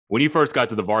When you first got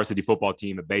to the varsity football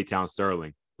team at Baytown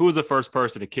Sterling, who was the first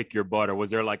person to kick your butt, or was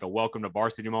there like a welcome to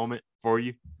varsity moment for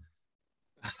you?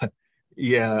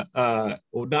 Yeah,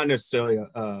 well, not necessarily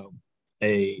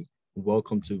a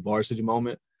welcome to varsity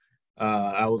moment.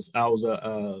 I was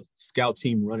a scout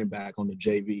team running back on the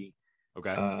JV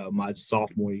Okay. my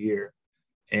sophomore year,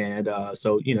 and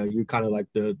so you're kind of like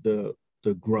the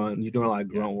grunt. You're doing a lot of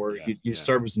grunt work. You're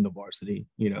servicing the varsity,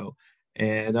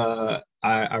 and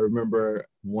I remember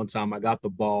one time I got the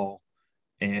ball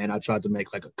and I tried to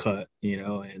make like a cut,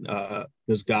 and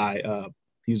this guy,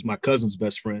 he's my cousin's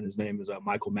best friend. His name is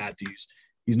Michael Matthews.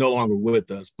 He's no longer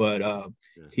with us, but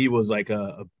he was like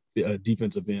a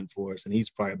defensive end for us, and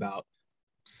he's probably about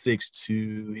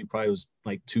 6'2". He probably was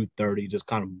like 230, just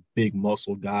kind of big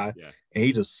muscle guy. Yeah. And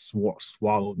he just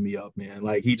swallowed me up, man.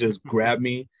 Like he just grabbed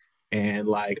me and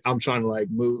like I'm trying to like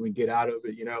move and get out of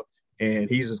it, and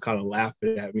he's just kind of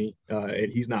laughing at me,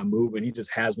 and he's not moving. He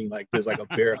just has me like this, like a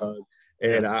bear hug.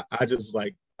 And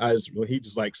when he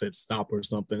just like said stop or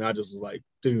something, I just was like,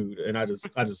 dude, and I just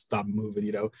stopped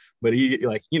moving, But he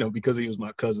like, because he was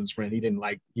my cousin's friend, he didn't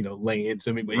like, lay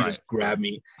into me, but he just grabbed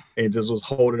me and just was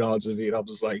holding on to me. And I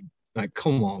was just like,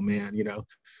 come on, man,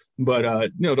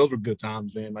 But those were good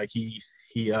times, man. Like he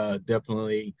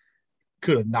definitely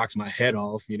could have knocked my head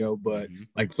off, but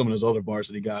like some of those other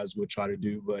varsity guys would try to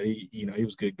do. But he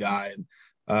was a good guy,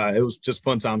 and it was just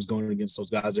fun times going against those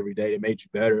guys every day. It made you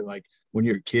better. Like when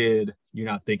you're a kid, you're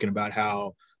not thinking about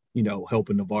how,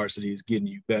 helping the varsity is getting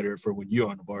you better for when you're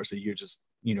on the varsity. You're just,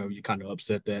 you're kind of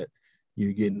upset that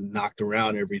you're getting knocked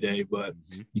around every day, but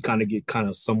you kind of get kind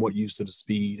of somewhat used to the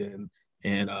speed and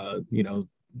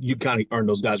you kind of earn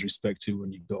those guys respect too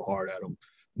when you go hard at them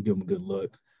and give them a good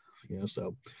look.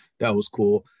 So that was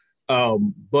cool.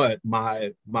 But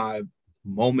my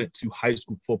moment to high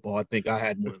school football, I think I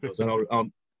had one of those. I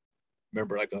don't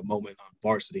remember like a moment on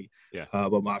varsity. Yeah.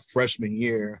 But my freshman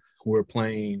year, we were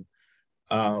playing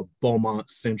Beaumont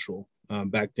Central.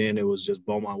 Back then, it was just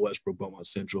Beaumont Westbrook, Beaumont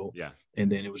Central. Yeah.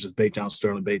 And then it was just Baytown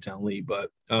Sterling, Baytown Lee. But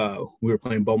we were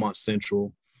playing Beaumont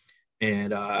Central.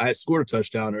 And I had scored a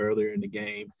touchdown earlier in the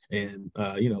game, and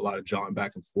a lot of jawing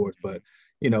back and forth. But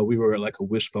we were like a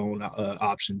wishbone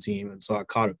option team, and so I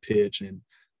caught a pitch and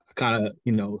I kind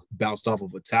of bounced off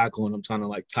of a tackle, and I'm trying to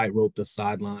like tightrope the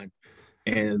sideline,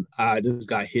 and this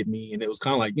guy hit me, and it was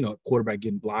kind of like a quarterback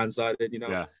getting blindsided.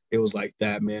 Yeah. It was like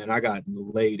that, man. I got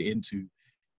laid into,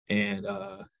 and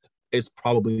it's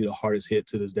probably the hardest hit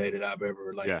to this day that I've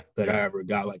ever I ever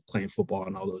got like playing football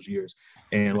in all those years.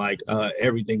 And like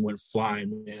everything went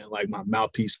flying, man. Like my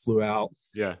mouthpiece flew out.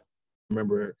 Yeah. I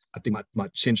remember, I think my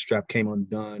chin strap came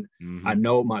undone. I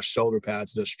know my shoulder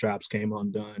pads, the straps came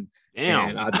undone. Damn.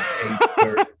 And I just ate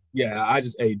dirt. Yeah, I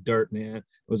just ate dirt, man. It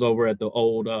was over at the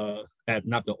old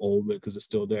not the old bit because it's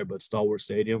still there, but Stalwart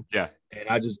Stadium. Yeah. And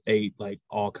I just ate like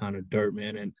all kind of dirt,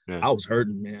 man. And I was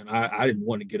hurting, man. I didn't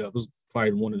want to get up. It was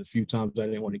probably one of the few times I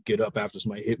didn't want to get up after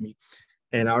somebody hit me.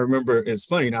 And I remember, it's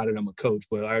funny now that I'm a coach,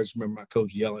 but I just remember my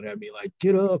coach yelling at me like,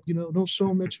 get up, don't show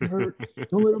them that you're hurt.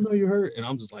 Don't let them know you're hurt. And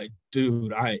I'm just like,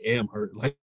 dude, I am hurt.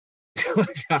 Like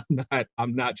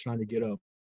I'm not trying to get up.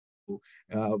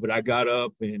 But I got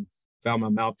up and found my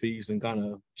mouthpiece and kind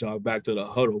of jogged back to the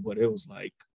huddle. But it was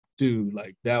like, dude,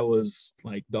 like that was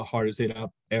like the hardest hit I've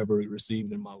ever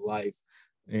received in my life.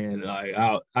 And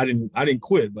I didn't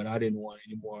quit, but I didn't want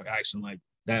any more action like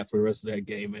that for the rest of that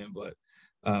game, man. But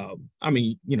I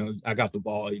mean, I got the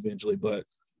ball eventually, but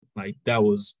like that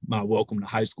was my welcome to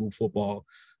high school football.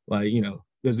 Like,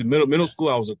 because in middle school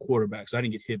I was a quarterback, so I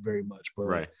didn't get hit very much.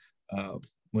 But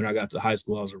when I got to high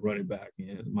school, I was a running back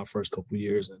in my first couple of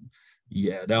years, and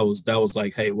yeah, that was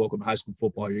like, hey, welcome to high school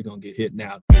football. You're gonna get hit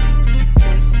now.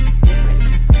 Just different.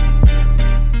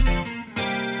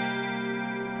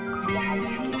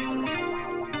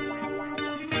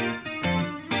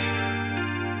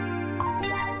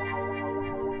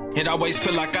 It always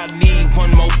feel like I need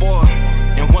one more boy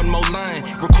and one more line.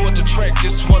 Record the track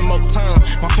just one more time.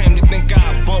 My family think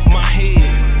I bumped my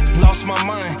head, lost my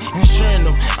mind, ensuring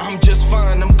them I'm just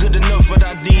fine. I'm good enough, but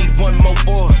I need one more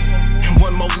boy and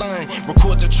one more line.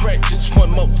 Record the track just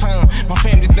one more time. My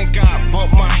family think I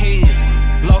bumped my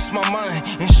head, lost my mind,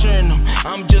 ensuring them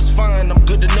I'm just fine. I'm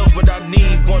good enough, but I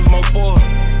need one more boy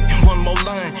and one more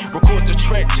line. Record the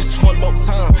track just one more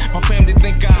time. My family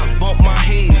think I bumped my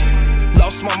head,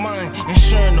 lost my mind,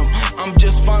 ensuring them I'm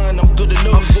just fine, I'm good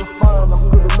enough.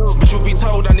 But truth be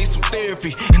told, I need some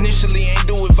therapy. Initially ain't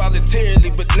do it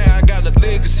voluntarily, but now I got a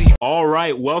legacy. All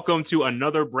right, welcome to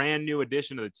another brand new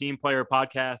edition of the Team Player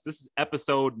Podcast. This is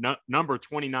episode number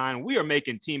 29. We are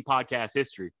making team podcast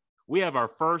history. We have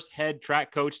our first head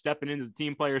track coach stepping into the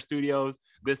Team Player studios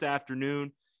this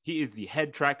afternoon. He is the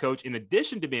head track coach. In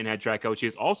addition to being head track coach, he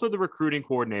is also the recruiting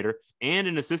coordinator and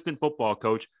an assistant football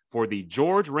coach for the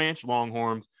George Ranch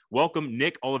Longhorns. Welcome,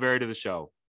 Nick Ollivierre, to the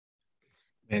show.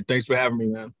 Man, thanks for having me,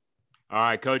 man. All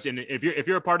right, Coach. And if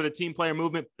you're a part of the team player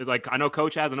movement, like I know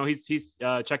Coach has, I know he's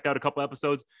checked out a couple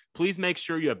episodes. Please make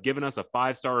sure you have given us a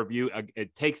 5-star review.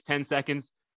 It takes 10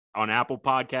 seconds on Apple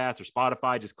Podcasts or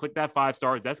Spotify. Just click that 5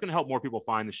 stars. That's going to help more people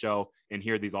find the show and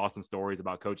hear these awesome stories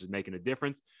about coaches making a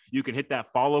difference. You can hit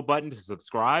that follow button to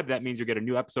subscribe. That means you get a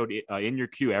new episode in your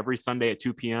queue every Sunday at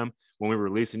 2 p.m. when we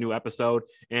release a new episode.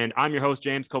 And I'm your host,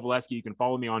 James Kovaleski. You can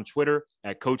follow me on Twitter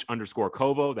at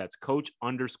Coach_Kovo. That's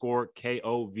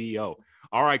Coach_KOVO.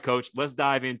 All right, Coach, let's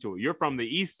dive into it. You're from the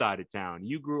east side of town.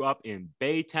 You grew up in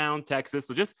Baytown, Texas.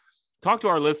 So just talk to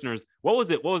our listeners. What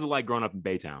was it like growing up in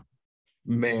Baytown?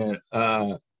 Man,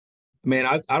 I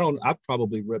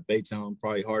probably rep Baytown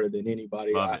probably harder than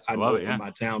anybody I know in my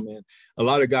town, man. A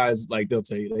lot of guys, like, they'll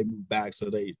tell you they moved back,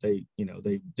 so they're doing a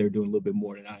little bit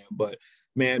more than I am. But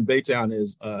man, Baytown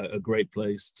is a great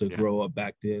place to grow up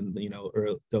back then.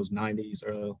 Those 90s,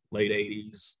 late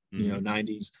 80s,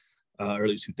 90s,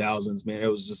 early 2000s. Man,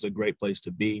 it was just a great place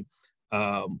to be.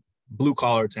 Blue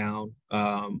collar town.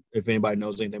 If anybody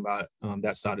knows anything about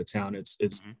that side of town,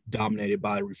 it's dominated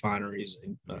by refineries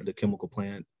and the chemical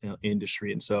plant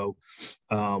industry. And so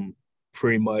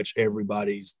pretty much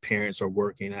everybody's parents are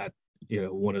working at,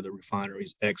 one of the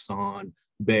refineries, Exxon,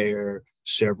 Bayer,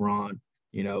 Chevron,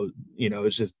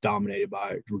 it's just dominated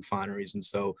by refineries. And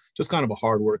so just kind of a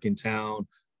hardworking town.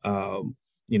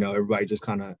 Everybody just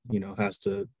kind of, has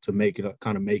to make it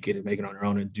and make it on their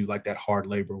own and do like that hard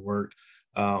labor work.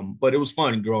 But it was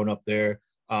fun growing up there.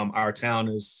 Our town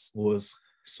was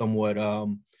somewhat,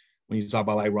 when you talk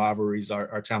about like rivalries,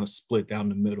 our town is split down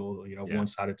the middle. One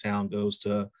side of town goes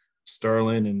to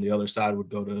Sterling and the other side would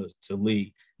go to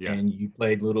Lee. Yeah. And you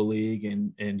played Little League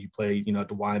and you played, at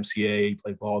the YMCA, you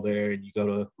played ball there, and you go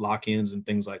to lock-ins and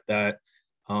things like that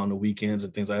on the weekends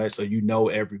and things like that. So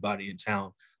everybody in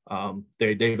town.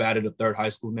 They've added a third high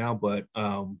school now, but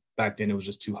back then it was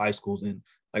just 2 high schools. And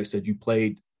like I said, you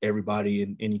played everybody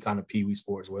in any kind of peewee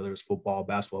sports, whether it's football,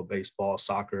 basketball, baseball,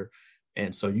 soccer.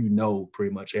 And so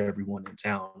pretty much everyone in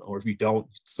town, or if you don't,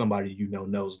 somebody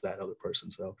knows that other person.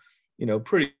 So,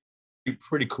 pretty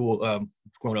cool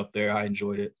growing up there. I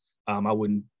enjoyed it. I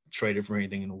wouldn't trade it for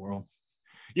anything in the world.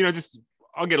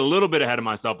 I'll get a little bit ahead of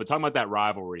myself, but talking about that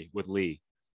rivalry with Lee,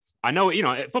 I know,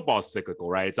 football is cyclical,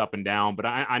 right? It's up and down, but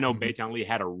I know Baytown Lee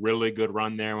had a really good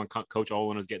run there when Coach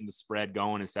Olin was getting the spread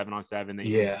going in 7-on-7.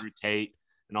 They Drew Tate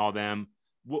and all them.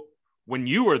 When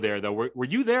you were there, though, were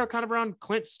you there kind of around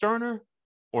Clint Sterner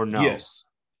or no? Yes.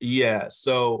 Yeah.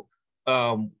 So,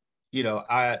 I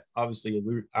obviously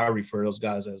I refer those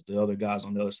guys as the other guys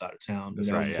on the other side of town.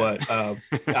 That's right, yeah. But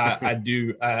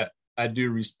I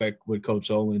do respect what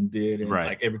Coach Olin did, and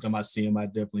like every time I see him, I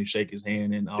definitely shake his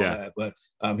hand and all that. But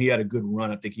he had a good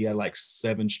run. I think he had like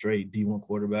 7 straight D1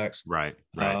 quarterbacks. Right.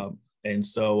 And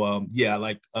so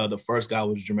the first guy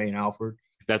was Jermaine Alford.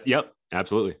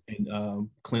 Absolutely. And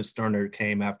Clint Sterner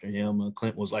came after him.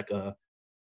 Clint was a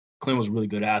really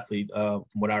good athlete, from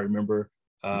what I remember.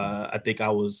 I think I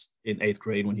was in 8th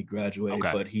grade when he graduated,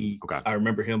 but I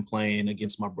remember him playing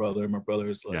against my brother. My brother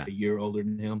is like a year older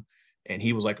than him, and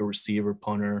he was like a receiver,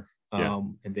 punter,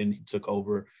 and then he took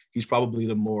over. He's probably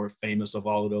the more famous of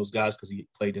all of those guys because he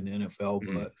played in the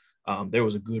NFL, but there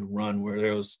was a good run where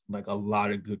there was like a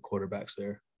lot of good quarterbacks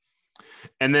there.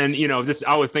 And then, I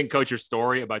always think, Coach, your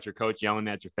story about your coach yelling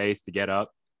at your face to get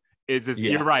up is just,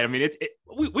 you're right. I mean,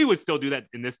 we would still do that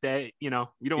in this day. We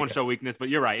don't want to show weakness, but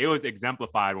you're right. It was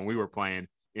exemplified when we were playing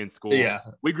in school. Yeah.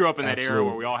 We grew up in that era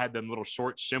where we all had them little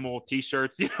short Schimmel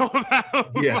t-shirts,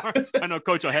 I know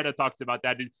Coach Ojeda talks about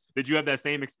that. Did you have that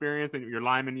same experience and your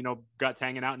lineman, guts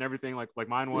hanging out and everything like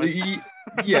mine was?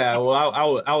 Yeah. Well,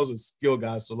 I was a skill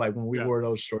guy. So like when we wore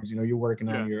those shorts, you're working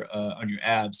on your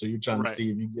abs. So you're trying to see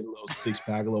if you get a little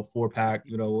 6-pack, a little 4-pack,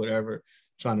 whatever,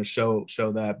 trying to show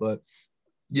that. But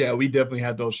yeah, we definitely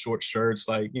had those short shirts,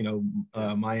 like,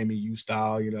 Miami U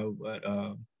style, but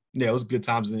it was good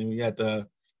times. And then we had the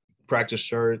practice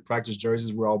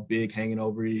jerseys were all big, hanging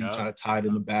over you, trying to tie it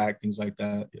in the back, things like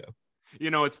that. Yeah.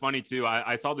 It's funny too.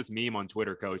 I saw this meme on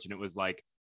Twitter, Coach, and it was like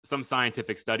some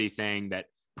scientific study saying that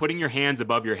putting your hands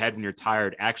above your head when you're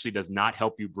tired actually does not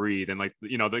help you breathe. And like,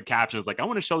 the caption is like, I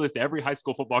want to show this to every high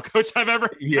school football coach I've ever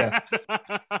had.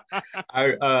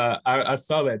 I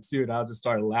saw that too, and I just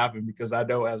started laughing because I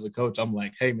know as a coach, I'm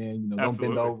like, hey man, don't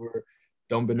bend over.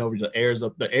 Don't bend over. The air's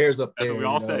up there. That's what we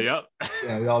all say. Yep.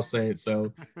 Yeah, we all say it.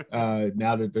 So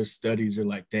now that there's studies, you're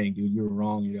like, dang, dude, you were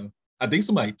wrong. I think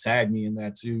somebody tagged me in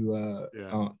that too.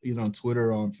 Either on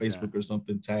Twitter or on Facebook or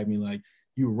something. Tagged me like,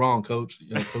 "You were wrong, Coach.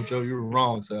 Coach O, you were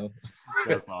wrong." So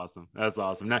that's awesome. That's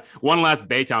awesome. Now, one last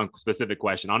Baytown specific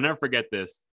question. I'll never forget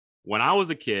this. When I was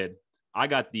a kid, I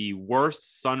got the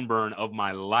worst sunburn of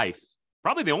my life.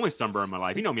 Probably the only sunburn in my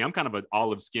life. You know me, I'm kind of an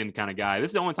olive skin kind of guy. This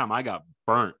is the only time I got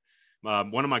burnt.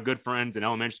 One of my good friends in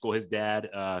elementary school, his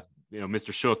dad,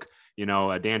 Mr. Shook,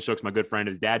 Dan Shook's my good friend.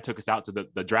 His dad took us out to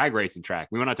the drag racing track.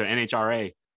 We went out to an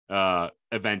NHRA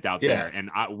event out there,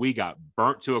 and we got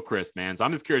burnt to a crisp, man. So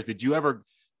I'm just curious, did you ever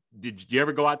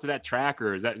go out to that track,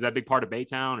 or is that a big part of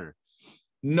Baytown? Or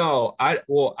no,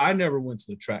 I never went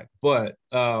to the track, but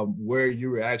where you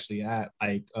were actually at,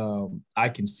 like I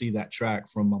can see that track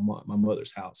from my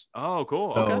mother's house. Oh,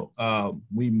 cool. So okay.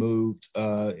 We moved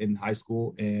in high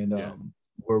school, and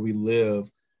where we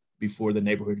live before the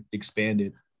neighborhood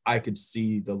expanded, I could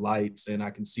see the lights and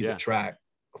I can see the track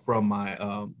from my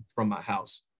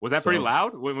house. Was that pretty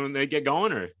loud when they get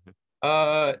going, or?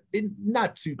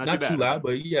 Not too loud,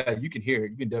 but yeah, you can hear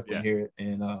it. You can definitely hear it,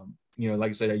 and like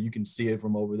I said, you can see it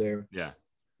from over there. Yeah.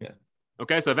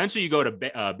 Okay, so eventually you go to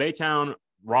Baytown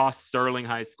Ross Sterling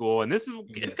High School, and it's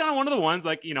kind of one of the ones,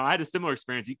 like, I had a similar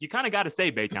experience. You kind of got to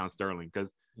say Baytown Sterling,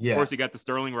 because of course you got the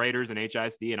Sterling Raiders and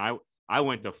HISD, and I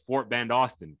went to Fort Bend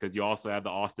Austin, because you also have the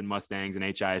Austin Mustangs and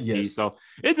HISD. So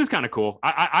it's just kind of cool.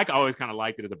 I always kind of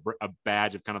liked it as a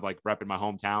badge of kind of like repping my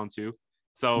hometown too.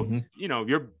 So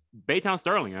you're Baytown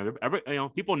Sterling.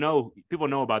 People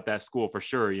know about that school for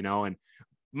sure. And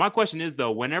my question is,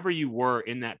 though, whenever you were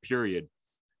in that period,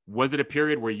 was it a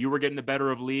period where you were getting the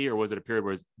better of Lee, or was it a period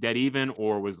where it was dead even,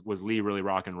 or was Lee really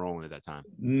rock and rolling at that time?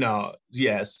 No.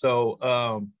 Yeah.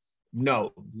 So,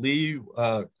 no, Lee,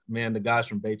 man, the guys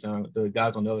from Baytown, the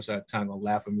guys on the other side of town gonna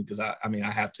laugh at me, because I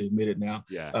have to admit it now.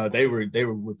 Yeah. They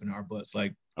were whipping our butts,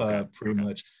 like pretty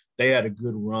much. They had a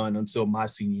good run until my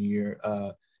senior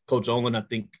year. Coach Olin, I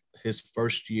think his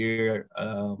first year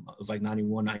was like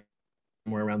 91,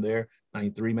 somewhere around there,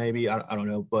 93 maybe. I don't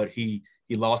know, but he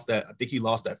lost that. I think he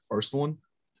lost that first one,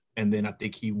 and then I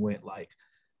think he went like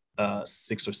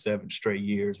 6 or 7 straight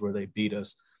years where they beat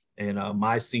us. And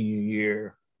my senior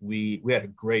year, we had a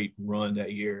great run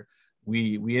that year.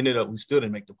 We still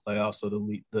didn't make the playoffs, so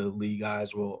the league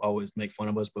guys will always make fun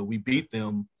of us, but we beat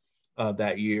them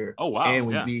that year. Oh wow! And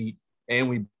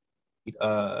we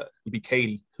beat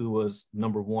Katy, who was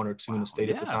number 1 or 2 in the state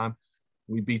at the time.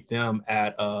 We beat them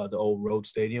at the old road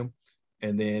stadium,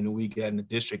 and then we got in the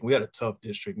district. We had a tough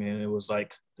district, man. It was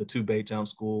like the 2 Baytown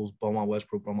schools, Beaumont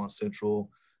Westbrook, Beaumont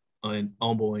Central, and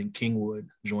Humble and Kingwood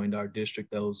joined our district.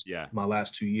 That was my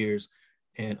last 2 years.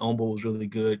 And Humble was really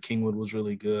good. Kingwood was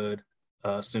really good.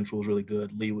 Central was really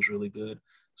good. Lee was really good.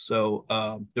 So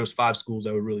there was 5 schools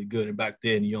that were really good. And back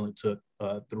then you only took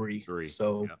 3.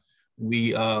 So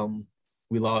we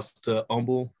lost to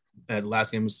Humble at the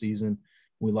last game of the season.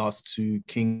 We lost to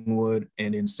Kingwood,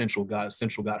 and then Central got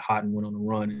hot and went on a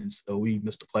run. And so we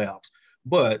missed the playoffs.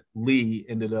 But Lee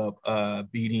ended up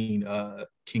beating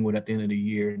Kingwood at the end of the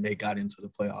year, and they got into the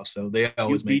playoffs. So they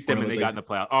always beat them, and they got in the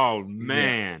playoffs. Oh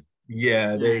man.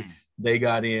 Yeah, they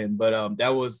got in, but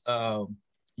that was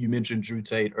you mentioned Drew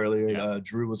Tate earlier.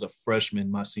 Drew was a freshman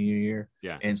my senior year,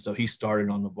 and so he started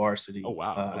on the varsity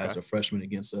as a freshman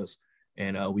against us,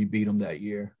 and we beat him that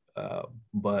year.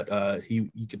 But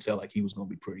you could tell like he was going to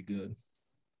be pretty good.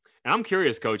 And I'm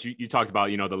curious, Coach, you talked about,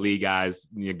 the league guys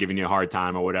giving you a hard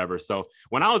time or whatever. So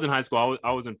when I was in high school,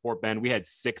 I was in Fort Bend. We had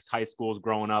 6 high schools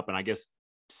growing up, and I guess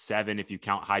 7 if you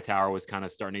count Hightower was kind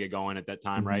of starting to get going at that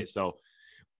time, right? So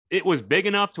it was big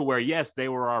enough to where, yes, they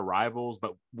were our rivals,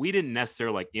 but we didn't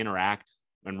necessarily like interact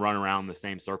and run around the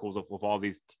same circles with all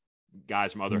these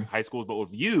guys from other high schools. But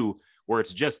with you, where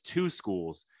it's just 2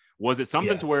 schools, was it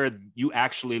something to where you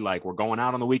actually like were going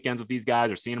out on the weekends with these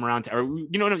guys or seeing them around, or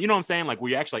you know what I'm saying? Like, were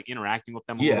you actually like interacting with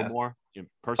them a little more in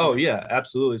person? Oh yeah,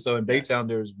 absolutely. So in Baytown,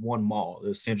 there's one mall,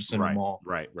 the Central Center Mall.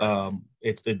 Right.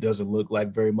 It doesn't look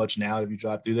like very much now if you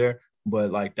drive through there,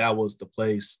 but like that was the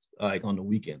place like on the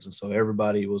weekends, and so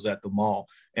everybody was at the mall.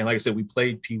 And like I said, we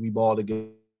played Pee Wee ball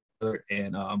together,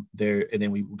 and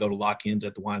then we would go to lock-ins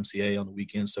at the YMCA on the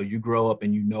weekends. So you grow up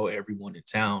and you know everyone in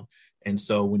town. And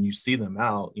so when you see them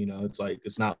out, it's like,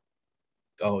 it's not,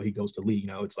 oh, he goes to league,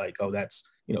 it's like, oh, that's,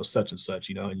 such and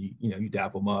such, and you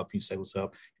dap them up, you say what's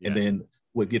up. And then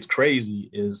what gets crazy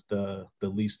is the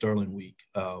Lee Sterling week.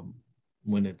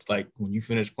 When it's like, when you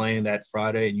finish playing that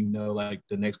Friday and like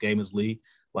the next game is Lee,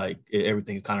 like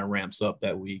everything kind of ramps up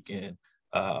that week. And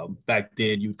back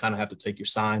then you kind of have to take your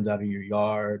signs out of your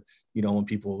yard, when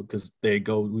people, because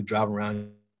we drive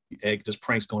around, just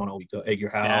pranks going on, we go egg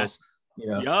your house. You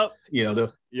know, Yep. you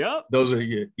know, Yep. those are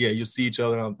you'll see each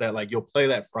other on that. Like you'll play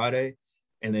that Friday,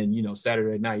 and then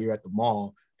Saturday night you're at the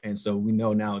mall. And so we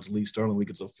know now it's Lee Sterling week.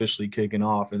 It's officially kicking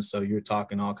off. And so you're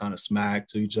talking all kind of smack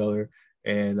to each other.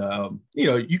 And,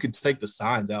 you can take the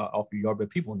signs out off your yard,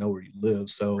 but people know where you live.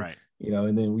 So, Right.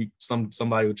 And then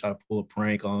somebody would try to pull a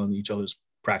prank on each other's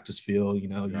practice field.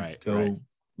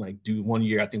 Like do one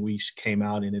year, I think we came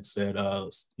out and it said,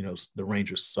 the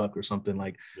Rangers suck or something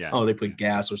like, they put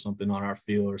gas or something on our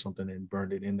field or something and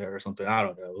burned it in there or something. I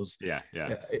don't know. It was,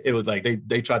 it was like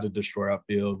they tried to destroy our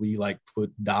field. We like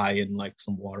put dye in like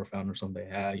some water fountain or something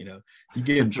they had, you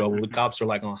get in trouble. The cops are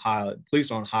like police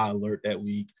are on high alert that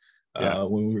week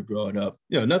when we were growing up.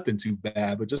 Nothing too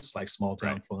bad, but just like small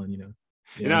town fun,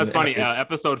 It's funny.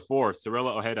 Episode 4,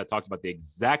 Cirilla Ojeda talked about the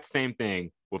exact same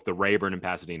thing with the Rayburn and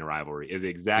Pasadena rivalry. Is the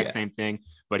exact same thing.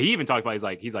 But he even talked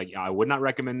about he's like, I would not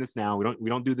recommend this now. We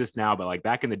don't do this now. But like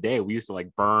back in the day, we used to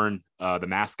like burn the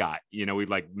mascot. We'd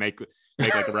like make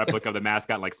like the replica of the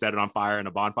mascot, and, like set it on fire in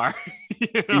a bonfire.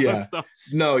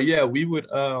 We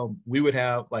would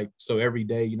have like, so every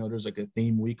day, there's like a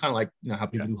theme week, kind of like how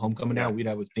people do homecoming now. We'd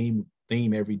have a theme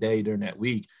every day during that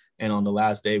week. And on the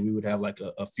last day, we would have like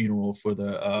a funeral for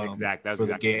the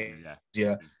the game.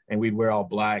 And we'd wear all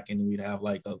black, and we'd have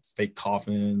like a fake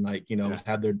coffin, like they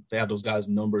have those guys'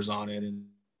 numbers on it and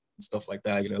stuff like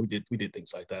that. We did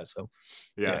things like that. So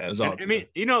it was all. I mean,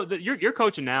 you're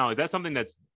coaching now. Is that something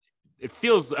it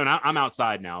feels? And I'm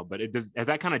outside now, but has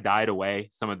that kind of died away?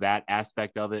 Some of that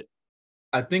aspect of it.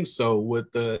 I think so.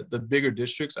 With the bigger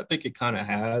districts, I think it kind of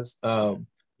has.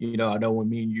 I know when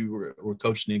me and you were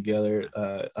coaching together,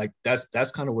 like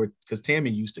that's kind of where, because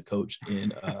Tammy used to coach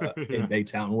in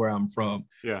Baytown, where I'm from.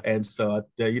 Yeah. And so,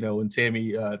 when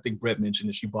Tammy, I think Brett mentioned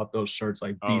that she bought those shirts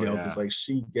like beat up, it's like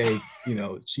she gave,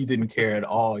 she didn't care at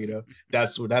all.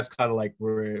 That's kind of like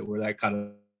where that kind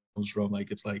of comes from.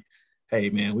 Like, it's like, hey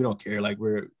man, we don't care. Like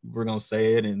we're gonna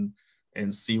say it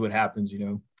and see what happens.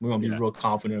 We're gonna be real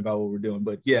confident about what we're doing.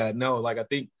 But like I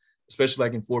think, especially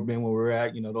like in Fort Bend where we're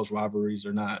at, those rivalries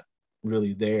are not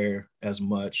really there as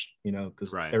much,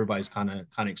 because everybody's kind of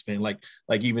expanding. Like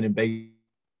even in Bay,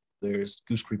 there's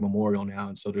Goose Creek Memorial now,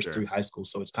 and so there's 3 high schools,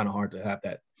 so it's kind of hard to have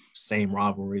that same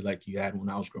rivalry like you had when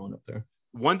I was growing up there.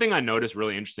 One thing I noticed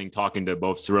really interesting talking to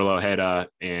both Cirilla Ojeda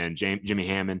and Jimmy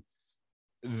Hammond,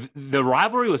 the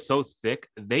rivalry was so thick,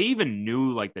 they even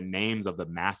knew like the names of the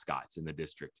mascots in the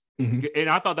district. Mm-hmm. And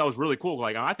I thought that was really cool.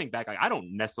 Like, I think back, like, I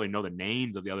don't necessarily know the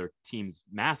names of the other team's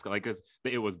mascot. Like,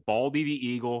 it was Baldy the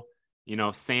Eagle,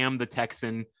 Sam the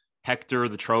Texan, Hector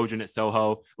the Trojan at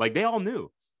Soho. Like, they all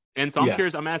knew. And so I'm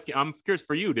curious. I'm curious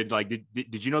for you. Did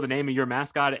you know the name of your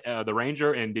mascot, the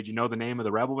Ranger, and did you know the name of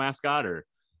the Rebel mascot, or?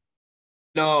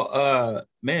 No,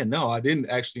 no, I didn't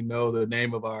actually know the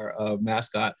name of our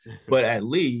mascot, but at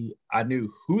Lee, I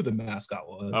knew who the mascot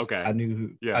was. Okay. I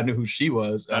knew who she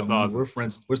was. Awesome. We're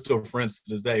friends. We're still friends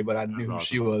to this day, but I knew who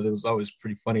she was. It was always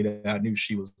pretty funny that I knew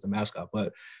she was the mascot,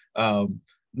 but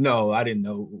no, I didn't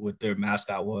know what their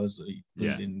mascot was. I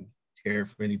didn't care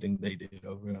for anything they did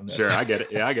over on that. Sure. Side. I get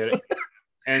it. Yeah, I get it.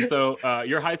 And so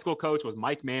your high school coach was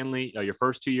Mike Manley, your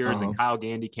first 2 years, and Kyle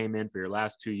Gandy came in for your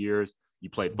last 2 years. You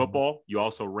played football, you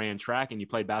also ran track, and you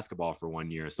played basketball for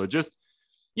 1 year. So just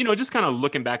kind of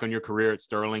looking back on your career at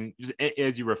Sterling, just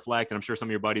as you reflect, and I'm sure some of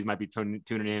your buddies might be tuning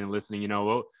in and listening,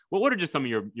 what are just some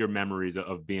of your memories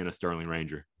of being a Sterling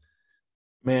Ranger?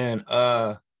 Man,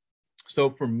 so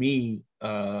for me,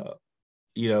 going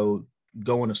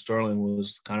to Sterling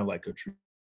was kind of like a treat.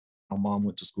 My mom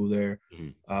went to school there.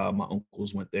 Mm-hmm. My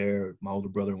uncles went there. My older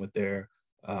brother went there.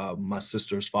 My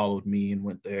sisters followed me and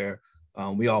went there.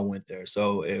 We all went there.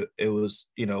 So it was,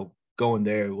 going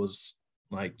there, it was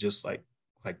like, just like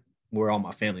where all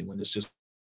my family went. It's just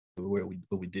what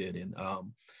we did. And,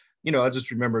 I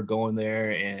just remember going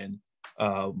there and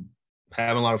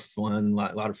having a lot of fun, a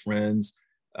lot of friends,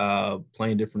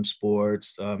 playing different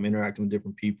sports, interacting with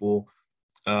different people.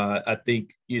 I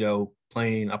think,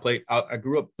 I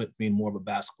grew up being more of a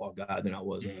basketball guy than I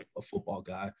was a football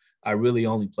guy. I really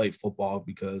only played football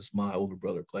because my older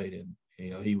brother played,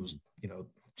 and he was,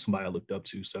 somebody I looked up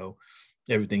to. So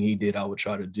everything he did, I would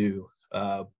try to do.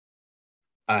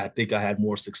 I think I had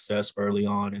more success early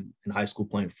on in high school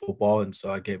playing football, and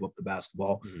so I gave up the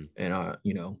basketball. Mm-hmm. And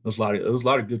there was a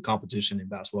lot of good competition in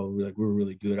basketball. We were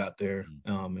really good out there,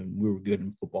 and we were good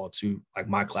in football too. Like,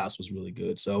 my class was really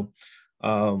good. So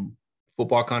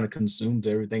football kind of consumed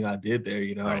everything I did there.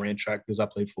 I ran track because I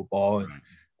played football,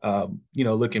 and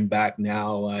looking back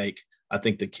now, like, I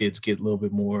think the kids get a little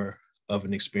bit more of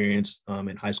an experience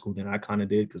in high school than I kind of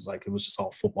did, because like it was just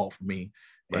all football for me.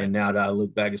 Right. And now that I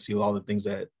look back and see all the things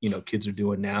that, you know, kids are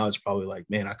doing now, it's probably like,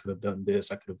 man, I could have done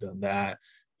this, I could have done that.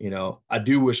 You know, I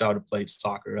do wish I would have played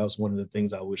soccer. That was one of the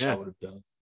things I wish I would have done.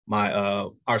 My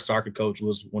our soccer coach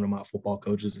was one of my football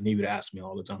coaches, and he would ask me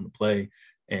all the time to play.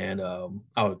 And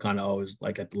I would kind of always,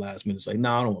 like, at the last minute say,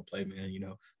 no, I don't want to play, man, you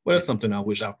know. But it's something I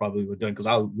wish I probably would have done, because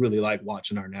I really like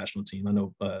watching our national team. I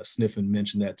know Sniffen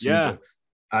mentioned that too. Yeah.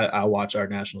 But I watch our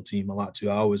national team a lot too.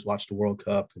 I always watch the World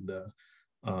Cup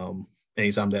and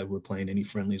anytime that we're playing any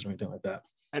friendlies or anything like that.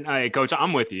 And Coach,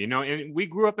 I'm with you. You know, and we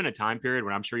grew up in a time period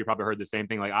where I'm sure you probably heard the same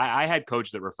thing. Like I had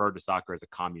coaches that referred to soccer as a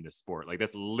communist sport. Like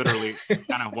that's literally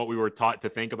kind of what we were taught to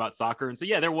think about soccer. And so,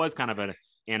 yeah, there was kind of an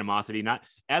animosity. Not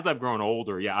as I've grown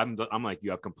older. Yeah, I'm like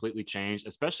you. I've completely changed,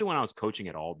 especially when I was coaching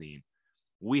at Aldine.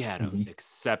 We had an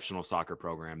exceptional soccer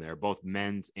program there, both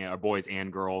men's and boys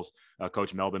and girls.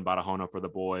 Coach Melvin Badajono for the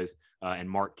boys and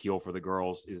Mark Keel for the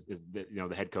girls is the, you know,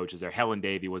 the head coaches there. Helen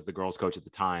Davey was the girls coach at the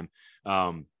time.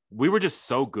 We were just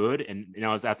so good. And, you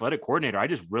know, as athletic coordinator, I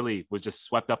just really was just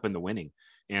swept up in the winning,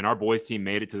 and our boys team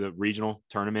made it to the regional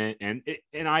tournament. And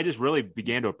I just really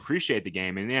began to appreciate the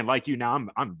game. And then, like you now,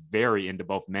 I'm very into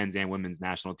both men's and women's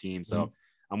national teams. So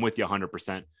I'm with you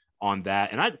 100% on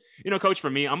that. And I, you know, Coach, for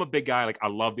me, I'm a big guy. Like I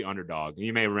love the underdog.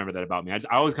 You may remember that about me. I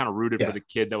always kind of rooted for the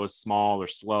kid that was small or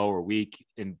slow or weak,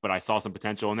 but I saw some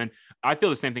potential. And then I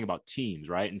feel the same thing about teams.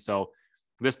 Right. And so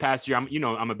this past year,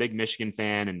 I'm a big Michigan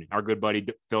fan, and our good buddy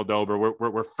Phil Dober,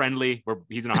 we're friendly.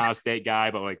 He's an Ohio State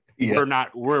guy, but like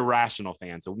we're rational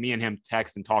fans. So me and him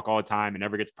text and talk all the time, and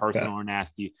never gets personal or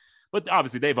nasty. But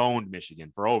obviously, they've owned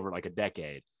Michigan for over like a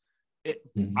decade.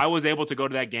 I was able to go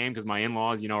to that game because my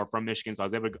in-laws, you know, are from Michigan, so I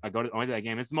went to that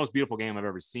game. It's the most beautiful game I've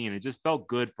ever seen. It just felt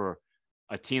good for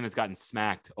a team that's gotten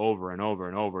smacked over and over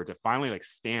and over to finally like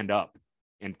stand up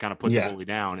and kind of put the bully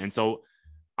down. And so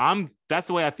that's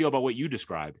the way I feel about what you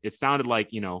described. It sounded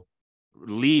like, you know,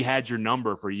 Lee had your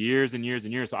number for years and years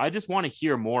and years. So I just want to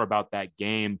hear more about that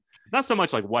game. Not so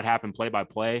much like what happened play by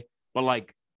play, but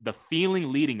like the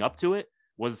feeling leading up to it.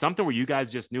 Was something where you guys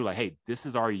just knew like, hey, this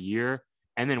is our year?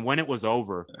 And then when it was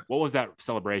over, what was that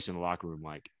celebration in the locker room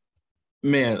like?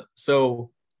 Man,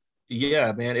 so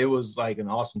yeah, man, it was like an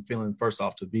awesome feeling, first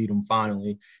off, to beat them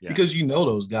finally, because you know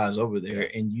those guys over there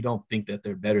and you don't think that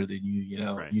they're better than you, you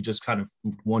know, you just kind of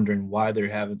wondering why they're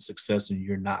having success and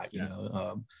you're not, you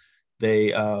know.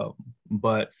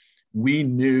 But we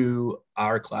knew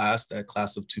our class, that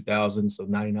class of 2000, so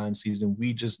 99 season,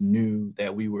 we just knew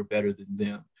that we were better than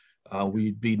them.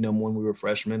 We'd beaten them when we were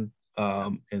freshmen.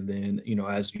 And then, you know,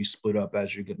 as you split up,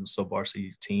 as you're getting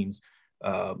sub-varsity teams,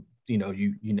 you know,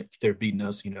 you know, they're beating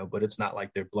us, you know, but it's not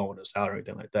like they're blowing us out or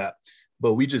anything like that.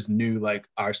 But we just knew, like,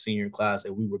 our senior class,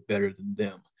 that we were better than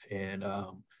them.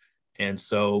 And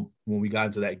so when we got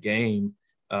into that game,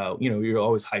 you know, you're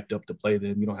always hyped up to play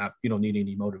them. You don't need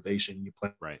any motivation. You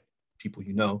play people,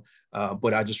 you know.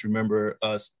 But I just remember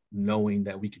us knowing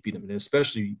that we could beat them, and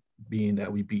especially being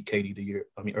that we beat Katy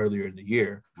earlier in the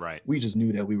year. Right. We just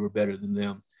knew that we were better than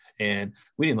them. And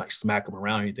we didn't like smack them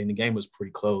around or anything. The game was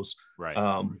pretty close. Right.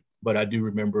 But I do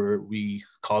remember we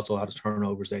caused a lot of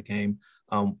turnovers that game.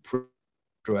 I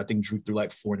think Drew threw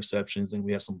like 4 interceptions, and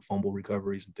we had some fumble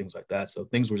recoveries and things like that. So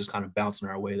things were just kind of bouncing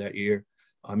our way that year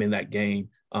in that game.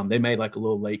 They made like a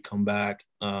little late comeback.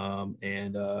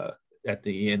 And at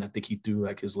the end, I think he threw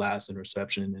like his last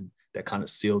interception, and that kind of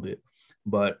sealed it.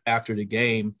 But after the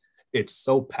game, it's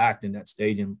so packed in that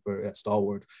stadium at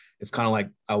Stalwarts. It's kind of like,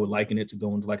 I would liken it to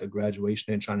going to like a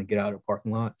graduation and trying to get out of the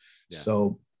parking lot. Yeah.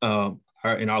 So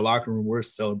in our locker room, we're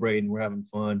celebrating, we're having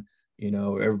fun, you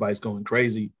know, everybody's going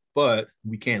crazy, but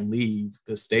we can't leave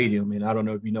the stadium. And I don't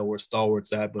know if you know where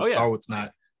Stalwart's at, but Stalwart's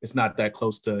it's not that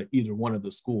close to either one of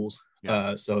the schools.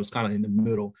 So it's kind of in the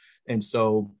middle. And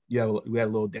so, we had a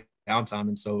little downtime.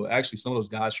 And so actually some of those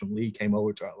guys from Lee came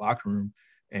over to our locker room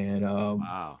and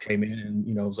came in and,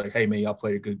 you know, it was like, hey, man, y'all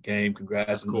played a good game. Congrats.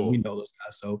 That's and cool. We know those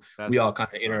guys. So we all kind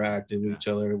of interacted with each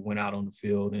other, went out on the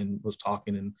field and was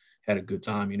talking and had a good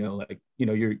time, you know, like, you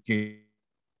know, you're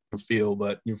field,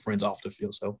 but your friends off the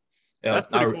field. So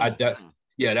that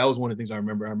was one of the things I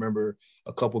remember. I remember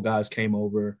a couple guys came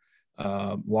over,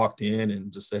 walked in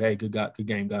and just said, hey, good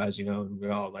game, guys. You know, and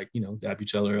we're all like, you know, dap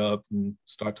each other up and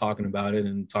start talking about it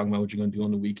and talking about what you're going to do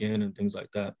on the weekend and things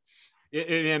like that.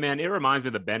 Yeah, man, it reminds me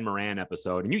of the Ben Moran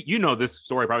episode. And you know this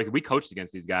story probably because we coached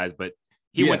against these guys, but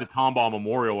he went to Tomball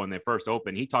Memorial when they first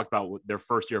opened. He talked about their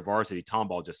first year of varsity.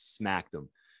 Tomball just smacked them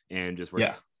and just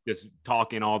just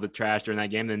talking all the trash during that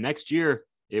game. The next year,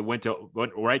 it went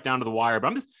right down to the wire.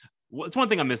 But it's one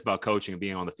thing I miss about coaching and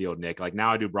being on the field, Nick. Like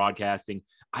now I do broadcasting.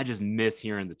 I just miss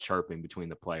hearing the chirping between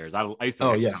the players. I used to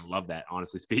kind of love that,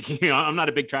 honestly speaking. I'm not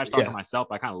a big trash talker myself,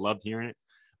 but I kind of loved hearing it.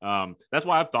 That's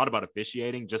why I've thought about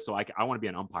officiating, just so I want to be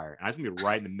an umpire, and I just want to be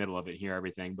right in the middle of it, hear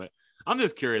everything. But I'm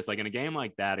just curious, like in a game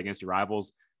like that against your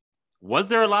rivals, was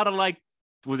there a lot of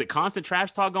was it constant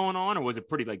trash talk going on, or was it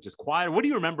pretty just quiet? What do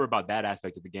you remember about that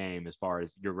aspect of the game as far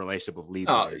as your relationship with lead?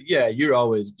 Yeah,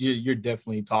 you're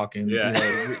definitely talking.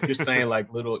 Yeah. You're saying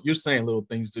little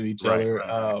things to each other.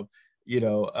 Right.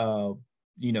 Because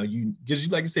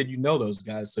like I said, those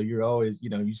guys, so you're always,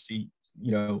 you see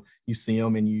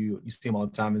them and you see them all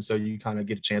the time, and so you kind of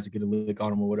get a chance to get a lick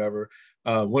on them or whatever.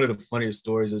 One of the funniest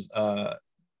stories is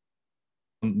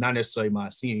not necessarily my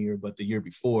senior year, but the year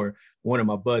before, one of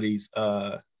my buddies,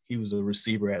 he was a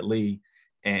receiver at Lee,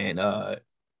 and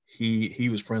he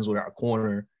was friends with our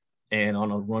corner, and on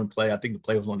a run play, I think the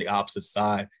play was on the opposite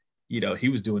side. He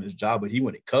was doing his job, but he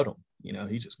went and cut him.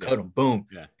 He just cut him, boom.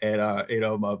 Yeah. And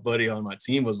my buddy on my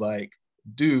team was like,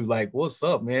 dude, what's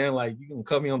up, man? You gonna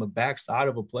cut me on the back side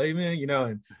of a play, man?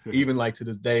 And even to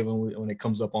this day, when it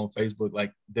comes up on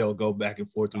Facebook, they'll go back and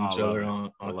forth with each other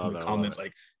on the comments,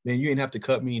 man, you didn't have to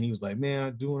cut me. And he was like, man,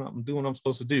 I'm doing what I'm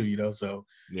supposed to do, so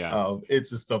yeah,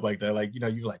 it's just stuff like that.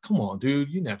 You're like, come on, dude,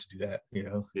 you didn't have to do that,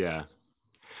 Yeah.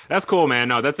 That's cool, man.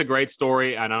 No, that's a great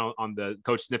story. I know on the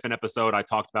Coach Sniffin episode, I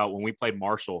talked about when we played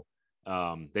Marshall,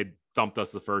 they thumped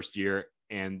us the first year.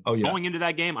 And going into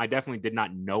that game, I definitely did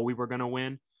not know we were going to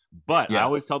win. But I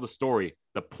always tell the story.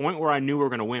 The point where I knew we were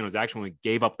going to win was actually when we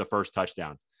gave up the first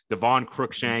touchdown. Devon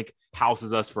Crookshank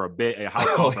houses us for a big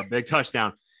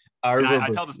touchdown. I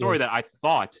tell the story that I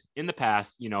thought in the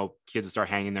past, kids would start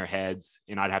hanging their heads,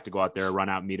 and I'd have to go out there, run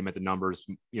out, meet them at the numbers,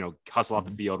 hustle off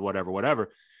the field, whatever.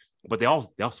 But they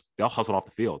all hustled off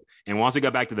the field. And once we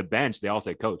got back to the bench, they all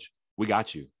said, Coach, we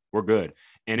got you. We're good.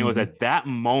 And it was at that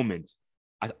moment,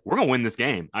 we're going to win this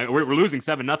game. We're losing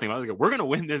 7-0. I was like, we're going to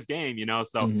win this game,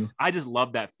 So I just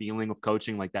love that feeling of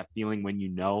coaching, that feeling when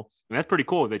and that's pretty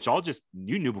cool that y'all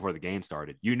you knew before the game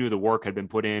started. You knew the work had been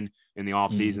put in the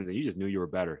off seasons, and you just knew you were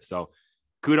better. So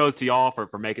kudos to y'all for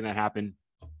making that happen.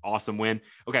 Awesome win.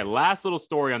 Okay, last little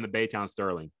story on the Baytown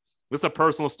Sterling. This is a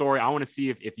personal story. I want to see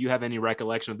if you have any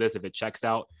recollection of this, if it checks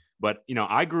out. But,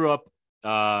 I grew up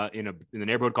in the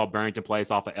neighborhood called Barrington Place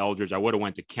off of Eldridge. I would have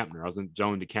went to Kempner. I was in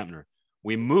Joan to Kempner.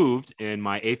 We moved in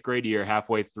my 8th grade year,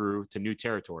 halfway through, to new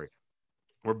territory.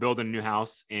 We're building a new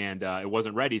house, and it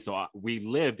wasn't ready. So we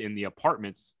lived in the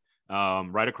apartments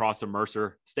right across the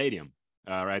Mercer Stadium,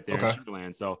 right there in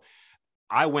Sugarland. So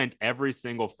I went every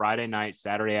single Friday night,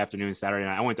 Saturday afternoon, Saturday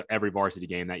night. I went to every varsity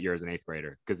game that year as an 8th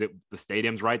grader because the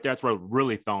stadium's right there. That's where I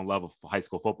really fell in love with high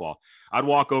school football. I'd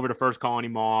walk over to First Colony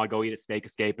Mall. I'd go eat at Steak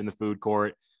Escape in the food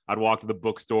court. I'd walk to the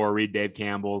bookstore, read Dave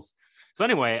Campbell's. So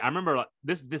anyway, I remember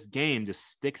this game just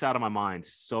sticks out of my mind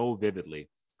so vividly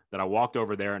that I walked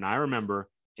over there, and I remember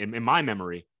in my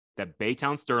memory that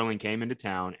Baytown Sterling came into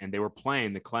town and they were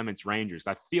playing the Clements Rangers.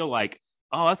 I feel like,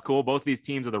 oh, that's cool. Both these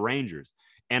teams are the Rangers.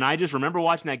 And I just remember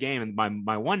watching that game, and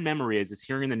my one memory is just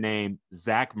hearing the name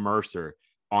Zach Mercer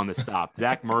on the stop,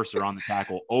 Zach Mercer on the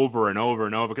tackle over and over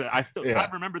and over. Because I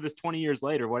remember this 20 years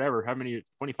later,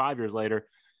 25 years later.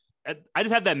 I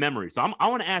just have that memory. So I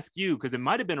want to ask you, because it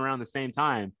might have been around the same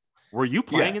time. Were you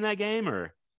playing in that game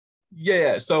or?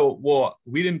 Yeah. So,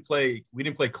 we didn't play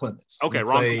Clements. Okay.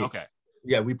 Wrong. Okay.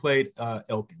 Yeah. We played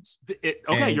Elkins.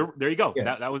 There you go.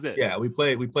 Yes, that was it. Yeah. We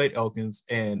played Elkins,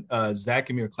 and Zach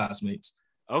and me are classmates.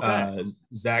 Okay.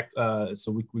 Zach.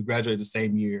 So we graduated the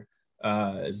same year.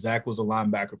 Zach was a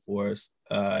linebacker for us.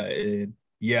 And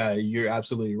yeah, you're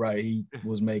absolutely right. He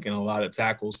was making a lot of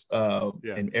tackles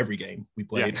in every game we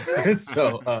played. Yeah.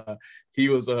 So he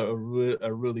was a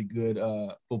really good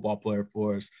football player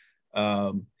for us.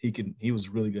 He was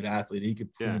a really good athlete. He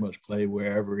could pretty much play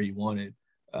wherever he wanted.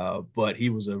 But he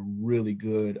was a really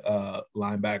good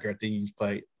linebacker.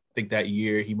 I think that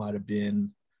year he might have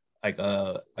been like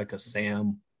a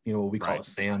Sam, what we call a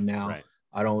Sam now. Right.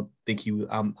 I don't think he was.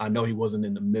 I know he wasn't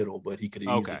in the middle, but he could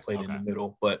have easily played in the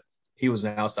middle. But he was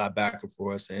an outside backer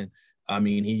for us, and I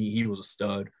mean, he was a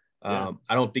stud. I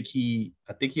think he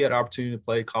had opportunity to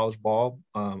play college ball.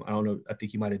 I don't know. I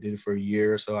think he might have did it for a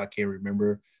year or so. I can't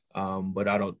remember. But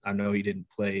I know he didn't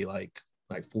play like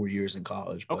 4 years in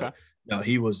college. But no,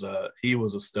 he was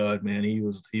a stud, man. He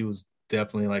was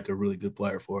definitely like a really good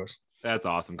player for us. That's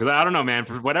awesome. Cause I don't know, man,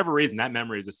 for whatever reason, that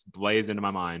memory just blazed into my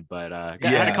mind, but I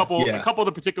had a couple of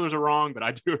the particulars are wrong, but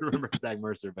I do remember Zach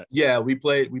Mercer, but yeah, we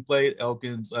played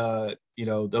Elkins,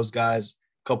 those guys,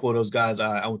 a couple of those guys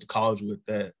I went to college with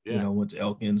that, went to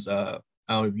Elkins.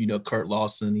 I don't know if you know Kurt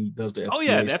Lawson. He does the FCA Oh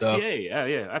yeah, the stuff. FCA.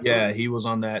 Yeah, absolutely. Yeah, he was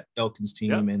on that Elkins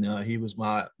team, and he was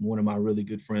one of my really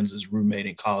good friends, his roommate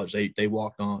in college. They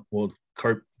walked on. Well,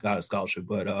 Kurt got a scholarship,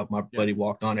 but my buddy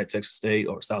walked on at Texas State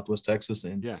or Southwest Texas,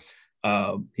 and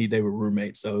they were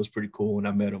roommates, so it was pretty cool when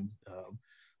I met him.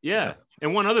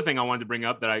 And one other thing I wanted to bring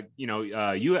up that I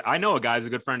know a guy who's a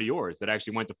good friend of yours that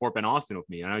actually went to Fort Bend Austin with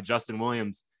me. I know Justin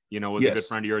Williams, was a good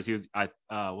friend of yours. He was, I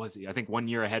think 1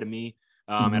 year ahead of me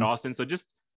at Austin. So just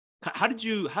how did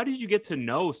you get to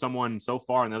know someone so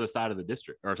far on the other side of the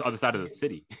district or other side of the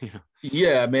city?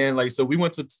 Yeah, man. Like, so we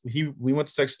went to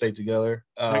Texas State together.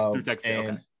 Through Texas State.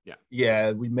 Okay.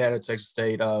 Yeah. We met at Texas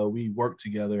State. We worked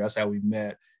together. That's how we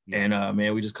met. And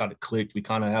man, we just kind of clicked. We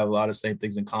kind of have a lot of same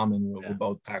things in common. We're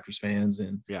both Packers fans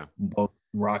and both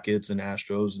Rockets and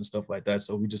Astros and stuff like that.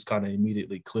 So we just kind of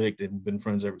immediately clicked and been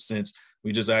friends ever since.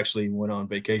 We just actually went on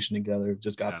vacation together.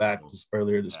 Just got back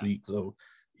earlier this week. So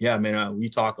yeah, man, we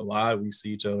talk a lot. We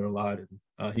see each other a lot.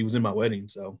 And he was in my wedding.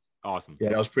 So awesome. Yeah,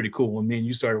 that was pretty cool. When me and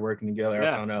you started working together, I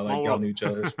found out like y'all knew each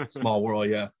other. Small world.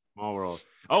 Yeah. Small world.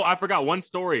 Oh, I forgot one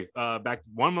story.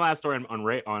 One last story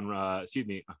excuse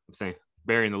me. I'm saying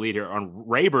burying the lead here on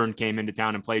Rayburn came into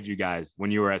town and played you guys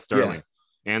when you were at Sterling.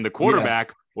 And the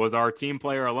quarterback was our team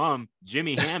player alum,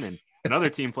 Jimmy Hammond, another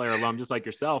team player alum, just like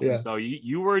yourself. And so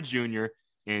you were a junior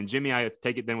and Jimmy, I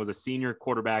take it then was a senior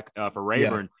quarterback for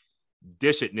Rayburn.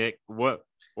 Dish it, Nick. What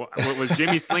was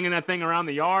Jimmy slinging that thing around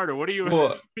the yard, or what do you,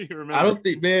 you remember? I don't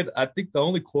think, man. I think the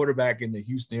only quarterback in the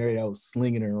Houston area that was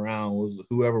slinging it around was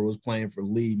whoever was playing for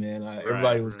Lee. Man,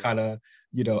 everybody was kind of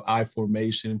I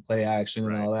formation, play action,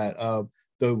 and all that.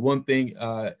 The one thing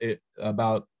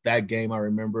about that game I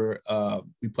remember,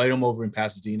 we played them over in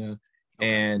Pasadena,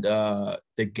 and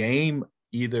the game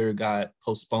either got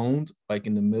postponed like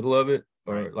in the middle of it,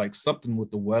 or like something with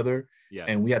the weather,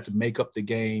 and we had to make up the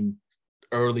game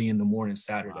early in the morning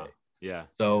Saturday. Wow. Yeah.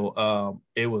 So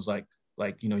it was like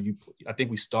I think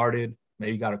we started,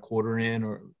 maybe got a quarter in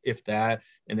or if that,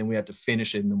 and then we had to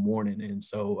finish it in the morning. And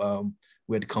so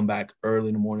we had to come back early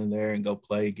in the morning there and go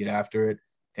play, get after it.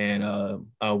 And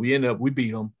we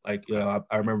beat them. Like, I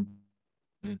remember,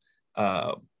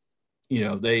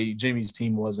 Jimmy's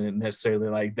team wasn't necessarily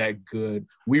like that good.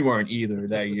 We weren't either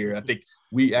that year. I think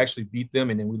we actually beat them,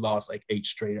 and then we lost like 8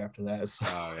 straight after that. So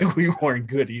we weren't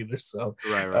good either. So,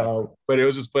 but it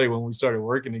was just funny when we started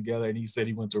working together, and he said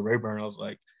he went to Rayburn. I was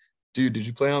like, dude, did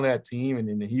you play on that team? And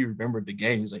then he remembered the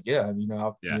game. He's like, yeah, it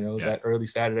was that early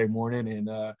Saturday morning,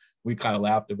 and we kind of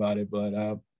laughed about it.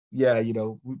 But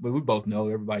we both know,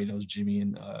 everybody knows Jimmy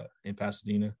in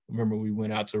Pasadena. Remember we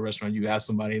went out to a restaurant, you asked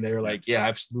somebody, and they were like, yeah, I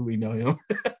absolutely know him.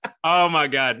 Oh my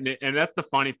God. And that's the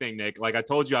funny thing, Nick. Like I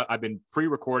told you, I've been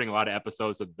pre-recording a lot of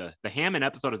episodes. Of the Hammond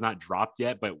episode is not dropped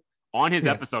yet, but on his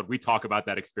episode, we talk about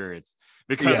that experience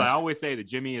because I always say that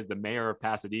Jimmy is the mayor of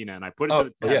Pasadena, and I put it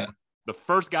to the test. The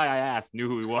first guy I asked knew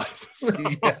who he was. So,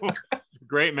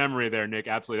 great memory there, Nick.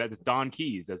 Absolutely. That is Don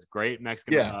Key's. That's a great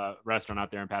Mexican restaurant out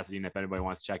there in Pasadena, if anybody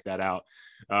wants to check that out.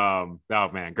 Oh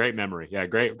man, great memory. Yeah,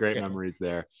 great memories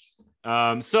there.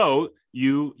 So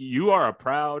you are a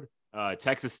proud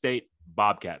Texas State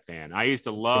Bobcat fan. I used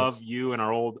to love you and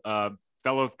our old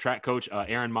fellow track coach,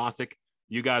 Aaron Mossick.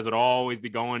 You guys would always be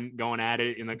going at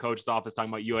it in the coach's office,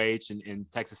 talking about UH and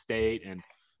Texas State. And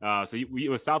so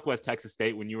you was Southwest Texas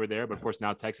State when you were there, but of course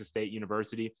now Texas State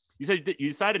University. You said you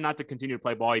decided not to continue to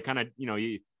play ball. You kind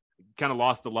of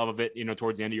lost the love of it,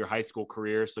 towards the end of your high school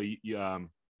career. So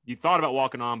you thought about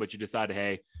walking on, but you decided,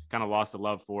 hey, kind of lost the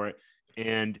love for it.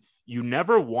 And you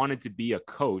never wanted to be a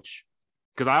coach,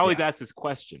 because I always ask this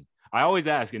question. I always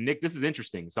ask, and Nick, this is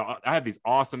interesting. So I have these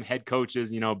awesome head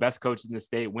coaches, best coaches in the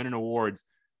state, winning awards.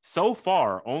 So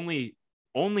far, only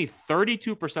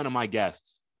 32% of my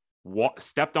guests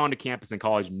stepped onto campus in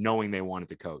college knowing they wanted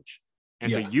to coach.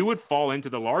 And so you would fall into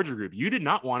the larger group. You did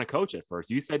not want to coach at first.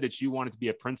 You said that you wanted to be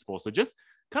a principal. So just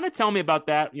kind of tell me about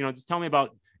that. Just tell me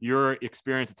about your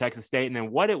experience at Texas State, and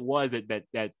then what it was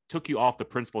that took you off the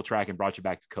principal track and brought you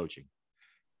back to coaching.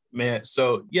 Man,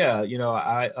 so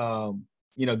I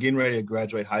getting ready to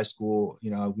graduate high school,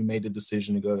 we made the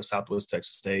decision to go to Southwest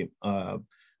Texas State.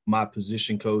 My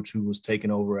position coach, who was taking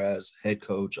over as head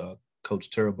coach, Coach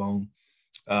Terrebonne,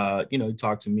 he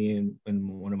talked to me and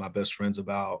one of my best friends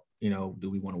about,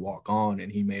 do we want to walk on?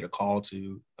 And he made a call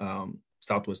to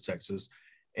Southwest Texas.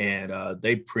 And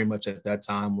they pretty much at that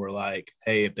time were like,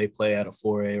 hey, if they play at a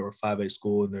 4A or 5A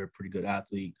school and they're a pretty good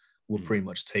athlete, we'll pretty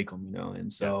much take them,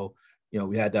 And so,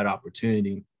 we had that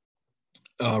opportunity.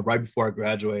 Right before I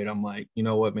graduated, I'm like, you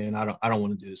know what, man, I don't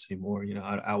want to do this anymore.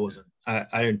 I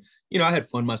didn't, I had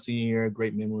fun my senior year,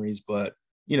 great memories, but,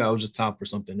 it was just time for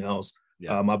something else.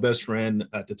 Yeah. My best friend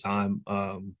at the time,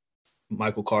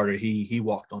 Michael Carter, he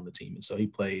walked on the team, and so he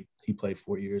played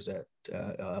 4 years at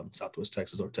Southwest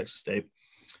Texas or Texas State.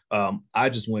 I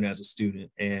just went as a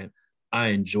student, and I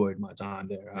enjoyed my time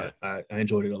there. I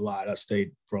enjoyed it a lot. I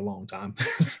stayed for a long time,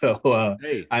 so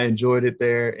I enjoyed it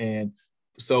there. And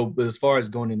so, but as far as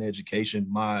going into education,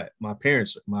 my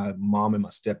parents, my mom and my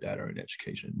stepdad are in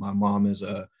education. My mom is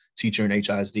a teacher in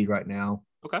HISD right now.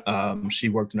 Okay. She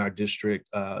worked in our district.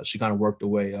 She kind of worked her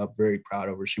way up. Very proud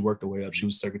of her. She worked her way up. She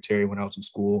was secretary when I was in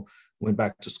school. Went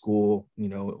back to school,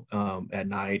 at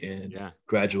night, and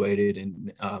graduated,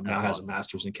 and now has a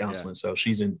master's in counseling. So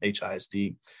she's in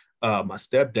HISD. My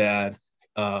stepdad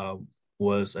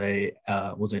was an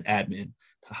admin,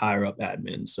 higher up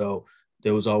admin. So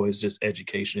there was always just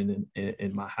education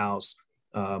in my house.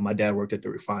 My dad worked at the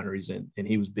refineries, and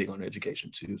he was big on education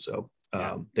too. So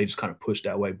they just kind of pushed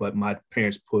that way. But my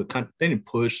parents they didn't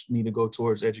push me to go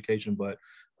towards education, but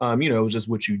it was just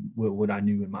what I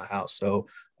knew in my house. So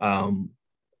I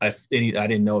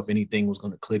didn't know if anything was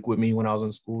going to click with me when I was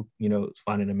in school,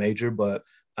 finding a major, but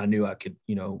I knew I could,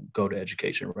 go to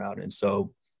education route. And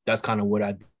so that's kind of what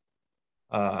I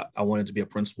wanted to be a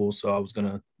principal. So I was going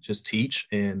to just teach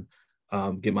and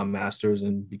get my master's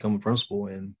and become a principal.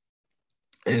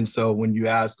 And so when you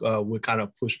ask what kind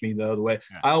of pushed me the other way,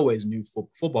 I always knew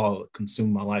football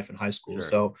consumed my life in high school. Sure.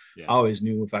 So I always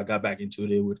knew if I got back into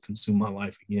it, it would consume my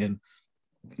life again.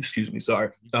 Excuse me. Sorry.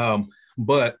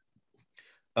 But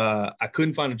I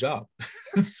couldn't find a job.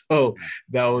 So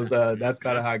that's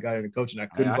kind of how I got into coaching. I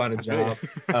couldn't find a job.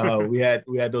 We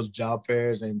had those job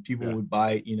fairs, and people would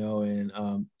bite,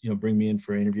 and bring me in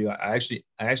for an interview. I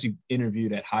actually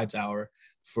interviewed at Hightower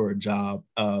for a job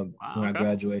when I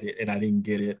graduated, and I didn't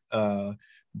get it.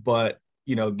 But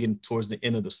getting towards the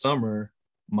end of the summer,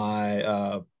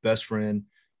 my best friend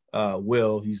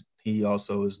Will, he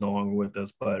also is no longer with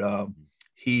us, but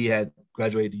he had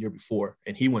graduated the year before,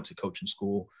 and he went to coaching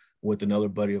school with another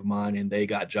buddy of mine, and they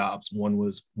got jobs.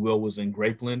 Will was in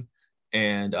Grapeland,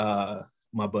 and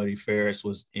my buddy Ferris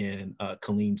was in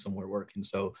Killeen somewhere working.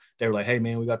 So they were like, "Hey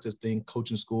man, we got this thing,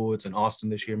 coaching school. It's in Austin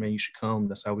this year, man. You should come."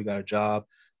 That's how we got a job.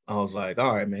 I was like,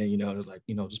 "All right, man." It was like,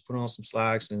 just put on some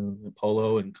slacks and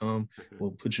polo and come.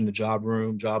 We'll put you in the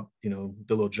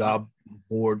the little job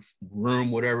board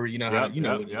room, whatever. What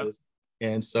it is.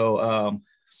 And so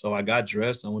I got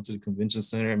dressed. I went to the convention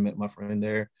center and met my friend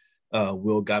there.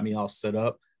 Will got me all set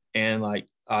up, and like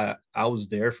I was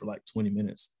there for like 20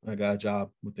 minutes. I got a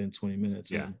job within 20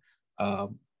 minutes. Yeah.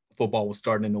 And football was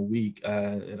starting in a week,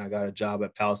 and I got a job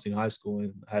at Palestine High School,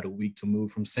 and I had a week to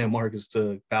move from San Marcos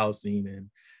to Palestine,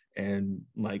 and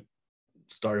like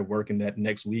started working that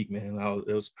next week, man.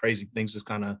 It was crazy. Things just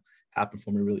kind of happened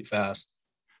for me really fast.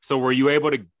 So were you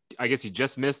able to, I guess you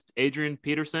just missed Adrian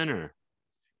Peterson, or?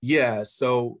 Yeah.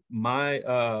 So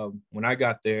when I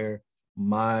got there,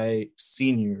 my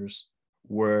seniors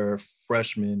were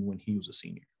freshmen when he was a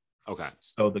senior. Okay.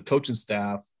 So the coaching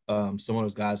staff, some of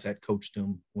those guys had coached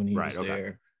him when he was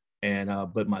there. And,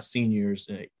 but my seniors,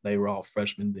 they were all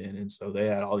freshmen then. And so they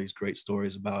had all these great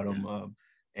stories about him.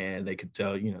 And they could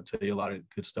tell you a lot of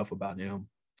good stuff about him.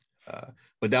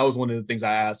 But that was one of the things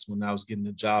I asked when I was getting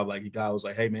the job. Like, a guy was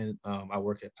like, "Hey man, I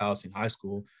work at Palestine High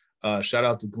School. Shout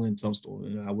out to Glenn Tunstall.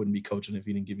 I wouldn't be coaching if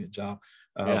he didn't give me a job."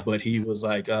 But he was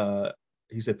like,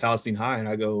 he said Palestine High, and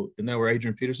I go, "Isn't that where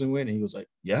Adrian Peterson went?" And he was like,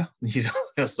 "Yeah."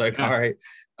 I was like, "All right."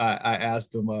 I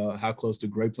asked him how close to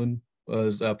Grapeland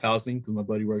was Palestine, because my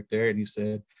buddy worked there, and he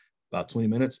said about 20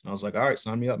 minutes. And I was like, "All right,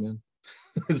 sign me up, man."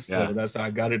 So that's how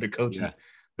I got into coaching. Yeah.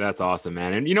 That's awesome,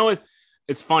 man. And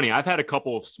it's funny. I've had a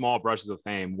couple of small brushes of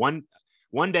fame.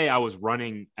 One day I was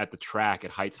running at the track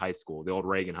at Heights High School, the old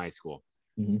Reagan High School.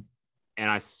 Mm-hmm. And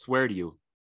I swear to you,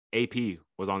 AP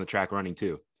was on the track running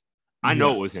too. I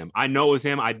know it was him. I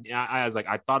was like,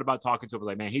 I thought about talking to him. I was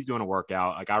like, man, he's doing a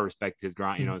workout. Like, I respect his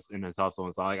grind, and his hustle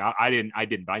and stuff. Like, I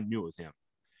didn't, but I knew it was him,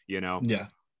 Yeah.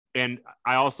 And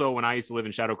I also, when I used to live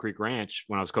in Shadow Creek Ranch,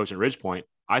 when I was coaching at Ridge Point,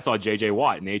 I saw JJ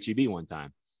Watt in the HEB one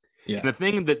time. Yeah. And the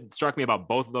thing that struck me about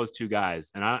both of those two guys,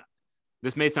 and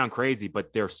this may sound crazy,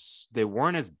 but they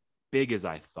weren't as big as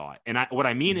I thought. And what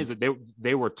I mean is that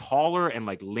they were taller and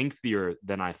like lengthier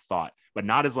than I thought, but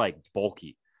not as like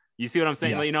bulky. You see what I'm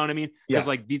saying? Yeah. Like, you know what I mean? Because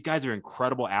like these guys are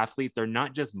incredible athletes. They're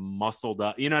not just muscled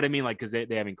up. You know what I mean? Like, because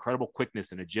they have incredible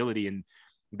quickness and agility, and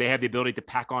they have the ability to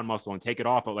pack on muscle and take it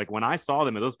off. But like when I saw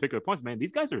them at those particular points, man,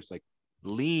 these guys are just like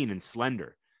lean and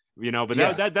slender.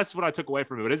 But that's what I took away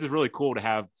from it. But it's just really cool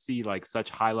to see like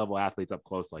such high level athletes up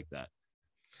close like that.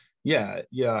 Yeah.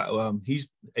 He's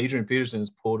Adrian Peterson's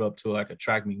pulled up to like a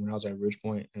track meet when I was at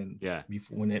Ridgepoint, and Yeah.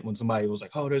 before when somebody was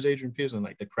like, "Oh, there's Adrian Peterson,"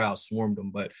 like the crowd swarmed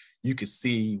him. But you could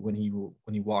see when he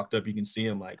walked up, you can see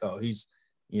him like, oh, he's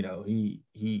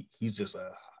he's just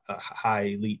a high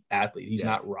elite athlete. He's Yes.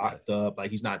 not rocked up,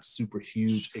 like he's not super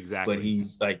huge, Exactly. but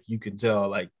he's like, you can tell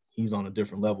like he's on a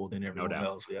different level than everyone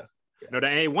else. Yeah. No,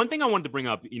 hey, one thing I wanted to bring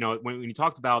up, when you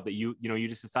talked about that, you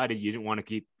just decided you didn't want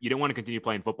to continue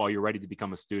playing football. You're ready to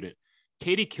become a student.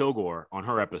 Katie Kilgore on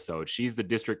her episode, she's the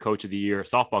district coach of the year,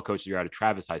 softball coach of the year out of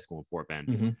Travis High School in Fort Bend.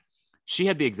 Mm-hmm. She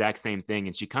had the exact same thing.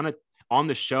 And she kind of on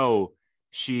the show,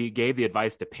 she gave the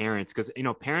advice to parents because,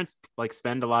 parents like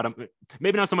spend a lot of,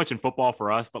 maybe not so much in football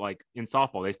for us, but like in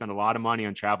softball, they spend a lot of money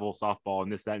on travel, softball,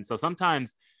 and this, that. And so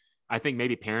sometimes I think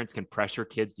maybe parents can pressure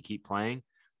kids to keep playing.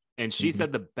 And she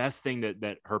said the best thing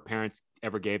that her parents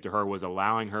ever gave to her was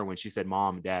allowing her when she said,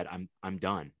 "Mom, Dad, I'm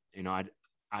done.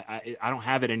 I don't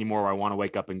have it anymore where I want to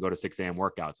wake up and go to 6 a.m.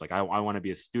 workouts. Like I want to be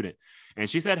a student." And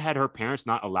she said, had her parents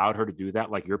not allowed her to do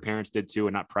that, like your parents did too,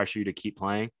 and not pressure you to keep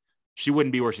playing, she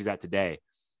wouldn't be where she's at today,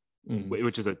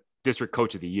 which is a district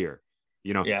coach of the year.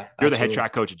 You're the head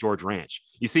track coach at George Ranch.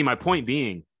 You see, my point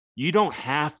being, you don't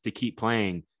have to keep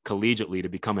playing collegiately to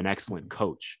become an excellent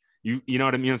coach. You know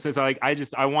what I mean? Since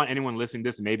I want anyone listening to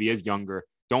this and maybe is younger,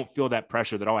 don't feel that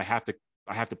pressure that, I have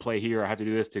to play here. I have to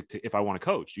do this to if I want to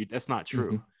coach. That's not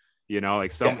true.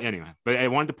 Anyway, but I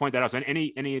wanted to point that out. So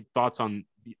any thoughts on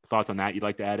that you'd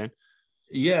like to add in?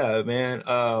 Yeah, man.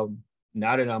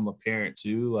 Now that I'm a parent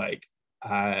too, like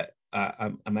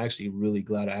I'm actually really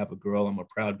glad I have a girl. I'm a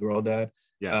proud girl dad.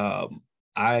 Yeah.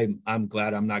 I'm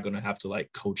glad I'm not going to have to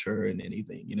like coach her in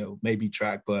anything, maybe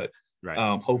track, but right.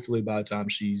 Hopefully by the time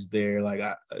she's there,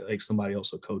 like somebody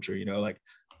else will coach her, like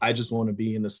I just want to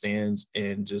be in the stands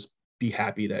and just be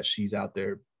happy that she's out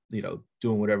there,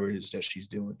 doing whatever it is that she's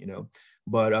doing,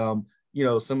 but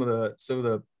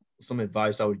some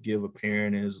advice I would give a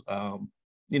parent is,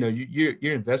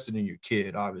 you're invested in your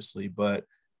kid, obviously, but,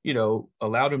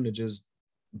 allow them to just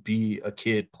be a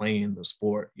kid playing the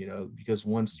sport, because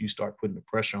once you start putting the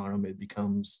pressure on them, it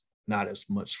becomes not as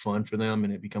much fun for them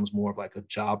and it becomes more of like a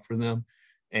job for them.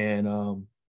 And,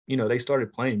 they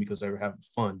started playing because they were having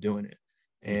fun doing it.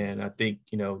 And I think,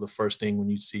 the first thing when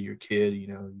you see your kid,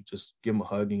 you just give them a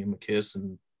hug and give them a kiss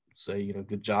and say,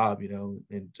 good job,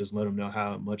 and just let them know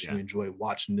how much you enjoy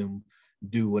watching them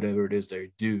do whatever it is they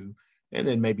do. And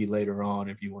then maybe later on,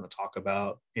 if you want to talk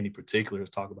about any particulars,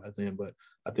 talk about them. But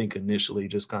I think initially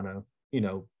just kind of,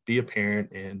 be a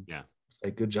parent and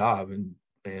say good job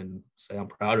and say, I'm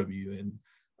proud of you. And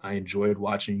I enjoyed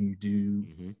watching you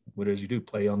do what it is you do,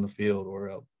 play on the field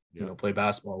or, play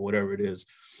basketball, whatever it is.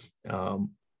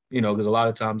 Because a lot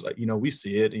of times, like, we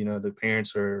see it, the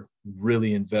parents are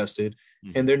really invested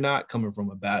and they're not coming from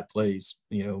a bad place,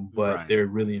 but they're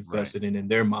really invested in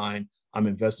their mind. I'm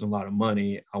investing a lot of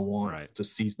money. I want to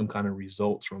see some kind of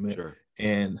results from it. Sure.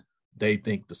 And they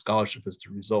think the scholarship is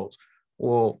the results.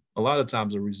 Well, a lot of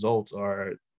times the results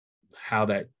are how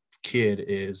that kid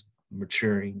is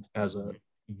maturing as a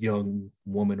young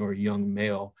woman or a young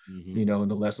male, and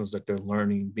the lessons that they're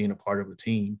learning being a part of a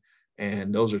team.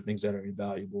 And those are things that are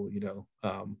invaluable.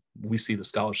 We see the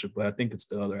scholarship, but I think it's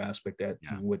the other aspect that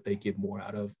what they get more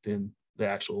out of than the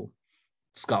actual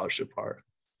scholarship part.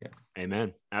 Yeah.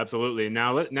 Amen. Absolutely.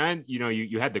 Now,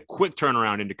 you had the quick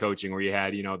turnaround into coaching where you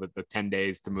had, the 10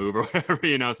 days to move or whatever,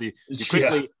 so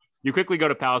you quickly go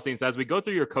to Palestine. So as we go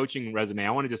through your coaching resume,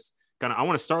 I want to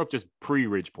start with just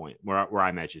pre-Ridgepoint where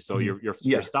I met you. So your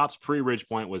stops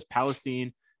pre-Ridgepoint was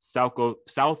Palestine, South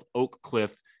Oak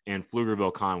Cliff, and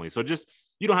Pflugerville Conley. So just,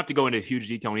 you don't have to go into huge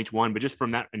detail on each one, but just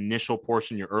from that initial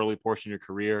portion, your early portion of your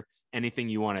career, any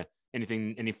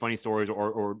funny stories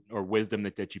or wisdom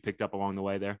that you picked up along the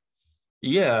way there?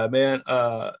 Yeah, man.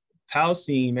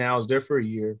 Palestine, man, I was there for a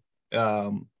year.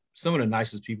 Some of the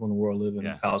nicest people in the world live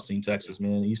in Palestine, Texas,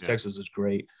 man. East Texas is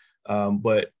great.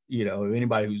 But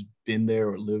anybody who's been there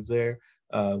or lived there,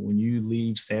 when you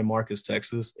leave San Marcos,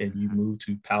 Texas, and you move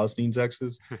to Palestine,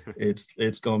 Texas,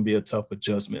 it's going to be a tough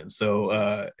adjustment.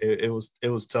 So it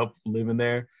was tough living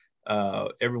there.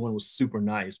 Everyone was super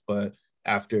nice, but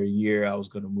after a year, I was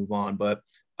going to move on. But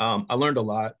I learned a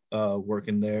lot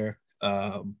working there.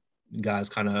 I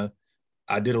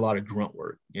did a lot of grunt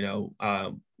work.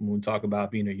 When we talk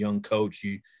about being a young coach,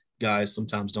 you guys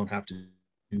sometimes don't have to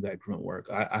do that grunt work.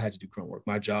 I had to do grunt work.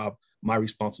 My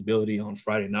responsibility on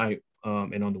Friday night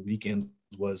and on the weekends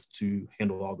was to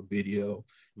handle all the video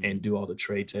and do all the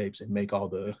trade tapes and make all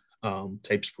the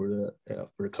tapes for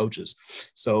the coaches.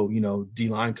 So,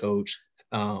 D-line coach,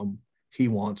 he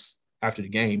wants, after the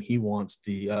game, he wants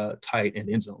the tight and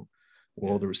end zone.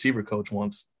 Well, the receiver coach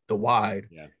wants the wide,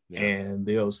 Yeah. and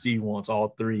the OC wants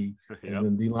all three, and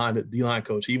then the D-line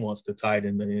coach, he wants the tight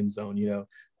in the end zone,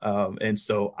 and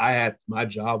so my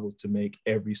job was to make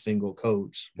every single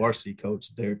coach, varsity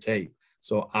coach, their tape.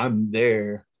 So I'm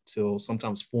there till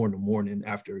sometimes 4 a.m.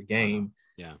 after a game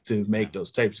to make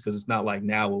those tapes, because it's not like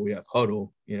now where we have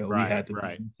huddle, we had to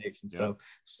do tapes and stuff.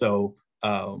 So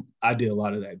I did a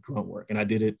lot of that grunt work, and I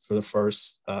did it for the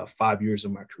first 5 years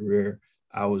of my career.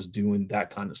 I was doing that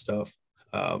kind of stuff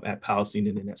at Palestine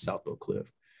and then at South Oak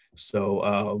Cliff.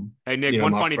 So, hey Nick,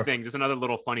 one funny thing, just another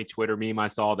little funny Twitter meme I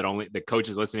saw that only the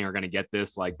coaches listening are going to get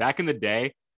this. Like back in the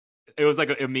day, it was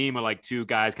like a meme of like two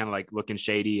guys kind of like looking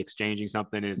shady, exchanging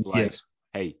something. And it's like,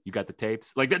 hey, you got the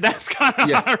tapes? Like that's kind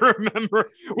of how I remember.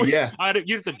 You have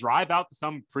to drive out to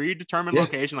some predetermined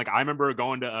location. Like I remember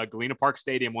going to Galena Park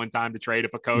Stadium one time to trade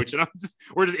with a coach, and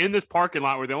we're just in this parking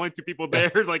lot. We're the only two people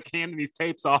there, like handing these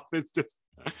tapes off. It's just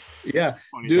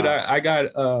dude. I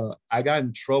got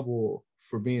in trouble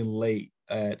for being late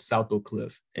at South Oak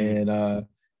Cliff, and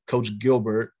Coach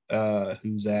Gilbert,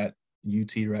 who's at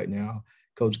UT right now,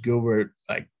 Coach Gilbert,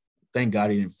 like, thank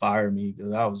God he didn't fire me,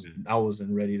 because I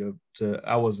wasn't ready to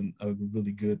I wasn't a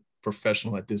really good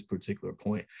professional at this particular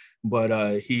point.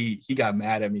 But he got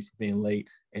mad at me for being late,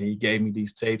 and he gave me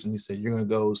these tapes, and he said, you're gonna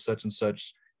go such and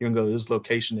such, you're gonna go to this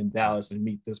location in Dallas and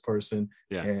meet this person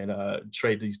and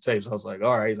trade these tapes. I was like,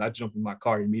 all right. I jumped in my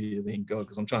car immediately and go,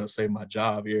 because I'm trying to save my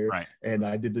job here. Right. And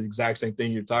I did the exact same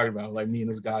thing you're talking about. Like, me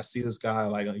and this guy see this guy,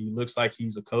 like, he looks like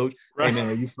he's a coach. Right. And then,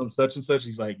 are you from such and such?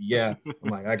 He's like, yeah. I'm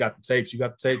like, I got the tapes. You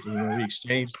got the tapes. And we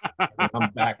exchange.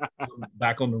 I'm back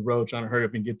on the road trying to hurry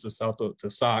up and get to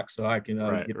Sock so I can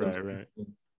get those.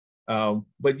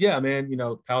 But yeah, man,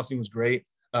 Palestine was great.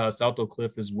 South Oak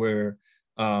Cliff is where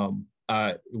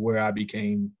I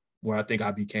think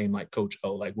I became like Coach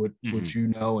O, like what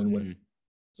and what.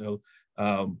 So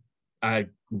I had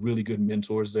really good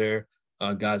mentors there,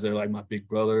 guys that are like my big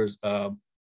brothers,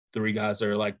 3 guys that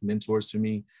are like mentors to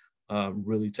me,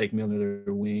 really take me under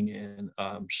their wing and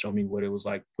show me what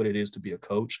it is to be a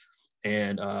coach,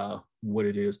 and what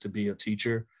it is to be a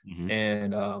teacher.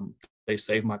 And they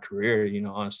saved my career,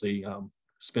 honestly.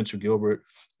 Spencer Gilbert,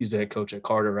 he's the head coach at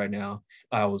Carter right now.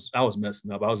 I was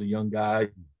messing up. I was a young guy,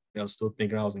 still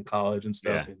thinking I was in college and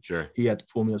stuff. Yeah, sure. He had to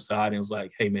pull me aside and was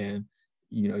like, hey man,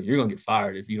 you're gonna get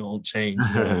fired if you don't change.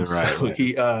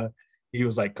 He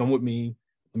was like, come with me,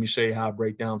 let me show you how I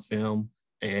break down film,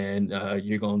 and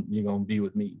you're gonna be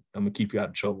with me. I'm gonna keep you out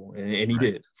of trouble. And he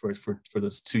did for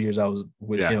those 2 years I was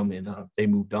with him, and they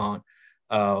moved on.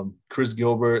 Chris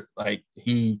Gilbert, like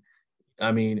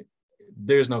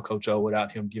there's no Coach O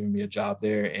without him giving me a job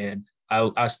there. And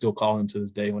I still call him to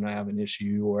this day when I have an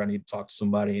issue or I need to talk to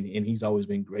somebody. And he's always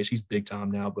been great. He's big time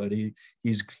now, but he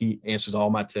answers all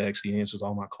my texts. He answers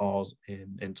all my calls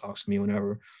and talks to me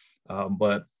whenever.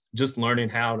 But just learning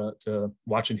how to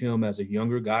watching him as a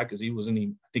younger guy, because I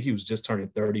think he was just turning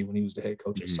 30 when he was the head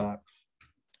coach at SOC.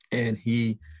 And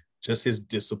just his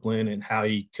discipline and how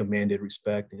he commanded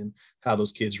respect and how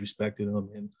those kids respected him.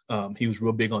 And he was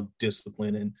real big on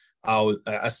discipline. And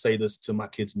I say this to my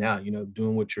kids now,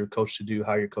 doing what you're coached to do,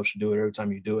 how you're coached to do it, every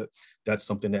time you do it. That's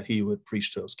something that he would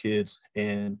preach to those kids.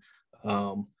 And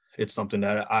it's something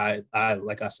that I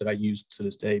like I said, I use to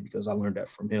this day because I learned that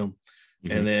from him.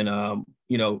 And then,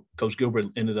 Coach Gilbert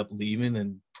ended up leaving,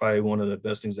 and probably one of the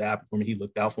best things that happened for me, he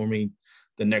looked out for me.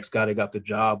 The next guy that got the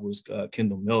job was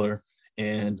Kendall Miller.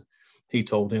 And he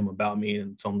told him about me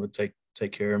and told him to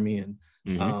take care of me.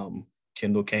 And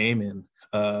Kendall came, and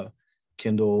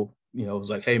Kendall, was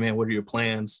like, hey man, what are your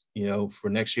plans, for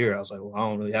next year? I was like, well, I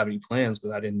don't really have any plans,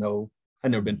 because I'd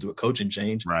never been through a coaching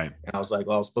change. Right. And I was like,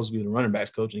 well, I was supposed to be the running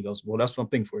backs coach. And he goes, well, that's what I'm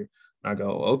thinking for you. And I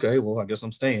go, okay, well, I guess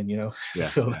I'm staying,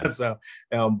 So that's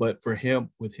how, but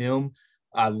with him,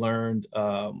 I learned,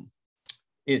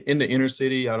 in the inner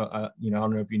city, I don't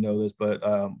know if you know this, but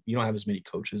you don't have as many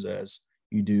coaches as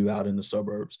you do out in the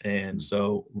suburbs. And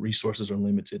so resources are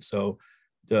limited. So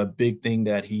the big thing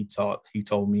that he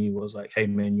told me was like, hey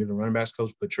man, you're the running backs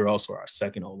coach, but you're also our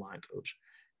second O-line coach.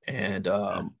 And,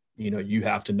 you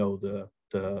have to know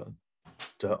the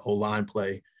O-line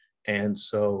play. And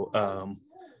so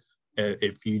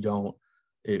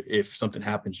if something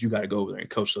happens, you got to go over there and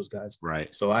coach those guys.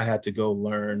 Right. So I had to go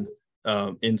learn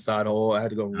inside O. I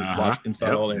had to go watch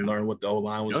inside O and learn what the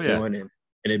O-line was doing.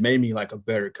 And it made me like a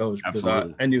better coach, because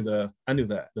I knew the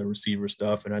receiver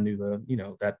stuff, and I knew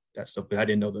that stuff, but I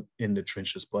didn't know the in the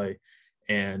trenches play.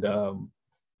 And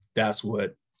that's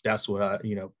what I,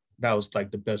 that was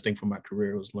like the best thing for my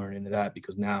career, was learning that,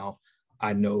 because now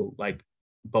I know like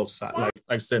both sides. Like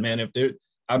I said, man,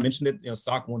 I mentioned it,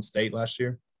 SOC won state last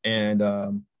year,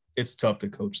 and it's tough to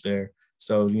coach there.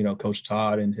 So, Coach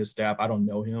Todd and his staff, I don't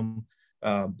know him,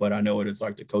 but I know what it's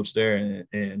like to coach there.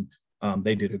 And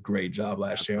they did a great job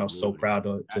last year. I was so proud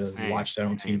to watch that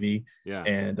on TV. Yeah.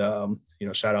 And,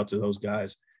 shout out to those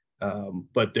guys.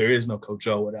 But there is no Coach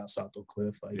O without South Oak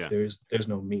Cliff. Like there's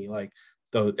no me. Like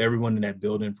everyone in that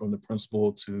building, from the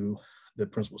principal to the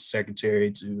principal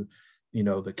secretary to,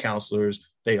 the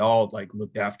counselors, they all like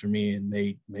looked after me and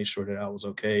made sure that I was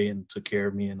okay and took care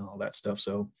of me and all that stuff.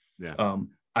 So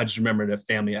I just remember the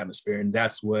family atmosphere, and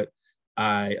that's what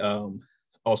I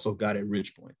also got at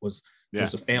Ridgepoint was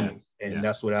a family. And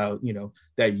that's what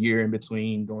that year in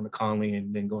between going to Conley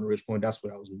and then going to Ridgepoint, that's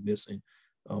what I was missing,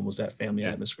 was that family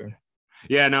atmosphere.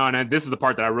 Yeah, no, and this is the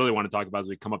part that I really want to talk about as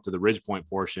we come up to the Ridgepoint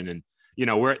portion. And,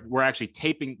 we're actually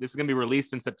taping, this is going to be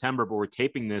released in September, but we're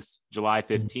taping this July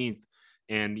 15th.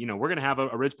 And, we're going to have a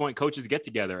Ridgepoint coaches get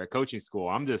together at coaching school.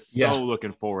 I'm just so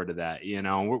looking forward to that.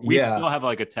 We still have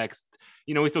like a text,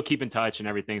 we still keep in touch and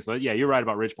everything. So yeah, you're right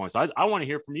about Ridgepoint. So I want to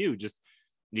hear from you. Just,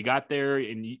 you got there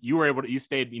and you were able to, you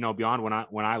stayed, beyond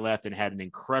when I left and had an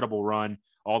incredible run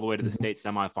all the way to the state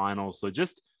semifinals. So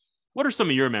just, what are some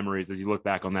of your memories as you look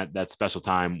back on that special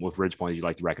time with Ridgepoint that you'd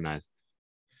like to recognize?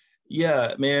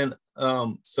 Yeah, man.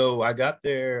 So I got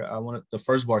there, I wanted the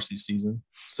first varsity season.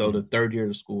 So the third year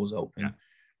the school was open. Yeah.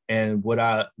 And what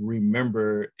I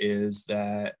remember is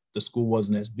that the school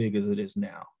wasn't as big as it is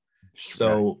now.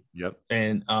 So,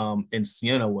 and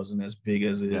Siena wasn't as big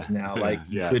as it is now. Like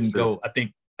you couldn't go, I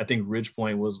think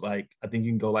Ridgepoint was like, I think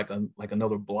you can go like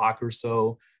another block or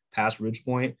so past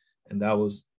Ridgepoint. And that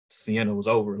was, Siena was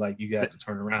over. Like you got to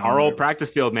turn around. Our old practice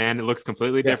field, man, it looks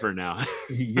completely different now.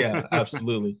 Yeah,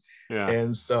 absolutely.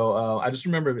 And so I just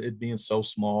remember it being so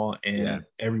small and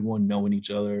everyone knowing each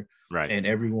other, and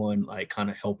everyone like kind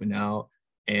of helping out.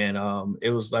 And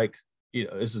it was like,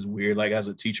 this is weird. Like as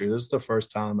a teacher, this is the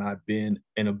first time I've been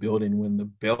in a building when the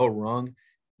bell rung,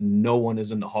 no one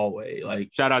is in the hallway. Like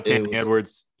shout out Tammy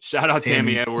Edwards. Shout out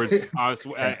Tammy Edwards.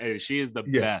 She is the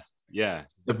best. Yeah.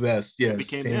 The best. Yes.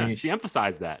 She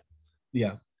emphasized that.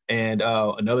 Yeah. And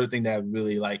another thing that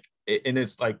really like, and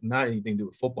it's like not anything to do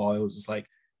with football. It was just like,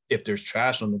 if there's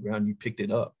trash on the ground, you picked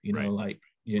it up,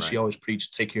 she always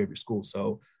preached, take care of your school.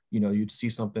 So, you'd see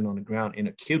something on the ground and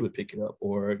a kid would pick it up,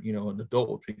 or, an adult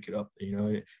would pick it up.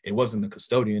 It wasn't a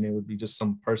custodian. It would be just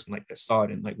some person like that saw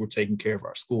it and like, we're taking care of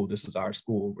our school. This is our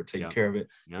school. We're taking care of it.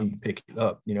 And you pick it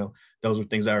up, those are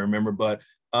things I remember. But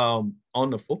on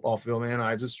the football field, man,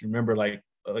 I just remember like,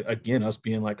 again, us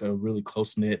being like a really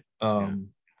close knit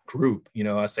group.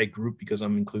 I say group because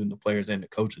I'm including the players and the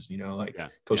coaches.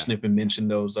 Coach Snippen mentioned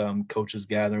those coaches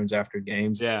gatherings after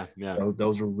games.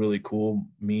 Those were really cool.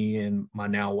 Me and my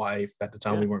now wife, at the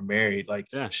time we weren't married,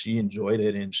 she enjoyed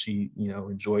it, and she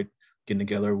enjoyed getting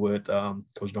together with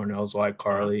Coach Darnell's wife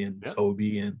Carly and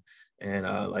Toby and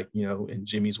and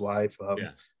Jimmy's wife.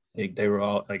 They were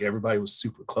all like, everybody was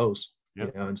super close.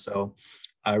 And so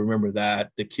I remember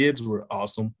that the kids were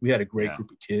awesome. We had a great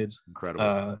group of kids.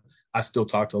 Incredible. I still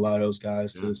talk to a lot of those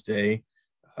guys to this day.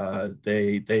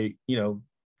 They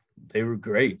were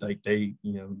great. Like they,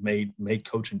 made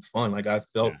coaching fun. Like I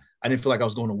didn't feel like I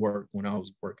was going to work when I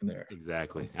was working there.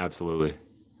 Exactly. So. Absolutely.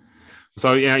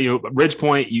 So,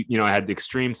 Ridgepoint, you had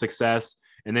extreme success.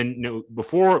 And then,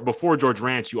 before George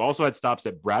Ranch, you also had stops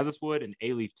at Brazoswood and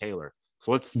A-Leaf Taylor.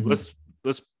 So let's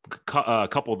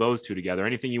couple those two together.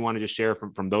 Anything you want to just share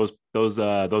from those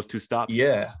two stops?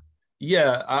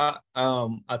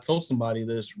 I told somebody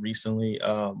this recently.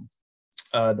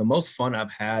 The most fun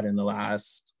I've had in the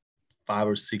last 5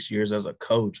 or 6 years as a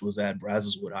coach was at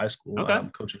Brazoswood High School.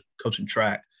 Coaching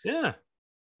track.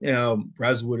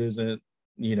 Brazoswood isn't,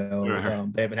 they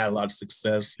haven't had a lot of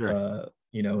success,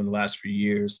 in the last few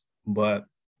years, but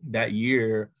that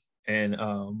year, and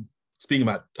speaking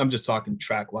about, I'm just talking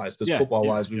track wise, because football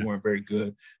wise, we weren't very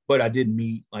good, but I did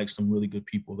meet like some really good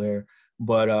people there.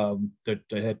 But I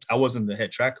wasn't the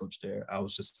head track coach there. I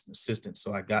was just an assistant.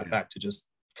 So I got back to just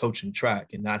coaching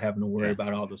track and not having to worry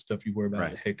about all the stuff you worry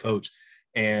about as a head coach.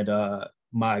 And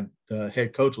the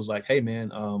head coach was like, hey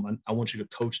man, I want you to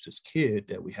coach this kid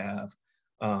that we have.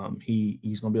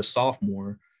 He's going to be a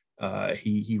sophomore.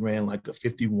 He ran like a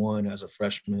 51 as a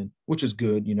freshman, which is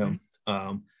good,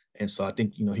 and so I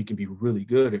think, he can be really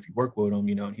good if you work with him,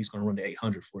 and he's going to run the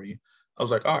 800 for you. I was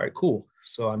like, all right, cool.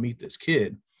 So I meet this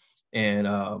kid, and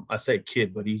I say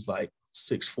kid, but he's like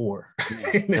 6'4",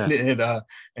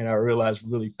 and I realized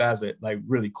really fast that, like,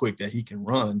 really quick, that he can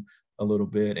run a little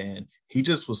bit, and he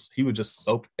would just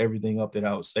soak everything up that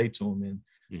I would say to him.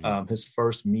 And his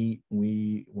first meet,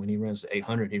 when he runs the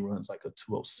 800, he runs like a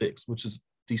 206, which is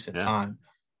decent time.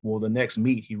 Well, the next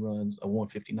meet he runs a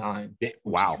 159, which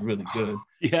wow, is really good.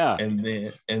 Yeah.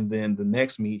 And then the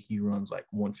next meet he runs like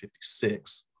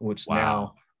 156, which Wow.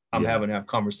 now I'm having to have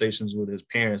conversations with his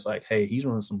parents like, hey, he's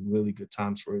running some really good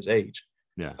times for his age.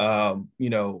 Yeah. You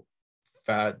know,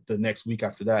 the next week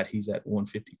after that, he's at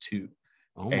 152.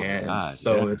 Oh my God.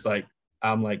 So it's like,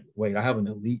 I'm like, wait, I have an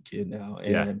elite kid now.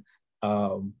 And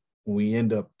we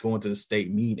end up going to the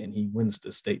state meet and he wins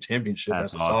the state championship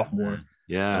as a sophomore. Man.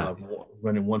 Yeah.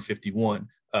 Running 151.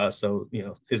 So, you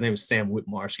know, his name is Sam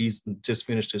Whitmarsh. He's just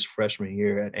finished his freshman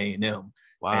year at A&M.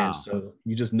 Wow. And so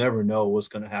you just never know what's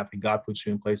going to happen. God puts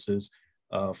you in places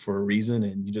for a reason,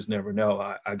 and you just never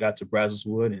know. I got to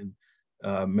Brazzeswood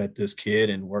and met this kid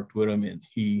and worked with him, and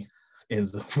he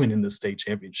ends up winning the state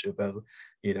championship, as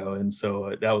you know. And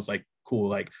so that was like cool.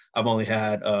 Like I've only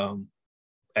had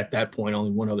at that point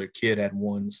only one other kid had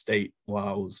won state while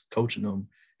I was coaching them,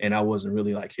 and I wasn't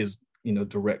really like his, you know,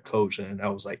 direct coach, and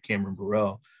that was like Cameron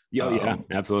Burrell. Yeah,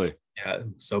 absolutely. Yeah.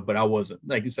 So, but I wasn't,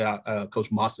 like you said,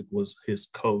 Coach Mossick was his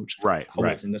coach. Right. I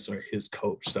wasn't necessarily his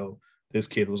coach. So this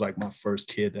kid was like my first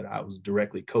kid that I was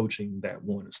directly coaching that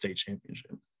won a state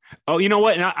championship. Oh, you know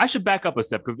what? And I should back up a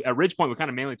step, because at Ridgepoint we kind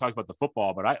of mainly talked about the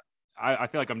football, but I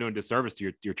feel like I'm doing disservice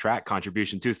to your track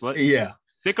contribution too. So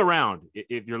stick around.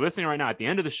 If you're listening right now, at the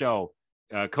end of the show,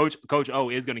 Coach O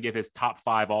is going to give his top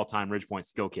 5 all-time Ridgepoint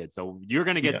skill kids. So you're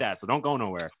going to get that. So don't go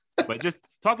nowhere. But just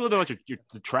talk a little bit about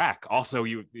the track. Also,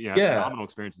 you know, phenomenal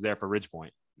experiences there for Ridgepoint.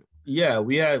 Yeah,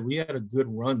 we had a good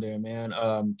run there, man.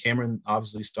 Cameron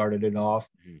obviously started it off.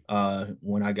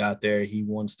 When I got there, he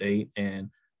won state, and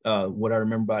what I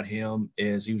remember about him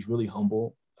is he was really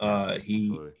humble.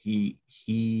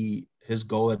 His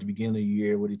goal at the beginning of the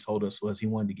year, what he told us was he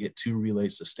wanted to get 2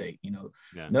 relays to state. You know,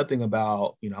 nothing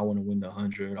about, you know, I want to win the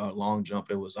 100 or long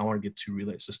jump. It was, I want to get 2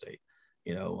 relays to state.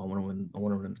 You know, I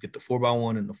want to get the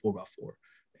 4x1 and the 4x4.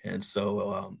 And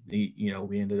so, you know,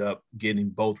 we ended up getting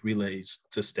both relays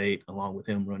to state along with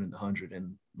him running the 100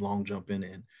 and long jumping.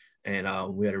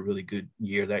 And we had a really good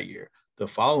year that year. The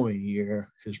following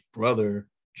year, his brother,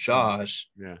 Josh,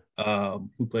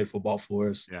 who played football for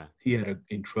us, he had an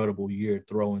incredible year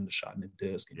throwing the shot in the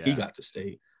disc, and he got to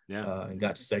state and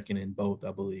got second in both,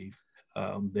 I believe,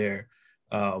 there.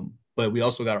 But we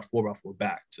also got a 4x4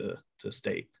 back to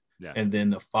state. And then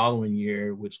the following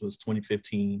year, which was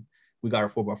 2015, we got our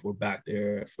 4x4 back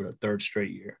there for the 3rd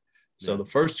straight year. So the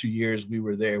first 2 years we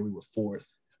were there, we were 4th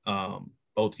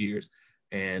both years.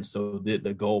 And so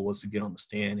the goal was to get on the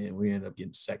stand, and we ended up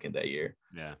getting 2nd that year.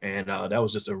 And that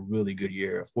was just a really good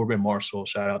year. Fort Bend Marshall,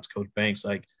 shout out to Coach Banks.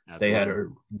 Like they had a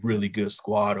really good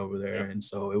squad over there. And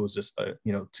so it was just,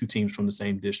 you know, 2 teams from the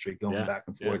same district going back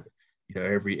and forth, you know,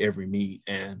 every meet.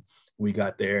 And we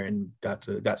got there and got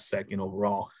 2nd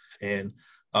overall. And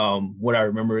what I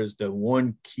remember is the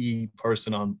one key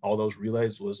person on all those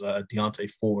relays was Deontay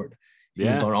Ford. He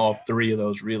was on all 3 of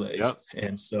those relays.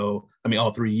 And so, I mean,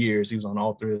 all 3 years, he was on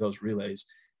all 3 of those relays.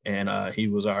 And he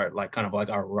was kind of like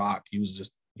our rock. He was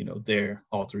just, you know, there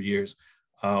all 3 years.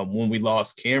 When we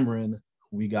lost Cameron,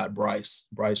 we got Bryce.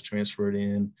 Bryce transferred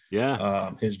in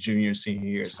his junior and senior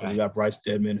year. So we got Bryce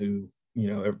Dedman, who, you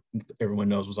know, everyone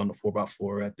knows was on the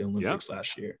 4x4 at the Olympics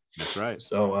last year. That's right.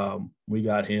 So we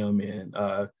got him, and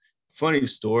funny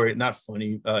story, not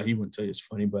funny. He wouldn't tell you it's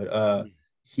funny, but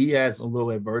he has a little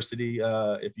adversity.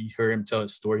 If you hear him tell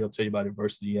his story, he'll tell you about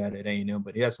adversity he had at A&M,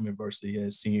 but he had some adversity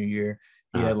his senior year.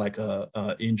 He had like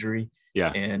a injury.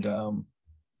 And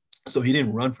so he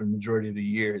didn't run for the majority of the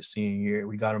year his senior year.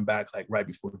 We got him back like right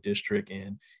before district,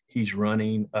 and he's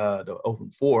running the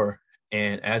open 4.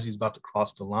 And as he's about to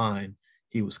cross the line,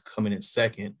 he was coming in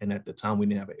 2nd. And at the time we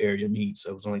didn't have an area meet,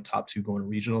 so it was only top 2 going to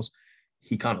regionals.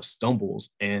 He kind of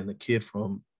stumbles, and the kid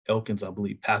from Elkins, I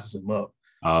believe, passes him up.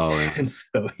 And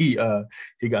so he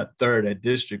got 3rd at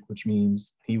district, which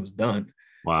means he was done.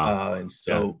 Wow. And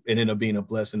so it ended up being a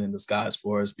blessing in disguise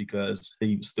for us, because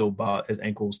he was still his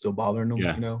ankle was still bothering him,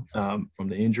 you know, from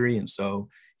the injury. And so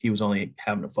he was only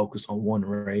having to focus on one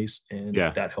race, and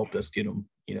that helped us get him,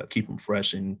 you know, keep him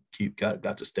fresh and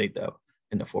got to state that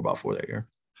in the 4x4 that year.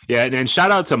 Yeah, and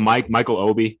shout out to Mike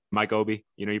Obie.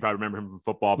 You know, you probably remember him from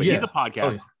football, but he's a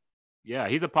podcaster.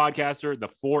 He's a podcaster, the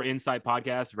 4 Insight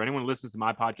podcast. For anyone who listens to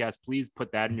my podcast, please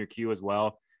put that in your queue as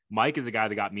well. Mike is the guy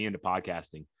that got me into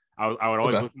podcasting. I would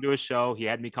always listen to his show. He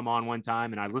had me come on one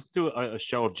time, and I listened to a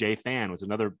show of Jay Fan, which is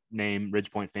another name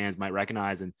Ridgepoint fans might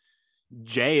recognize. And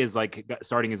Jay is like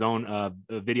starting his own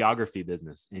videography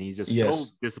business, and he's just so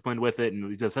disciplined with it, and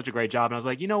he does such a great job. And I was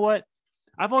like, you know what?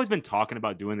 I've always been talking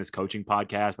about doing this coaching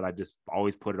podcast, but I just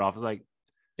always put it off. I was like,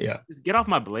 just get off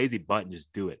my lazy butt and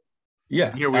just do it.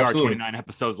 Yeah, Here we absolutely. are 29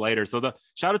 episodes later. So the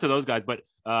shout out to those guys. But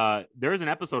there's an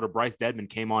episode of Bryce Deadman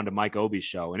came on to Mike Obi's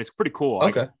show, and it's pretty cool.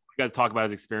 Okay. You guys talk about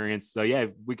his experience. So yeah,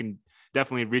 we can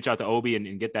definitely reach out to Obi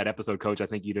and get that episode, Coach. I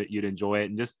think you'd enjoy it.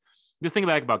 And just think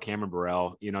back about Cameron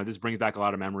Burrell. This brings back a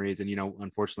lot of memories. And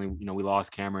unfortunately, we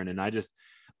lost Cameron, and I just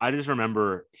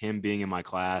remember him being in my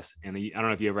class. And I don't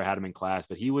know if you ever had him in class,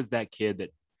 but he was that kid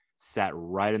that sat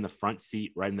right in the front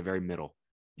seat, right in the very middle.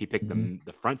 He picked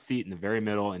the front seat in the very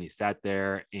middle, and he sat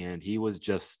there, and he was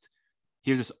just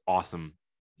awesome,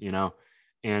 and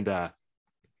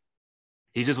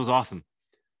he just was awesome.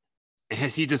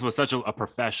 And he just was such a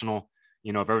professional,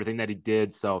 of everything that he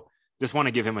did. So just want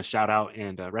to give him a shout out,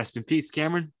 and rest in peace,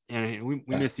 Cameron. And we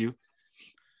miss you.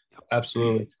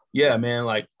 Absolutely. Yeah, man.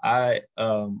 Like I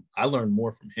learned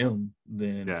more from him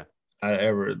than I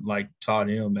ever taught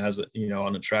him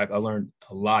on the track. I learned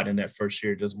a lot in that first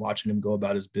year, just watching him go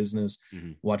about his business,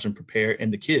 watching him prepare.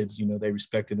 And the kids, they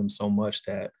respected him so much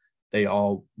that they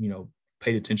all,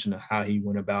 paid attention to how he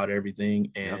went about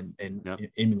everything and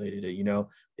emulated it.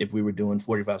 If we were doing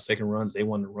 45-second runs, they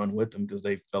wanted to run with him because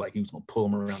they felt like he was going to pull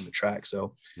them around the track.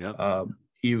 So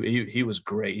he was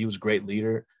great. He was a great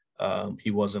leader.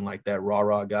 He wasn't like that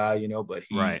rah guy, but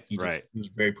he was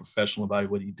very professional about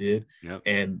what he did,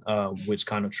 and which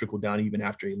kind of trickled down even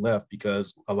after he left,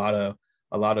 because a lot of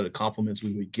the compliments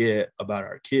we would get about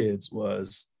our kids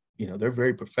was, they're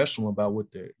very professional about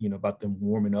what they're, about them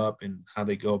warming up and how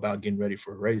they go about getting ready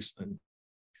for a race, and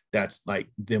that's like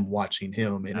them watching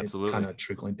him, and it kind of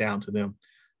trickling down to them.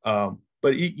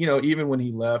 But even when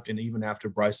he left, and even after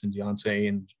Bryson, Deontay,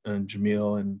 and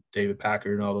Jamil and David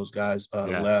Packard and all those guys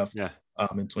left in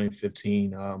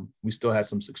 2015, we still had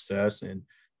some success. And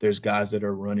there's guys that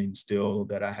are running still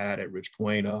that I had at Rich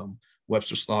Point.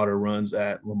 Webster Slaughter runs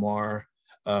at Lamar.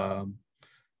 The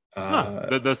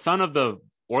son of the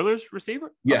Oilers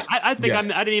receiver. Yeah, I think I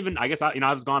didn't even. I guess I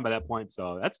was gone by that point,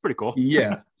 so that's pretty cool.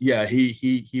 Yeah.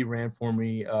 He ran for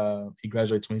me. He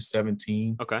graduated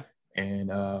 2017. Okay. And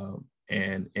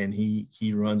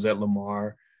he runs at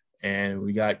Lamar, and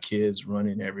we got kids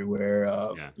running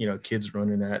everywhere. Kids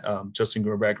running at Justin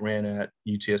Gerbeck ran at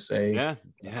UTSA.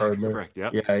 Hurdler. Correct.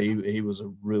 Yep. Yeah, he was a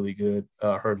really good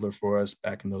hurdler for us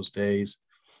back in those days.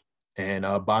 And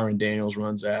Byron Daniels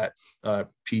runs at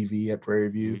PV at Prairie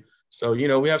View. So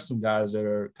we have some guys that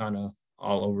are kind of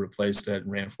all over the place that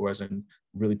ran for us, and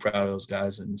really proud of those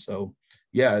guys. And so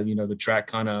the track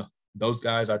those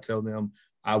guys, I tell them,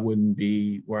 I wouldn't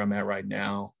be where I'm at right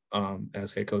now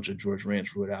as head coach at George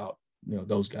Ranch without,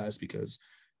 those guys, because,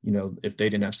 if they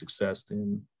didn't have success,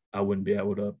 then I wouldn't be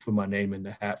able to put my name in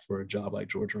the hat for a job like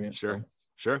George Ranch.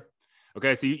 Sure.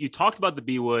 Okay. So you talked about the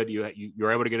B-Wood. You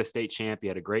were able to get a state champ. You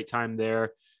had a great time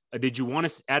there. Did you want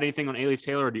to add anything on A-Leaf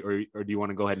Taylor, or do you want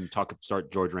to go ahead and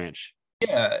start George Ranch?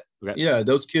 Yeah. Okay. Yeah.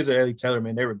 Those kids at A-Leaf Taylor,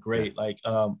 man, they were great.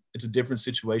 It's a different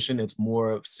situation. It's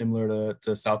more similar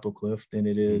to South Oak Cliff than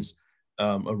it is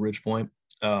a Ridge Point.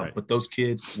 But those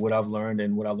kids, what I've learned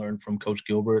and what I learned from Coach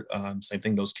Gilbert, same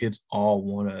thing. Those kids all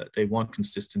want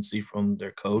consistency from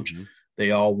their coach.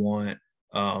 They all want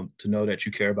to know that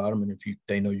you care about them. And if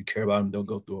they know you care about them, they'll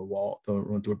go through a wall. They'll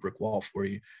run through a brick wall for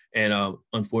you. And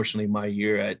unfortunately, my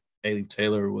year at A-Leaf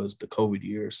Taylor was the COVID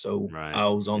year. So I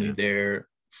was only there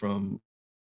from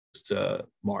to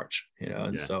March,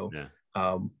 a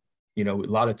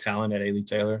lot of talent at A-Leaf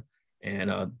Taylor.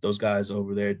 And those guys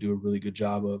over there do a really good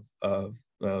job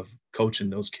of coaching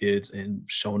those kids and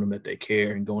showing them that they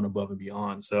care and going above and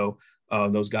beyond. So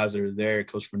those guys that are there,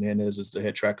 Coach Fernandez is the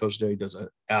head track coach there. He does an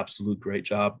absolute great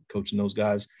job coaching those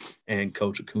guys. And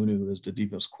Coach Akunu is the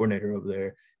defense coordinator over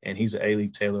there, and he's an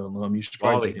A-Leaf Taylor alum. You should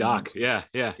probably Doc. Yeah.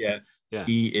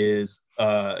 He is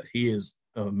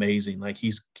amazing. Like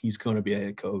he's going to be a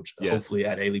head coach, hopefully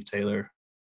at A-Leaf Taylor.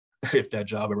 If that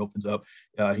job ever opens up,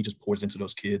 he just pours into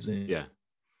those kids, and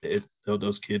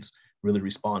those kids really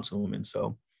respond to him. And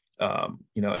so, and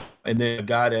then a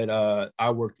guy that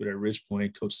I worked with at Ridge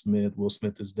Point, Coach Smith, Will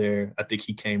Smith is there. I think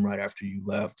he came right after you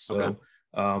left. So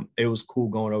it was cool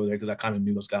going over there because I kind of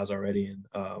knew those guys already,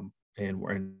 and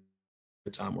we're in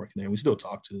the time working there. And we still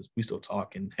talk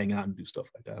and hang out and do stuff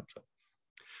like that.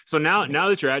 So now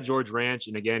that you're at George Ranch,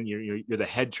 and again, you're the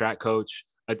head track coach.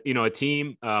 A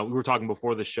team, we were talking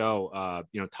before the show,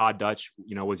 Todd Dutch,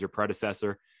 was your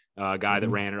predecessor, guy that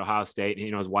ran at Ohio State.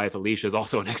 And, his wife, Alicia, is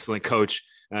also an excellent coach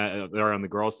there on the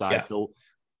girls' side. Yeah. So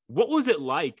what was it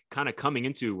like kind of coming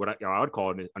into what I would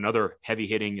call another heavy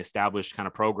hitting established kind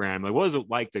of program? Like, what was it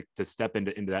like to step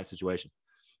into that situation?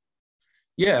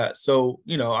 Yeah. So,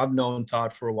 I've known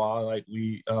Todd for a while. Like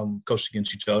we coached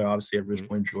against each other, obviously at Ridge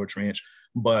Point, George Ranch.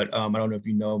 But I don't know if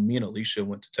you know, me and Alicia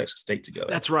went to Texas State together.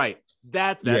 That's right.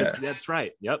 That's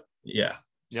right. Yep. Yeah.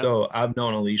 So I've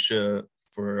known Alicia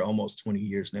for almost 20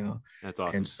 years now. That's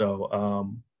awesome. And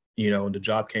so, when the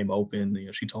job came open,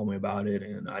 she told me about it,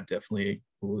 and I definitely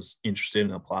was interested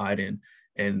and applied.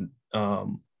 And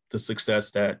the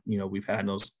success that, we've had in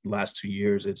those last 2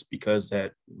 years, it's because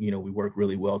that, we work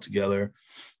really well together.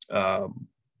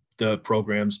 The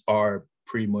programs are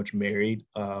pretty much married.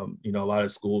 A lot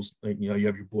of schools, you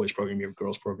have your boys program, you have your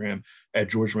girls program. At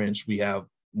George Ranch,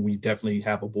 we definitely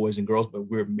have a boys and girls, but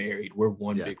we're married. We're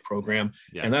one big program.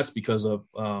 Yeah. And that's because of,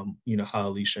 how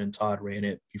Alicia and Todd ran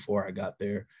it before I got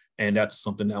there. And that's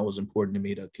something that was important to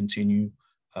me to continue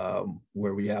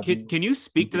where we have. Can you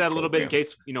speak to that a little bit in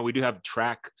case, we do have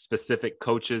track specific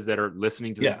coaches that are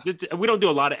listening to this. We don't do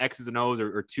a lot of X's and O's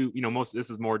or two, most of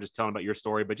this is more just telling about your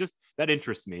story, but just that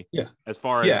interests me as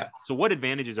far as, so what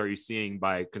advantages are you seeing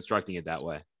by constructing it that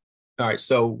way? All right.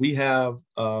 So we have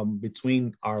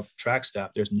between our track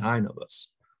staff, there's 9 of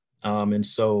us. And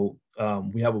so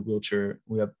we have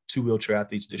we have 2 wheelchair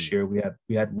athletes this year. We had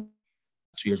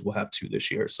 2 years, we'll have 2 this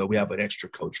year. So we have an extra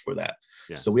coach for that.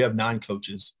 Yeah. So we have 9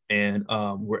 coaches, and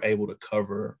we're able to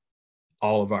cover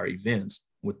all of our events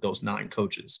with those 9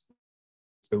 coaches.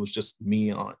 If it was just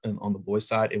me on the boys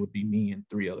side, it would be me and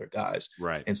 3 other guys.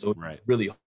 Right. And so really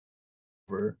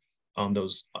over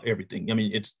those everything. I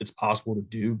mean, it's possible to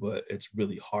do, but it's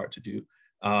really hard to do.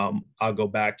 I'll go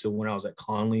back to when I was at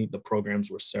Conley, the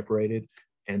programs were separated.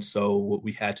 And so what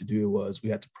we had to do was we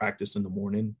had to practice in the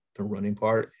morning, the running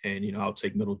part. And, I'll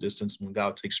take middle distance. One guy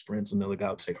would take sprints, another guy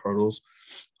would take hurdles.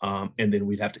 And then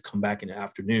we'd have to come back in the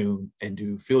afternoon and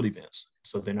do field events.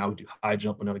 So then I would do high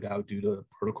jump. Another guy would do the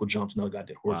vertical jumps. Another guy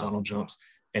did horizontal jumps.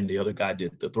 And the other guy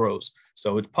did the throws.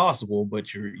 So it's possible,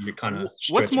 but you're kind of.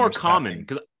 What's more common?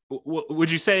 Because would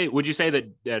you say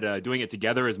that doing it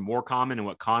together is more common and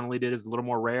what Conley did is a little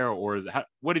more rare, or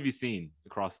what have you seen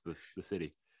across the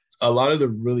city? A lot of the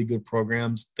really good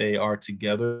programs, they are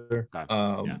together.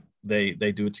 They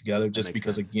do it together just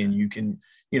because sense. Again, you can,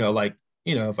 if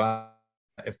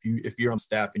you're on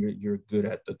staff and you're good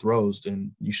at the throws,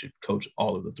 then you should coach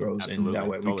all of the throws. Absolutely. And that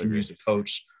way we can use a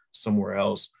coach somewhere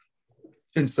else.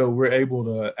 And so we're able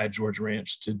to, at George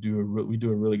Ranch, we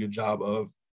do a really good job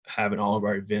of having all of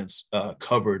our events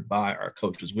covered by our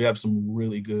coaches. We have some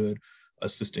really good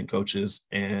assistant coaches,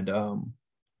 and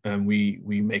we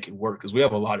make it work because we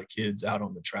have a lot of kids out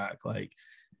on the track. Like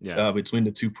between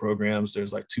the 2 programs,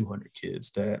 there's like 200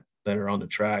 kids that are on the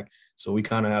track. So we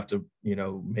kind of have to,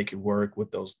 make it work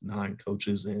with those 9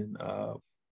 coaches, and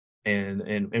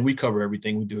we cover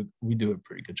everything. We do a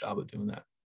pretty good job of doing that.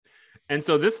 And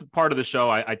so this part of the show,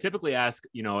 I typically ask,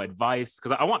 advice,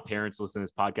 because I want parents to listen to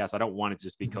this podcast. I don't want it to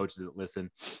just be coaches that listen.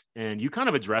 And you kind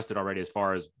of addressed it already as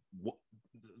far as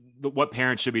what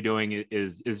parents should be doing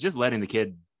is just letting the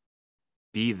kid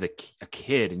be a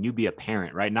kid and you be a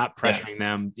parent, right? Not pressuring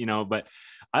them, but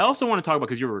I also want to talk about,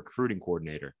 because you're a recruiting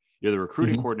coordinator. You're the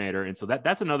recruiting coordinator. And so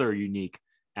that's another unique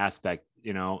aspect,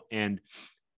 and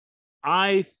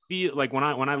I feel like when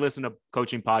I listen to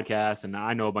coaching podcasts, and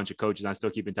I know a bunch of coaches, and I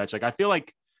still keep in touch. Like, I feel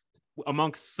like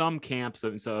amongst some camps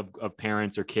of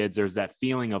parents or kids, there's that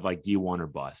feeling of like D1 or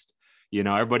bust.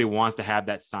 Everybody wants to have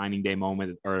that signing day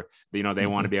moment, or, they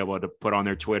want to be able to put on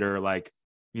their Twitter, like,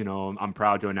 I'm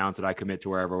proud to announce that I commit to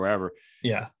wherever.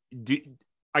 Yeah.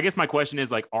 I guess my question is,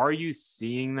 like, are you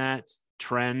seeing that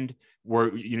trend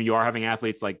where, you are having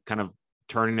athletes like kind of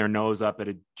turning their nose up at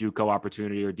a JUCO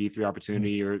opportunity or D3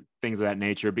 opportunity or things of that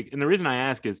nature? And the reason I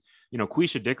ask is,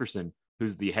 Quisha Dickerson,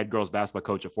 who's the head girls basketball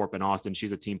coach at Fort Bend Austin,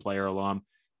 she's a team player alum.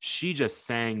 She just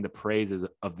sang the praises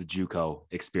of the JUCO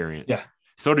experience. Yeah.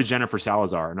 So did Jennifer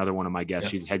Salazar, another one of my guests.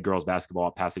 Yeah. She's head girls basketball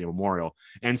at Pasadena Memorial.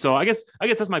 And so I guess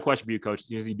that's my question for you,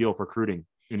 Coach. As you deal with recruiting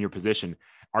in your position,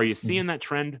 are you seeing that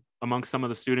trend amongst some of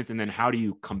the students? And then how do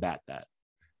you combat that?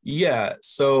 Yeah.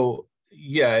 So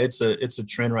it's a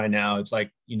trend right now. It's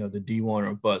like, the D1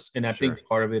 or bust. And I think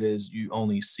part of it is you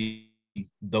only see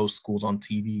those schools on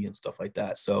TV and stuff like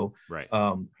that. So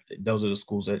those are the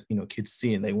schools that, kids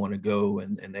see and they want to go,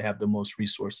 and they have the most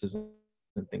resources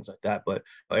and things like that. But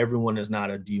everyone is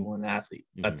not a D1 athlete.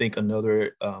 I think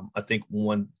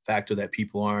one factor that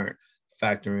people aren't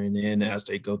factoring in as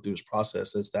they go through this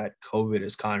process is that COVID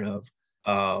is kind of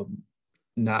I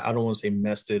don't want to say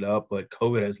messed it up, but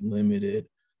COVID has limited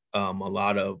a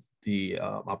lot of the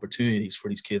opportunities for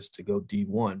these kids to go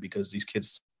D1, because these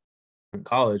kids in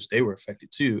college, they were affected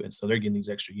too. And so they're getting these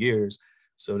extra years.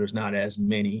 So there's not as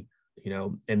many,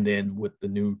 and then with the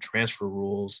new transfer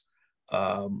rules,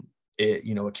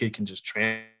 a kid can just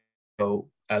transfer. So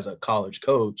as a college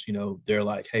coach, they're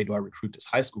like, hey, do I recruit this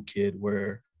high school kid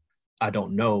where I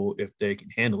don't know if they can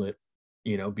handle it,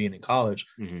 being in college,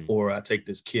 or I take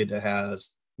this kid that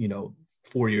has,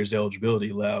 4 years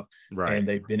eligibility left, right, and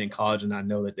they've been in college, and I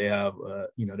know that they have,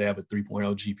 they have a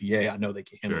 3.0 GPA. I know they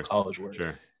can handle college work,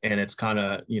 and it's kind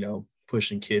of,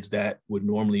 pushing kids that would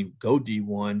normally go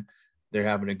D1. They're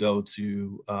having to go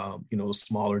to,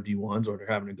 smaller D1s, or they're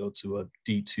having to go to a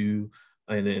D2,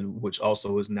 and then which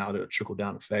also is now the trickle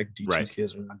down effect. D2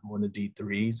 kids are not going to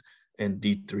D3s, and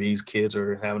D3s kids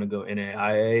are having to go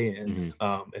NAIA, and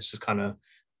it's just kind of,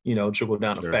 trickle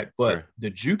down effect. But the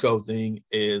JUCO thing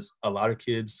is, a lot of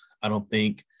kids, I don't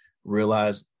think,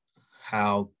 realize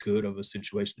how good of a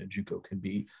situation a JUCO can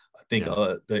be. I think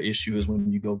the issue is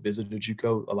when you go visit a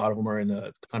JUCO, a lot of them are in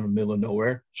the kind of middle of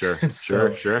nowhere. Sure. It's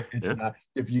not,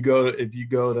 if you go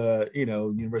to,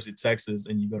 University of Texas,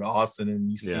 and you go to Austin,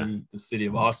 and you see the city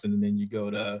of Austin, and then you go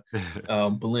to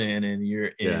Berlin, and you're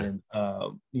in,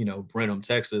 Brenham,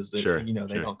 Texas, and,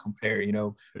 they don't compare,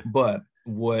 but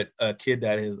what a kid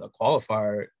that is a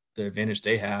qualifier, the advantage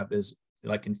they have is,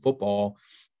 like in football,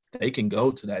 they can go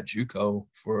to that JUCO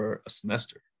for a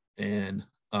semester, and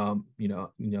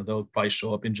they'll probably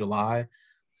show up in July,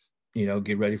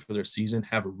 get ready for their season,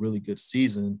 have a really good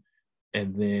season,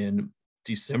 and then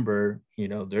December,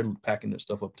 they're packing their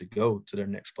stuff up to go to their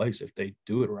next place if they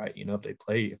do it right.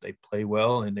 If they play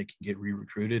well, and they can get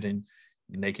re-recruited, and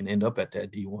they can end up at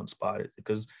that D1 spot,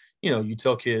 because you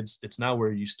tell kids it's not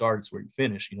where you start, it's where you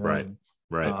finish. Right.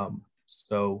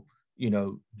 So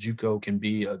JUCO can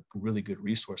be a really good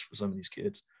resource for some of these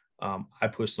kids. I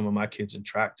push some of my kids in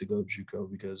track to go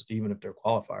JUCO, because even if they're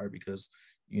qualifier, because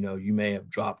you may have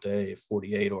dropped a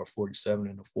 48 or a 47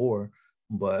 in the 4,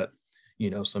 but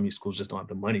some of these schools just don't have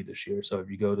the money this year. So if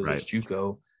you go to this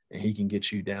JUCO and he can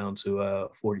get you down to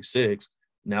 46,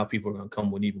 now people are going to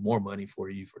come with even more money for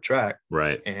you for track.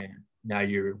 Right. And now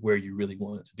you're where you really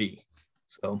want it to be.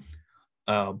 So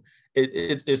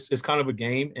it's kind of a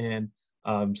game, and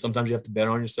sometimes you have to bet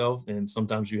on yourself, and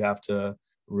sometimes you have to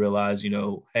realize,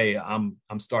 hey, I'm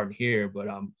starting here, but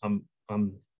I'm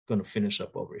going to finish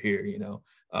up over here.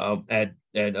 At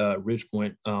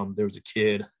Ridgepoint, there was a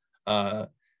kid,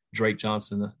 Drake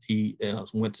Johnson. He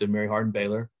went to Mary Hardin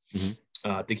Baylor.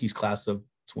 I think he's class of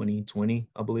 2020,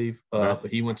 I believe. But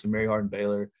he went to Mary Hardin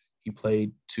Baylor. He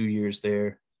played 2 years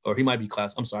there, or he might be he's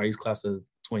class of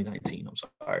 2019. I'm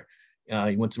sorry.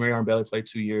 He went to Mary Hardin Baylor, played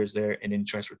 2 years there, and then he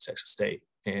transferred to Texas State.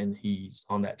 And he's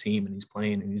on that team, and he's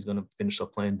playing, and he's going to finish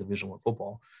up playing Division I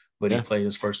football. But he played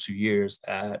his first 2 years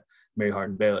at Mary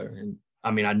Hardin Baylor. And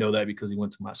I mean, I know that because he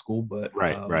went to my school, but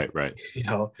right.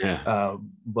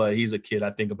 But he's a kid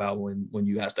I think about when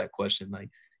you ask that question, like,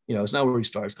 it's not where you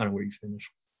start, it's kind of where you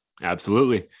finish.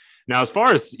 Absolutely. Now, as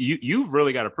far as you've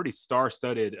really got a pretty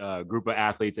star-studded group of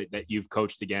athletes that you've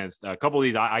coached against. A couple of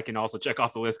these I can also check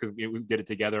off the list because we did it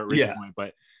together at Ridgepoint.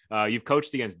 But you've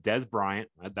coached against Des Bryant.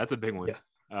 That's a big one.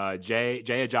 Jay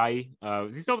Ajayi.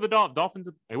 Is he still with the Dolphins?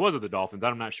 He was with the Dolphins.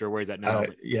 I'm not sure where he's at now.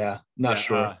 Not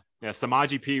sure.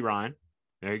 Samaji P. Ryan.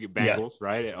 There you go. Bengals,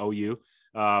 right, at OU.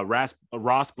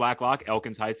 Ross Blacklock,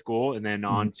 Elkins High School, and then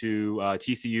on to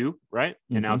TCU, right?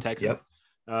 And now Texas.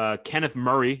 Kenneth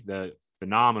Murray, the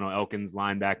phenomenal Elkins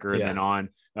linebacker, and then on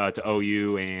to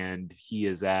OU, and he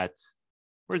is at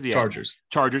where's he Chargers.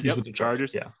 At? Chargers. He's with the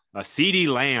Chargers. CD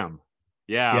Lamb.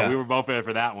 We were both there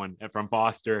for that one from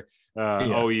Foster.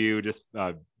 OU, just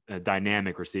a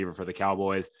dynamic receiver for the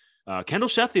Cowboys. Kendall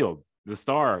Sheffield, the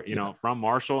star, from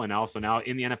Marshall, and also now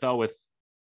in the NFL with.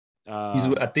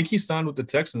 I think he signed with the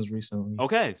Texans recently.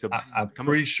 Okay, so I'm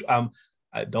pretty sure.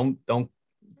 I don't.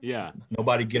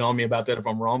 Nobody get on me about that if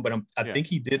I'm wrong, but I think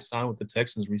he did sign with the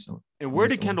Texans recently. And where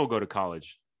did Kendall go to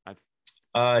college?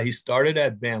 He started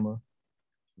at Bama.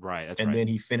 Right. That's and then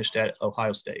he finished at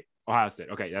Ohio State.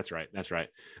 Okay. That's right.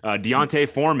 Deontay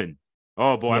Foreman.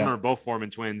 Oh boy. I remember both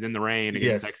Foreman twins in the rain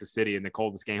against Texas City in the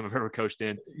coldest game I've ever coached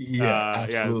in.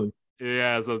 Absolutely.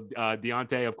 So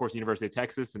Deontay, of course, University of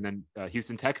Texas, and then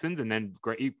Houston Texans, and then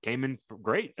he came in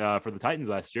great for the Titans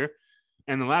last year.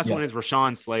 And the last one is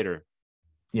Rashawn Slater,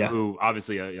 who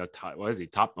obviously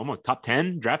almost top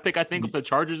 10 draft pick, I think, with the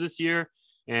Chargers this year,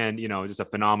 and just a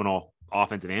phenomenal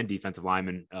offensive and defensive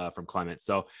lineman from Clement.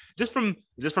 So just from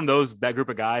that group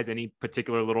of guys, any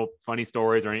particular little funny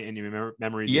stories or any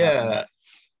memories?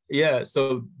 Yeah.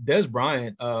 So Des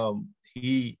Bryant,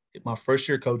 my first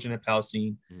year coaching at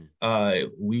Palestine,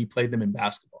 we played them in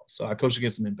basketball. So I coached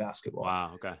against them in basketball.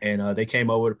 Wow. Okay. And they came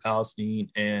over to Palestine,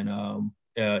 and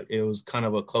it was kind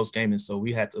of a close game. And so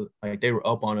we had to, they were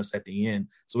up on us at the end.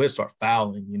 So we had to start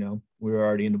fouling, we were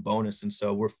already in the bonus. And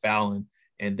so we're fouling,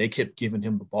 and they kept giving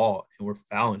him the ball and we're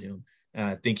fouling him. And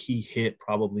I think he hit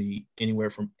probably anywhere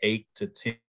from 8 to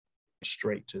 10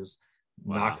 straight, just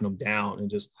knocking them down and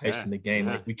just icing the game.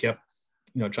 Like we kept,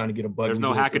 trying to get a bucket. There's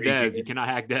no hack a Dez. You cannot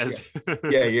hack Dez.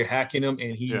 Yeah, you're hacking him,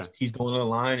 and he's going on the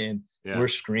line, and we're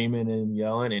screaming and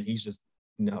yelling, and he's just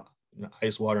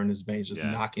ice water in his veins, just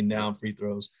knocking down free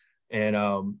throws. And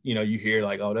you hear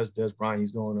like, oh, that's Dez Bryant.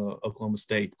 He's going to Oklahoma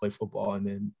State to play football, and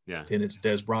then it's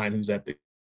Dez Bryant who's at the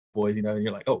boys. And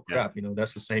you're like, oh crap,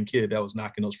 that's the same kid that was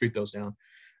knocking those free throws down.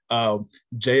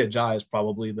 Jay Ajayi is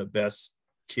probably the best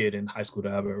kid in high school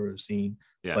that I've ever seen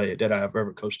play, that I've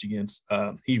ever coached against.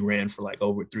 He ran for like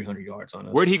over 300 yards on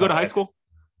us. Where did he go to high school?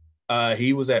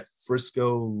 He was at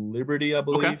Frisco Liberty, I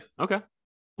believe. Okay.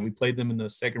 We played them in the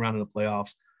second round of the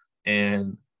playoffs,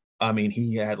 and I mean,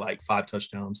 he had like 5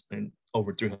 touchdowns and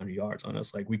over 300 yards on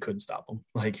us. Like we couldn't stop him.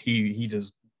 Like he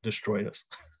just destroyed us.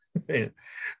 And,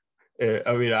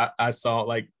 I mean, I saw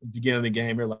like beginning of the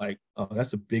game, you're like, oh,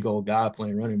 that's a big old guy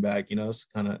playing running back. It's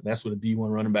that's what a D1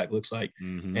 running back looks like.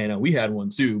 Mm-hmm. And we had one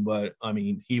too, but I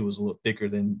mean, he was a little thicker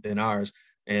than ours.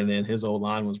 And then his old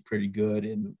line was pretty good.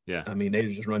 And I mean, they were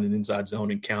just running inside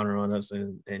zone and counter on us.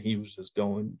 And he was just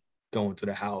going to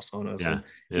the house on us.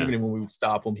 Even when we would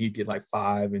stop him, he'd get like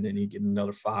 5, and then he'd get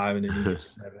another 5, and then he'd get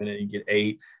 7, and he'd get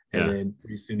 8. And then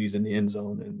pretty soon he's in the end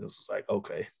zone. And this was like,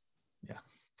 okay. Yeah.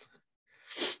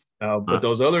 But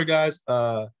those other guys,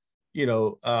 I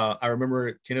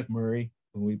remember Kenneth Murray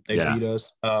when they beat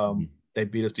us. They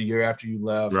beat us the year after you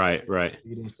left. Right.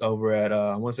 They beat us over at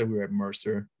I want to say we were at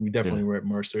Mercer. We definitely were at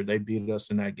Mercer. They beat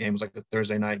us in that game. It was like a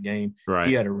Thursday night game. Right.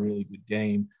 He had a really good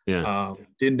game. Yeah.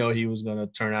 Didn't know he was going to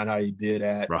turn out how he did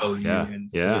at OU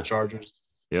and the Chargers.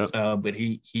 Yeah. But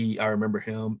I remember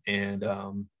him,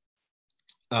 and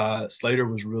Slater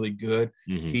was really good.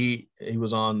 Mm-hmm. He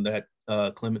was on that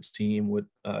Clements team with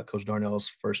Coach Darnell's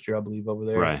first year, I believe, over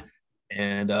there. Right.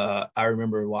 And I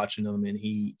remember watching him, and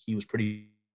he was pretty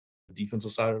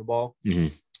defensive side of the ball. Mm-hmm.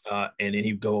 And then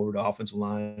he'd go over the offensive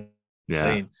line. Yeah.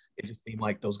 And it just seemed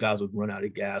like those guys would run out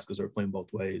of gas because they were playing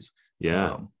both ways.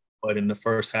 Yeah. But in the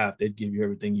first half, they'd give you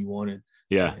everything you wanted.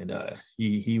 Yeah. And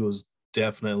he was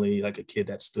definitely like a kid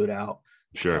that stood out.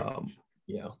 Sure.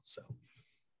 So.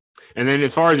 And then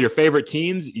as far as your favorite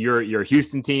teams, you're a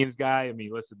Houston teams guy. I mean,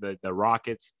 you listed the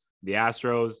Rockets, the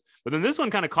Astros, but then this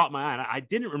one kind of caught my eye. And I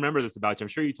didn't remember this about you. I'm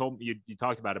sure you told me you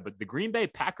talked about it, but the Green Bay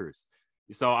Packers.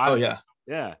 So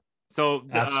yeah. So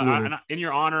in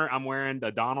your honor, I'm wearing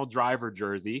the Donald Driver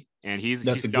jersey, and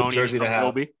that's a good jersey to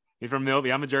have. He's from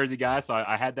Milby. I'm a Jersey guy, so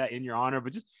I had that in your honor.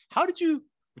 But just how did you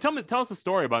tell us the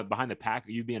story about behind the Pack?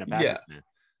 You being a Packers fan.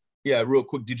 Yeah, real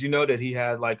quick. Did you know that he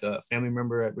had like a family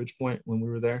member at Ridge Point when we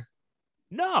were there?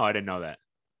 No, I didn't know that.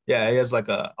 Yeah, he has like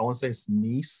I want to say it's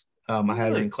niece. I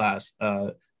had her in class.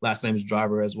 Last name is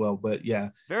Driver as well, but yeah.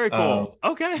 Very cool.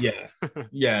 Okay. Yeah.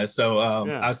 Yeah.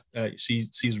 So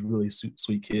she's a really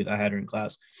sweet kid. I had her in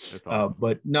class. That's awesome.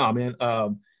 But no, man.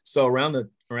 So around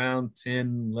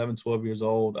 10, 11, 12 years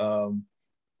old,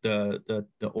 the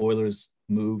Oilers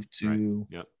moved to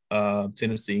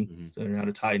Tennessee. Mm-hmm. So they're now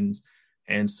the Titans.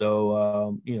 And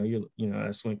so,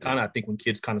 that's when I think when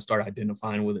kids kind of start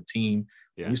identifying with a team,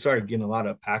 we started getting a lot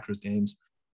of Packers games.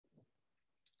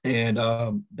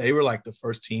 And they were like the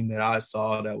first team that I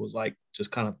saw that was like just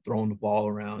kind of throwing the ball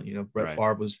around. Brett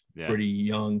Favre was pretty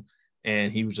young,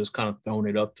 and he was just kind of throwing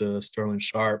it up to Sterling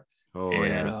Sharp.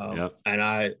 And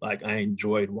I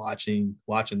enjoyed watching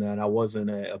that. I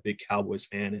wasn't a big Cowboys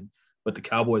fan, but the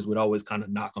Cowboys would always kind of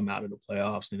knock them out of the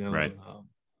playoffs, Right.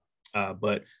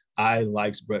 But I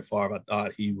liked Brett Favre. I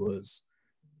thought he was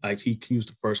he was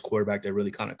the first quarterback that really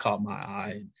kind of caught my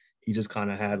eye. And he just kind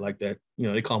of had like that,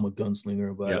 they call him a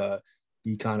gunslinger, but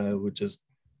he kind of would just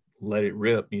let it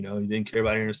rip. He didn't care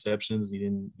about interceptions. He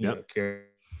didn't care,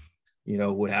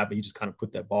 what happened. He just kind of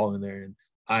put that ball in there, and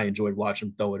I enjoyed watching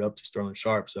him throw it up to Sterling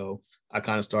Sharp. So I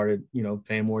kind of started,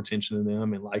 paying more attention to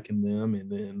them and liking them.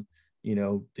 And then,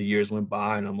 the years went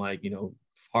by, and I'm like,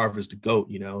 Favre is the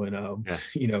GOAT,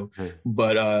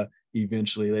 but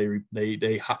eventually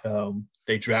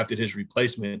they drafted his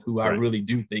replacement, who I really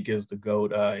do think is the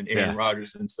GOAT, and Aaron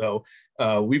Rodgers. And so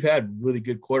we've had really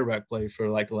good quarterback play for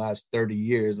like the last 30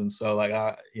 years. And so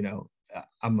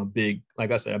I'm a big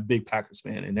Packers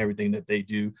fan, and everything that they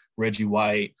do. Reggie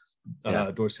White,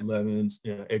 Dorsey Levens,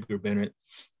 Edgar Bennett.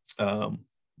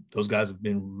 Those guys have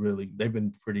been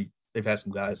they've had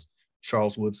some guys,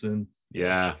 Charles Woodson.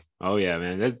 Yeah. Oh yeah,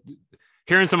 man.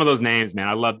 Hearing some of those names, man,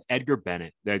 I love Edgar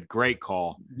Bennett. That great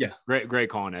call. Yeah. Great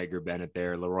call on Edgar Bennett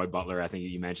there. Leroy Butler, I think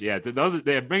you mentioned. Yeah.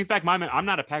 That brings back I'm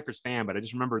not a Packers fan, but I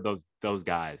just remember those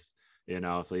guys.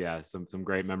 So yeah, some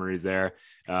great memories there.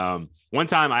 One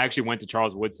time I actually went to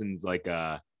Charles Woodson's, like,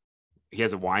 he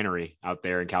has a winery out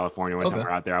there in California. One time we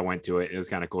were out there, I went to it. It was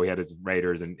kind of cool. He had his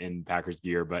Raiders and Packers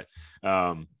gear, but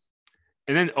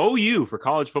and then OU for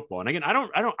college football. And again, I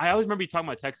always remember you talking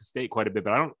about Texas State quite a bit,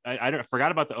 but I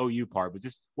forgot about the OU part, but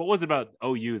just what was it about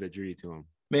OU that drew you to him?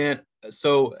 Man,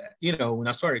 so, when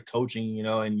I started coaching,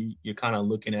 and you're kind of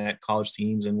looking at college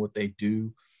teams and what they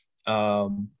do,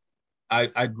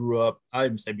 I grew up, I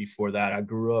even said before that, I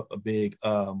grew up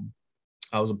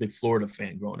I was a big Florida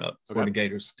fan growing up, Florida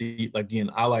Gators. Steve, again,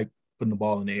 I like putting the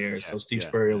ball in the air. So Steve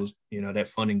Spurrier was, that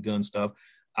fun and gun stuff.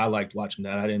 I liked watching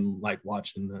that. I didn't like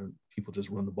watching the people just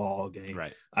run the ball game.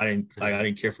 Right. I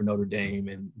didn't care for Notre Dame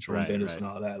and Jerome Bettis and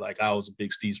all that. Like, I was a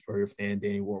big Steve Spurrier fan,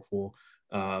 Danny Warfel,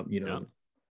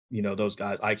 those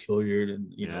guys, Ike Hilliard,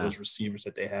 and those receivers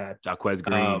that they had. Jaquez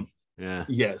Green.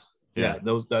 Those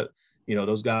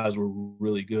guys were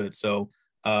really good. So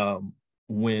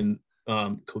when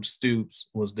Coach Stoops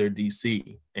was their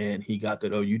DC and he got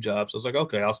that OU job, so I was like,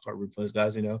 okay, I'll start rooting for those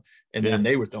guys, and then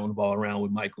they were throwing the ball around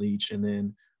with Mike Leach, and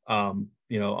then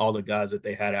all the guys that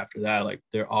they had after that, like,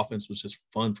 their offense was just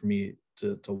fun for me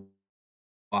to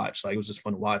watch. Like, it was just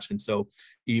fun to watch. And so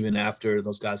even after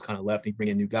those guys kind of left and bring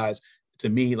in new guys, to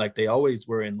me, like, they always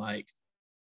were in, like,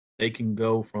 they can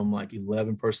go from like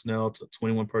 11 personnel to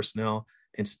 21 personnel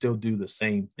and still do the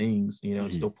same things,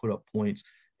 and still put up points.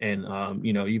 And,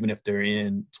 even if they're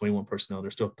in 21 personnel,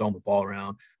 they're still throwing the ball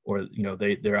around, or,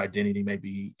 their identity may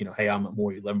be, hey, I'm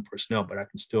more 11 personnel, but I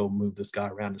can still move this guy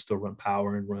around and still run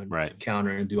power and run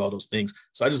counter and do all those things.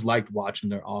 So I just liked watching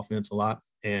their offense a lot,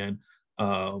 and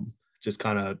just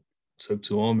kind of took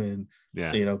to them and,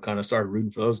 kind of started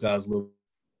rooting for those guys a little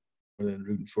more than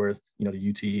rooting for, the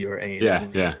UT or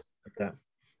A&M. Like that.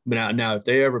 But now, if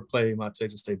they ever play my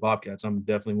Texas State Bobcats, I'm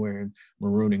definitely wearing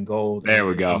maroon and gold. There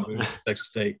we go. Texas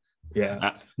State.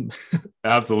 Yeah.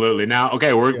 Absolutely. Now,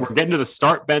 okay, we're getting to the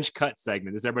start, bench, cut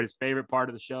segment. This is everybody's favorite part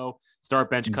of the show.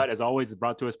 Start, bench, cut, as always, is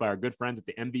brought to us by our good friends at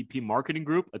the MVP Marketing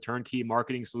Group, a turnkey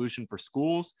marketing solution for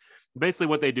schools. Basically,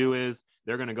 what they do is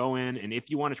they're going to go in, and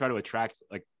if you want to try to attract,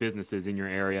 like, businesses in your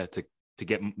area to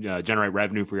get generate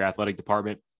revenue for your athletic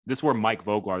department, this is where Mike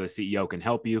Voglar, the CEO, can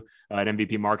help you at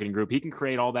MVP Marketing Group. He can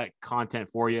create all that content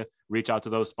for you, reach out to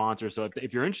those sponsors. So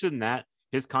if you're interested in that,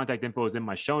 his contact info is in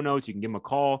my show notes. You can give him a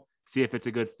call, see if it's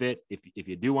a good fit. If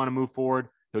you do want to move forward,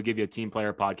 he'll give you a Team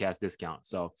Player Podcast discount.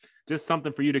 So just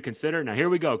something for you to consider. Now, here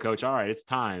we go, Coach. All right, it's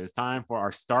time. It's time for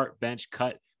our start, bench,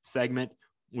 cut segment.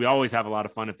 We always have a lot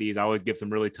of fun at these. I always give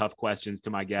some really tough questions to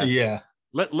my guests. Yeah.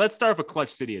 Let's start with a Clutch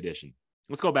City edition.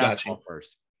 Let's go basketball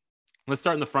first. Let's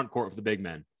start in the front court with the big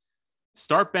men.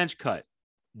 Start, bench, cut.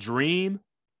 Dream,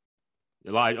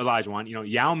 Elijah one,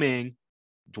 Yao Ming,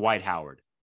 Dwight Howard.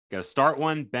 Got to start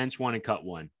one, bench one, and cut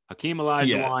one. Hakeem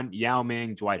Olajuwon, Yao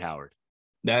Ming, Dwight Howard.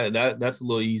 That's a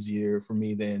little easier for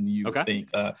me than you think.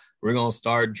 We're gonna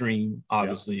start Dream,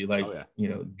 obviously.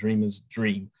 Dream is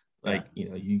Dream.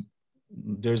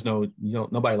 There's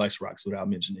nobody likes Rocks without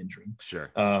mentioning Dream.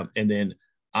 Sure. And then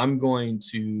I'm going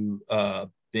to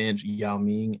bench Yao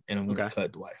Ming, and I'm going to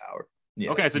cut Dwight Howard.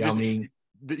 Yeah, okay, so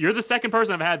you're the second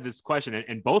person I've had this question,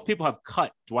 and both people have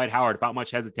cut Dwight Howard without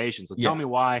much hesitation. So tell me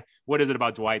why. What is it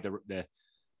about Dwight?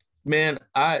 Man,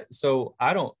 it's not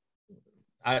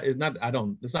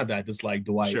that I dislike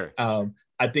Dwight. Sure.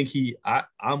 I think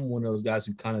I'm one of those guys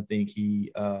who kind of think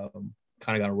he kind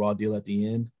of got a raw deal at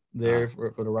the end there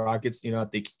for the Rockets. I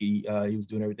think he was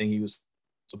doing everything he was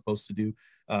supposed to do.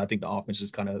 I think the offense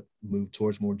just kind of moved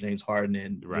towards more James Harden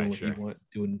and doing what he wanted,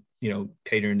 doing,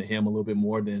 catering to him a little bit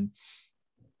more than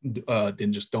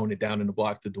just throwing it down in the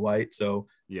block to Dwight. So,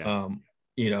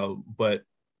 but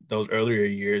those earlier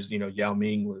years, Yao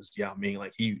Ming was Yao Ming.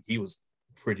 Like he was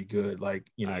pretty good,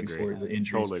 before the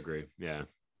injuries. Totally agree. Yeah.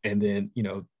 And then,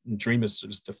 Dream is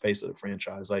just the face of the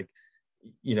franchise. Like,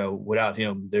 without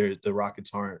him, the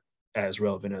Rockets aren't as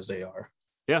relevant as they are.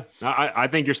 Yeah, I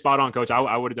think you're spot on, Coach.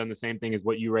 I would have done the same thing as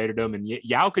what you rated him, and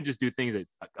Yao could just do things that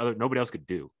nobody else could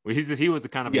do. He was the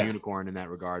kind of a unicorn in that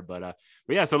regard. But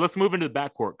yeah, so let's move into the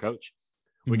backcourt, Coach.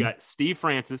 We got Steve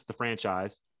Francis, the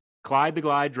franchise, Clyde the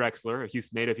Glide Drexler, a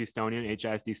native Houstonian,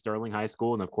 HISD Sterling High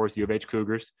School, and of course U of H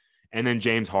Cougars, and then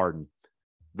James Harden,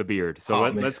 the beard. So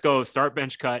let's go start,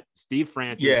 bench, cut. Steve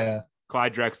Francis,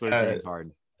 Clyde Drexler, James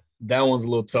Harden. That one's a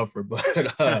little tougher, but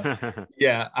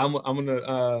yeah,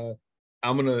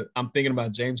 I'm thinking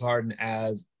about James Harden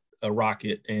as a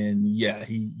Rocket, and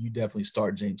you definitely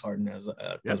start James Harden as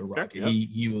a Rocket. Yep.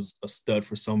 He was a stud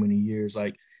for so many years.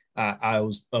 Like I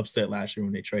was upset last year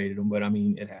when they traded him, but I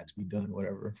mean it had to be done,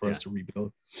 whatever, for us to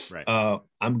rebuild. Right.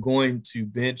 I'm going to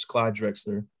bench Clyde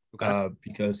Drexler,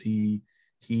 because he's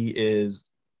Houston.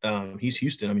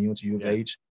 I mean, he went to U of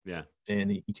H. Yeah.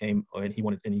 And he came and he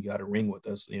got a ring with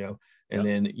us, and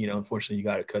then, unfortunately you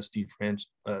got to cut Steve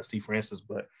Francis,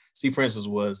 but Steve Francis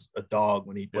was a dog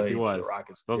when he played for the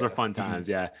Rockets. Those were fun times.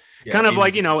 Kind of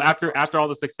like, after all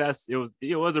the success, it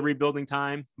was a rebuilding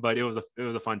time, but it was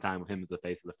a fun time with him as the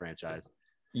face of the franchise.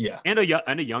 Yeah. And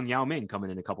a young Yao Ming coming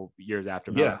in a couple years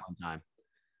after him. That was a fun time.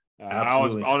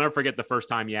 Absolutely. I'll never forget the first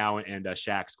time Yao and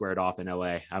Shaq squared off in LA.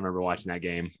 I remember watching that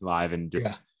game live and just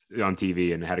on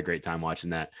TV and had a great time watching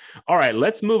that. All right,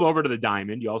 let's move over to the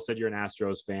Diamond. You all said you're an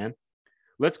Astros fan.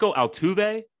 Let's go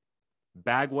Altuve,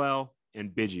 Bagwell,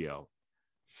 and Biggio.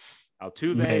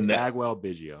 Altuve, Bagwell,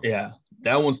 Biggio. Yeah,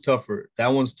 that one's tougher.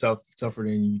 That one's tougher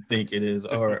than you think it is,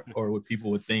 or what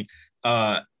people would think.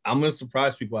 I'm gonna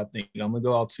surprise people. I think I'm gonna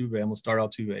go Altuve. I'm gonna start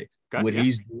Altuve. What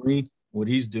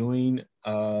he's doing,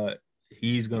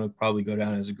 he's gonna probably go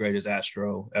down as the greatest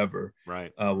Astro ever.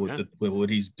 Right. With what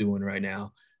he's doing right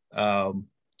now. And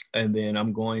then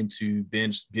I'm going to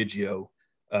bench Biggio.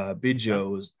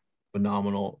 Biggio is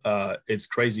phenomenal. It's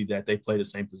crazy that they play the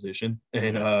same position,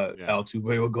 and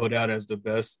Altuve will go down as the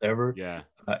best ever.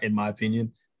 In my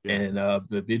opinion. And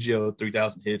the Biggio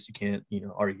 3,000 hits, you can't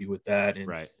argue with that. And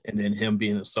and then him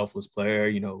being a selfless player,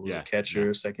 was a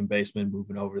catcher, second baseman,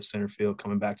 moving over to center field,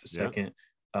 coming back to second.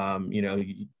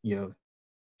 You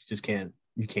just can't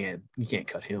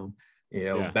cut him.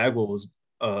 Bagwell was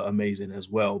amazing as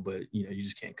well, but you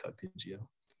just can't cut Biggio.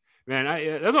 Man,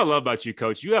 that's what I love about you,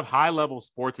 Coach. You have high-level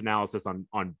sports analysis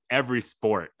on every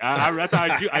sport.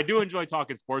 I do enjoy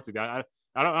talking sports with you.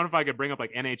 I don't know if I could bring up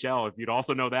like NHL. If you'd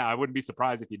also know that, I wouldn't be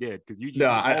surprised if you did, because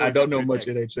I don't know much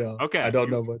NHL. Okay, I don't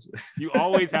know much. You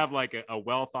always have like a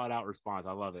well thought out response.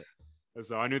 I love it.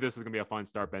 So I knew this was gonna be a fun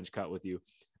start bench cut with you.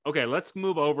 Okay, let's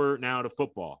move over now to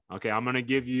football. Okay, I'm gonna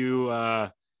give you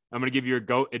your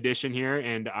GOAT edition here.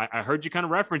 And I heard you kind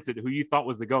of reference it, who you thought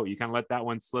was the GOAT. You kind of let that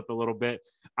one slip a little bit.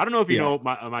 I don't know if you know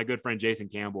my good friend Jason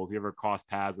Campbell, if you ever crossed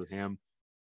paths with him.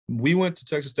 We went to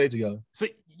Texas State together. So,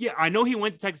 yeah, I know he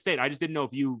went to Texas State. I just didn't know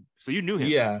if you knew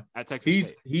him at Texas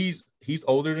State. He's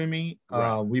older than me.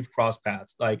 Right. We've crossed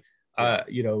paths. Like, I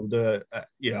don't know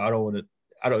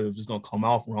if it's going to come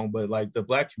off wrong, but like the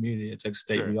Black community at Texas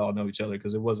State, we all know each other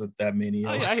because it wasn't that many.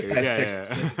 Texas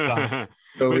State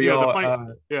so we all,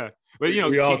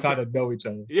 we all kind of know each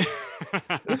other. Yeah.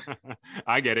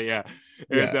 I get it. Yeah.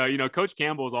 And, Coach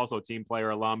Campbell is also a team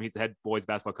player alum. He's the head boys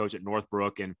basketball coach at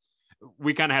Northbrook. And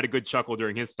we kind of had a good chuckle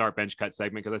during his start bench cut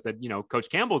segment, because I said, Coach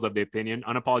Campbell's of the opinion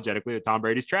unapologetically that Tom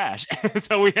Brady's trash.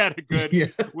 So we had a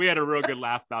real good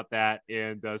laugh about that.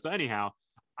 And so anyhow,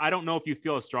 I don't know if you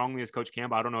feel as strongly as Coach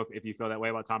Campbell. I don't know if you feel that way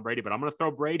about Tom Brady, but I'm going to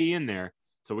throw Brady in there.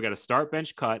 So we got a start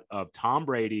bench cut of Tom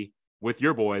Brady with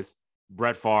your boys,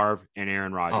 Brett Favre and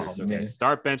Aaron Rodgers.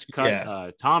 Start bench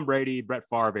cut, Tom Brady, Brett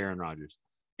Favre, Aaron Rodgers.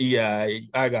 Yeah,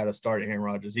 I got to start Aaron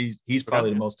Rodgers. He's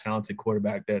probably the most talented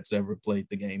quarterback that's ever played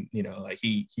the game. Like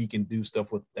he can do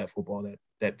stuff with that football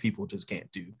that people just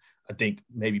can't do. I think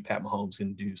maybe Pat Mahomes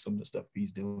can do some of the stuff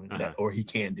he's doing, or he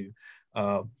can do.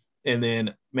 And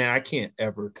then, man, I can't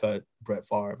ever cut Brett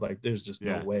Favre. Like, there's just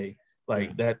no way.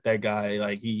 Like that guy,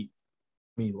 like me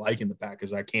liking the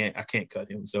Packers, I can't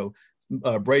cut him. So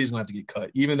Brady's gonna have to get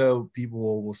cut, even though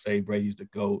people will say Brady's the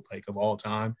GOAT, like, of all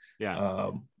time.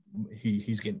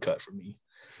 He's getting cut for me.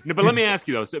 No, but let me ask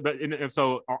you though.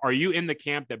 So are you in the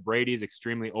camp that Brady is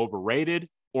extremely overrated,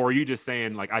 or are you just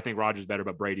saying, like, I think Rodgers better,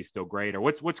 but Brady's still great? Or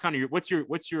what's kind of what's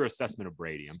your assessment of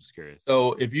Brady? I'm just curious.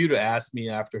 So if you'd asked me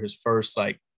after his first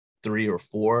like 3 or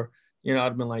 4,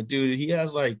 I'd been like, dude, he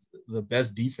has like the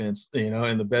best defense,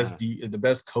 and the best the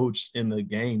best coach in the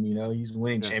game. He's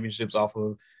winning championships off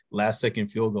of last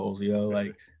second field goals.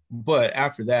 But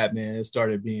after that, man, it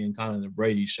started being kind of the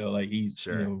Brady show. Like, he's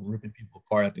ripping people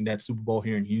apart. I think that Super Bowl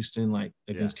here in Houston, like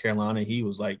against Carolina, he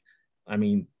was like, I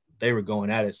mean, they were going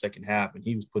at it second half, and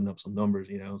he was putting up some numbers.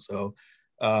 So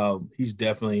he's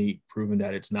definitely proven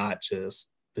that it's not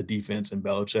just the defense and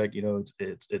Belichick.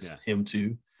 It's him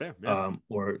too.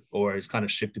 Or it's kind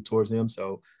of shifted towards him.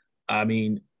 So, I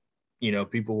mean,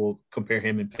 people will compare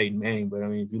him and Peyton Manning, but I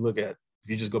mean, if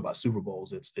you just go by Super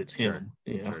Bowls, it's him.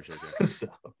 Sure. So.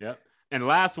 Yep. And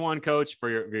last one, Coach, for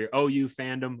your OU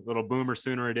fandom, little Boomer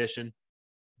Sooner edition: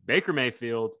 Baker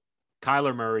Mayfield,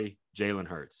 Kyler Murray, Jalen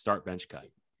Hurts. Start bench cut.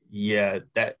 Yeah,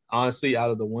 that honestly, out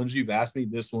of the ones you've asked me,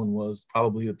 this one was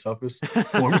probably the toughest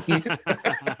for me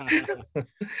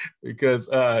because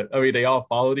they all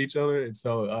followed each other, and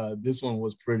so this one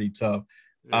was pretty tough.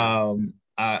 I'm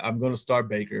going to start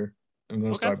Baker.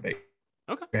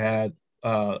 Okay.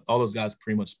 all those guys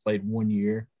pretty much played 1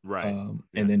 year. Right.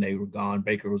 And then they were gone.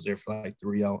 Baker was there for like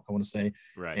 3, I want to say.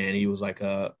 Right. And he was like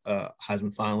a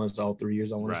Heisman finalist all 3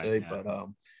 years, I want to say. Yeah. But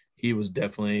he was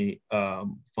definitely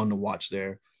fun to watch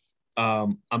there.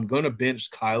 I'm going to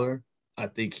bench Kyler. I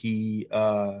think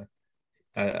I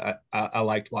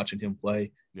liked watching him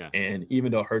play. Yeah. And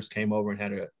even though Hurts came over and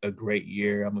had a great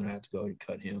year, I'm going to have to go and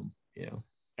cut him, you know.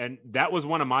 And that was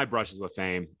one of my brushes with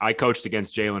fame. I coached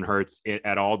against Jalen Hurts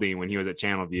at Aldine when he was at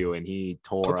Channelview, and he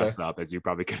tore us up, as you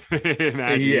probably could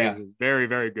imagine. Yeah. He was very,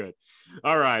 very good.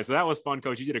 All right. So that was fun,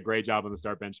 Coach. You did a great job on the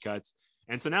start bench cuts.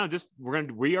 And so now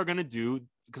we are going to do,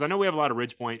 because I know we have a lot of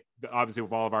Ridgepoint, obviously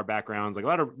with all of our backgrounds, like a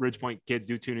lot of Ridgepoint kids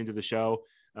do tune into the show.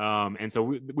 And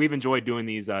so we've enjoyed doing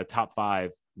these top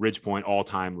 5 Ridgepoint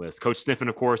all-time lists. Coach Sniffen,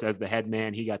 of course, as the head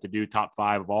man, he got to do top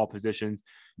 5 of all positions.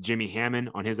 Jimmy Hammond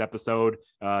on his episode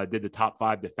did the top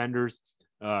 5 defenders.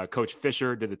 Coach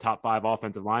Fisher did the top 5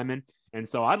 offensive linemen. And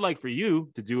so I'd like for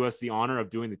you to do us the honor of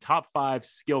doing the top 5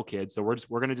 skill kids. So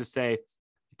we're going to just say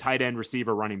tight end,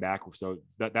 receiver, running back. So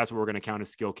that's what we're going to count as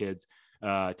skill kids.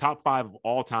 Top 5 of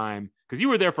all time, because you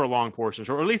were there for a long portion,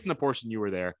 or at least in the portion you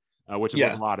were there, which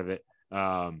was a lot of it.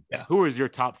 Who was your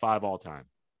top 5 all time?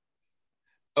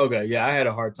 Okay, yeah, I had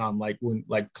a hard time. Like when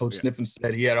Coach Sniffen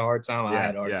said he had a hard time, I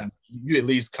had a hard time. You at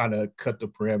least kind of cut the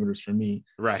parameters for me,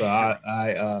 right? So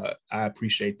I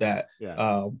appreciate that.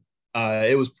 Yeah.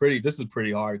 It was pretty. This is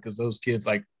pretty hard because those kids,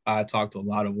 like I talked to a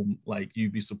lot of them. Like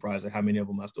you'd be surprised at how many of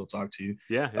them I still talk to.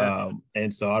 Yeah.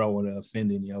 And so I don't want to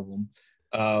offend any of them.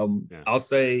 I'll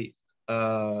say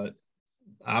I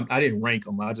didn't rank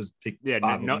them. I just picked.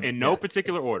 In no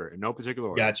particular order.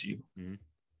 Got you. Mm-hmm.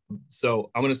 So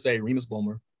I'm gonna say Remus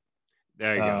Bulmer.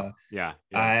 There you go. Yeah.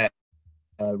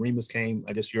 Remus came,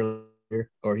 I guess, year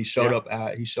or he showed up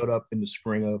in the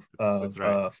spring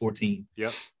of 14.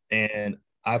 Yep. And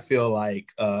I feel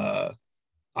like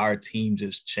our team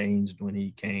just changed when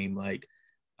he came. Like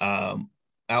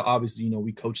obviously,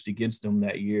 we coached against him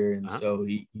that year, and so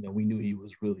he, we knew he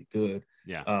was really good.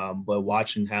 Yeah. But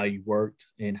watching how he worked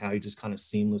and how he just kind of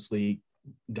seamlessly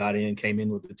came in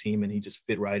with the team, and he just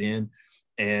fit right in.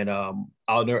 And I'll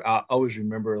always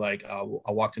remember, like I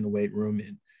walked in the weight room,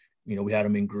 and we had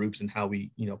him in groups, and how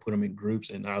we put him in groups,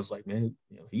 and I was like, man,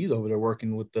 he's over there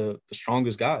working with the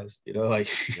strongest guys. Like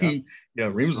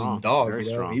Remus was a dog.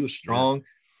 He was strong,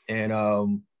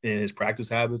 and his practice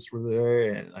habits were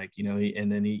there, and like he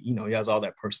has all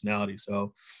that personality.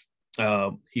 So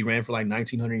he ran for like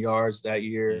 1,900 yards that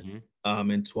year. Mm-hmm.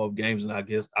 In 12 games. And I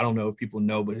guess, I don't know if people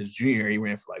know, but his junior year, he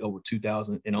ran for like over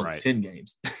 2,000 in only 10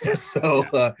 games. So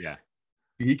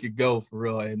he could go for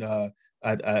real. And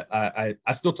I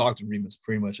still talk to Remus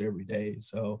pretty much every day.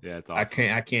 So it's awesome.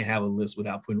 I can't have a list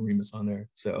without putting Remus on there.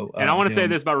 So, and I want to say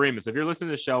this about Remus. If you're listening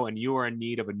to the show and you are in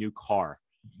need of a new car,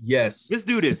 yes, this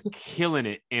dude is killing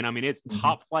it. And I mean, it's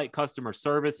top flight customer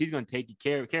service. He's going to take you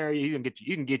care of you. He's going to get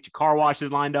you can get your car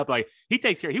washes lined up. Like he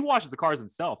takes care. He washes the cars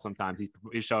himself. Sometimes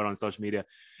he's showing on social media.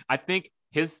 I think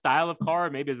his style of car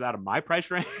maybe is out of my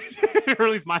price range, or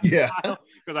at least my style,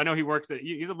 because I know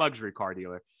he's a luxury car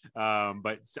dealer.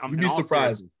 But you'd be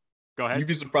surprised. Go ahead. You'd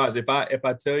be surprised if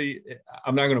I tell you.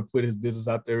 I'm not going to put his business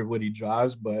out there what he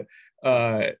drives, but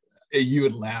you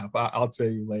would laugh. I'll tell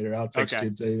you later. I'll text you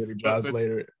and tell you what he drives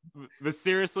later. But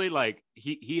seriously, like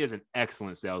he is an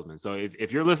excellent salesman. So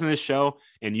if you're listening to this show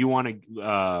and you want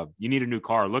to, you need a new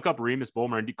car, look up Remus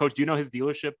Bulmer. And Coach, do you know his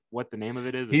dealership? What the name of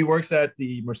it is? He works at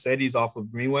the Mercedes off of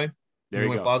Greenway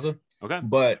Plaza. Okay.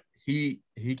 But he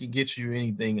can get you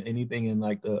anything in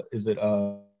like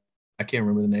I can't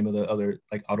remember the name of the other,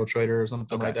 like Auto Trader or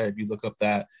something like that. If you look up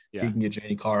that, he can get you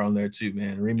any car on there too,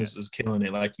 man. Remus is killing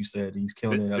it. Like you said, he's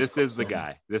killing it. This is the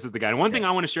guy. And one thing I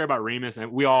want to share about Remus,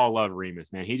 and we all love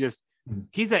Remus, man.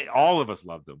 He's that all of us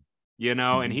loved him,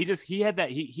 and he had that,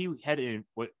 he had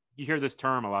what you hear this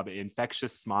term a lot, but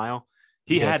infectious smile.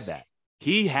 He had that.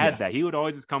 He would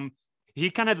always just come.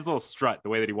 He kind of had this little strut the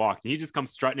way that he walked. And he just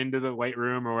comes strutting into the weight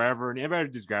room or wherever, and everybody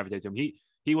just gravitated to him.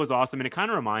 He was awesome. And it kind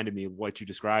of reminded me of what you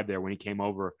described there when he came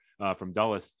over from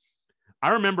Dulles. I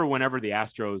remember whenever the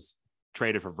Astros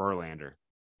traded for Verlander,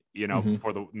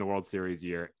 before the World Series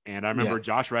year. And I remember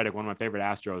Josh Reddick, one of my favorite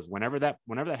Astros, whenever that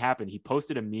happened, he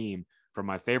posted a meme from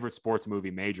my favorite sports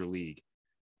movie, Major League,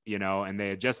 and they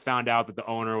had just found out that the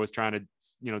owner was trying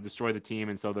to, destroy the team.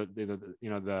 And so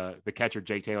the catcher,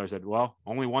 Jake Taylor, said, well,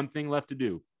 only one thing left to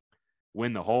do,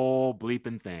 win the whole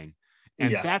bleeping thing.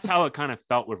 And that's how it kind of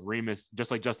felt with Remus, just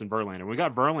like Justin Verlander. We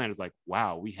got Verlander, it's like,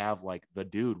 wow, we have like the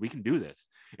dude, we can do this.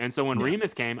 And so when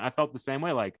Remus came, I felt the same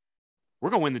way, like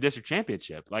we're going to win the district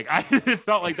championship. Like I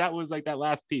felt like that was like that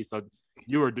last piece. So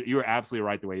You were absolutely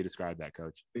right the way you described that,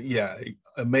 Coach. Yeah,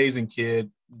 amazing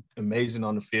kid, amazing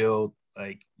on the field.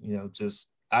 Like, you know, just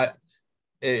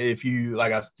if you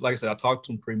like I said, I talk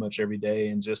to him pretty much every day,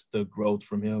 and just the growth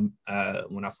from him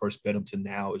when I first met him to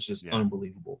now is just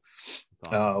unbelievable.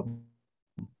 Awesome.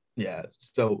 Yeah.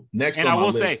 So next, and on I my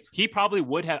will list, say he probably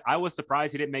would have. I was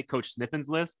surprised he didn't make Coach Sniffin's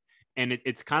list. And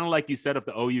it's kind of like you said of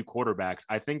the OU quarterbacks.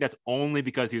 I think that's only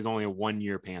because he was only a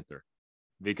 1-year Panther.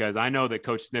 Because I know that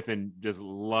Coach Sniffen just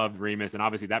loved Remus, and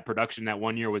obviously that production that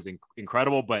 1 year was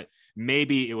incredible. But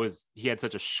maybe he had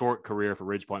such a short career for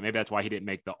Ridgepoint. Maybe that's why he didn't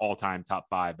make the all-time top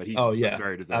 5. But he was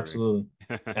very deserving.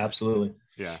 Absolutely.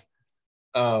 Yeah.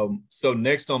 So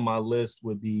next on my list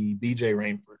would be BJ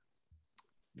Rainford.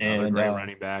 Another great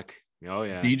running back. Oh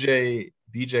yeah.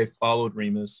 BJ followed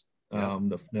Remus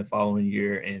the following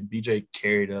year, and BJ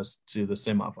carried us to the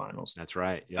semifinals. That's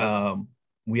right. Yeah.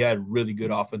 We had really good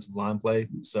offensive line play.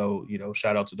 So, you know,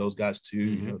 shout out to those guys too,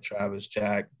 you know, Travis,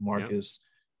 Jack, Marcus,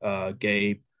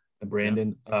 Gabe, and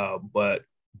Brandon. But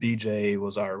BJ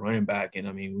was our running back. And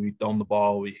I mean, we thrown the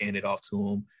ball, we handed off to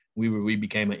him. We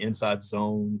became an inside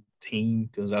zone team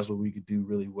because that's what we could do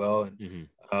really well. And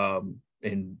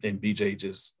and BJ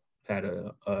just had an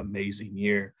amazing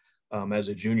year as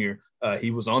a junior.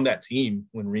 He was on that team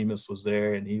when Remus was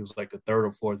there, and he was like the third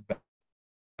or fourth back.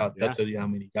 That tells you how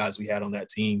many guys we had on that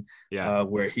team.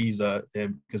 Where he's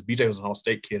because BJ was an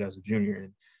all-state kid as a junior,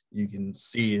 and you can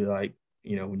see, like,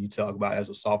 you know, when you talk about as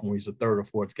a sophomore, he's a third or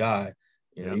fourth guy.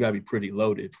 You know, you got to be pretty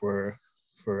loaded for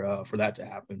that to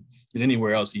happen. Because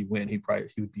anywhere else he went, he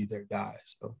would be their guy.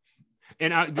 So,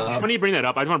 and funny you bring that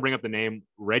up. I just want to bring up the name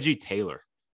Reggie Taylor.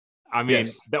 I mean,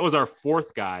 that was our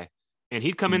fourth guy, and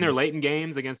he'd come in there late in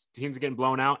games against teams getting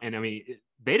blown out, and I mean,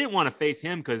 they didn't want to face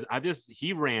him because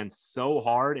he ran so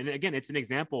hard. And again, it's an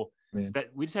example that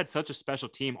we just had such a special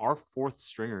team. Our fourth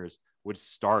stringers would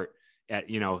start at,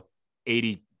 you know,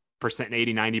 80%,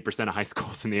 90% of high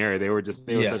schools in the area. They were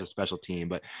such a special team.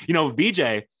 But, you know,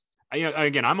 BJ, you know,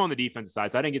 again, I'm on the defensive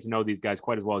side, so I didn't get to know these guys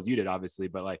quite as well as you did, obviously.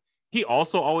 But like, he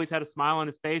also always had a smile on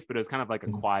his face, but it was kind of like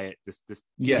a quiet, he's just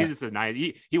a nice,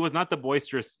 he was not the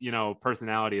boisterous, you know,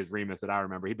 personality as Remus that I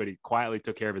remember. But he quietly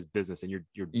took care of his business, and you're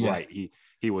right.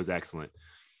 He was excellent.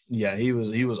 Yeah, he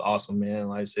was awesome, man.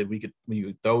 Like I said, we could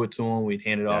throw it to him, we'd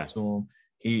hand it off to him.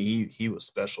 He was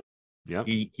special. Yeah,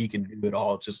 he can do it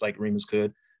all just like Remus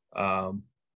could. And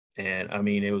I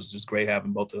mean, it was just great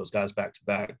having both of those guys back to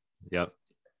back. Yep.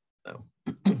 So.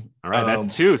 All right,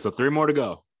 that's 2. So 3 more to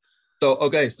go. So I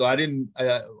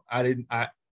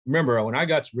remember when I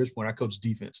got to Ridgepoint, I coached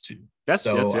defense too.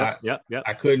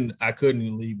 I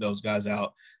couldn't leave those guys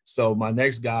out. So my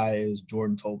next guy is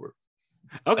Jordan Tolbert.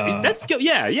 Okay, that's skill.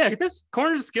 Yeah, that's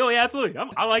corner's skill. Yeah, absolutely.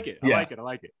 I like it. I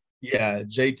like it. Yeah,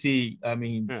 JT. I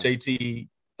mean, JT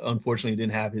unfortunately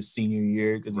didn't have his senior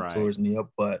year because he tore his knee up.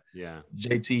 But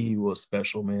JT was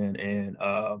special, man, and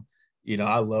you know,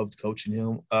 I loved coaching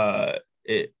him.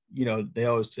 You know, they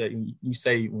always say, you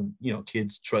say when, you know,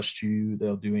 kids trust you,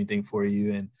 they'll do anything for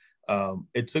you. And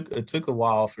it took a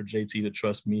while for JT to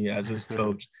trust me as his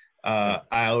coach.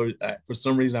 I for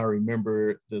some reason, I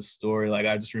remember this story. Like,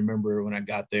 I just remember when I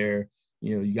got there,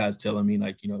 you know, you guys telling me,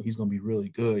 like, you know, he's going to be really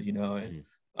good, you know,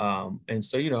 and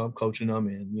so, you know, I'm coaching him,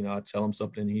 and, you know, I tell him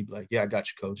something, and he'd be like, yeah, I got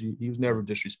you, coach. He was never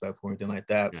disrespectful or anything like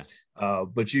that.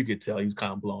 But you could tell he was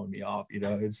kind of blowing me off, you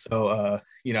know? And so,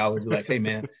 you know, I would be like, hey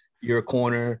man, you're a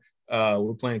corner.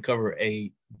 We're playing cover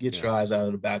 8. Get your eyes out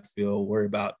of the backfield. Worry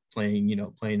about playing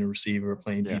the receiver,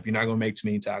 playing deep. You're not going to make too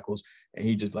many tackles. And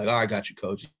he just like, all right, I got you,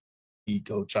 coach. He'd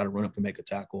go try to run up and make a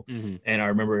tackle. And I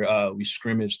remember we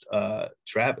scrimmaged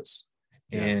Travis,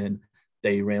 and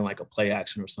they ran like a play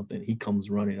action or something. He comes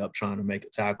running up trying to make a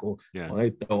tackle. Well, they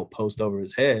throw a post over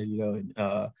his head, you know,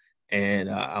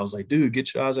 and I was like, dude,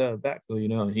 get your eyes out of the backfield, you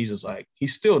know. And he's just like,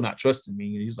 he's still not trusting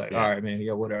me. And he's like, all right, man,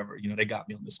 yeah, whatever. You know, they got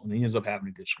me on this one. And he ends up having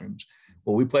a good scrimmage.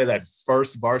 Well, we play that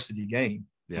first varsity game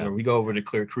where we go over to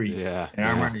Clear Creek. And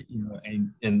I remember, you know,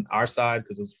 and our side,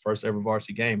 because it was the first ever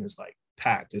varsity game, it's like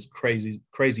packed. It's crazy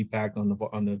packed on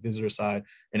the visitor side,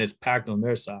 and it's packed on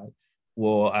their side.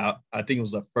 Well, I think it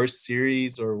was the first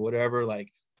series or whatever,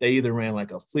 like they either ran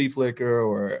like a flea flicker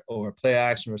or a play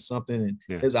action or something,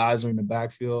 and his eyes are in the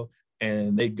backfield,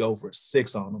 and they go for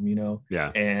 6 on him, you know?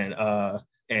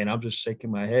 And I'm just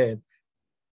shaking my head,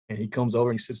 and he comes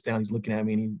over and he sits down, he's looking at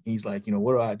me, and he's like, you know,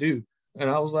 what do I do? And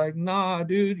I was like, nah,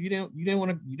 dude, you didn't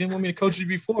want me to coach you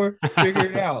before. Figure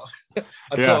it out.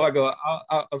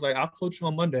 I was like, I'll coach you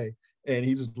on Monday. And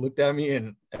he just looked at me,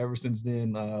 and ever since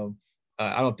then,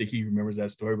 I don't think he remembers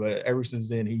that story, but ever since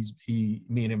then, me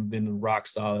and him been rock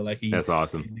solid. Like That's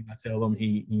awesome. I tell him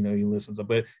he listens.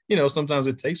 But sometimes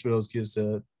it takes for those kids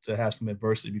to have some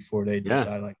adversity before they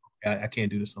decide like, I can't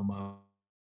do this on my own.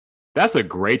 That's a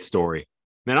great story,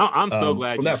 man. I'm so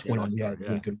glad from that point on.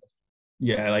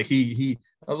 Like he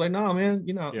I was like, nah, man,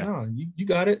 nah, you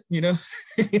got it.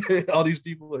 All these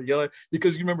people are yelling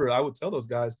because you remember I would tell those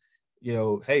guys,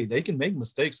 hey, they can make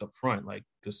mistakes up front, like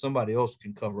because somebody else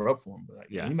can cover up for them. But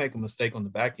when you make a mistake on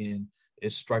the back end,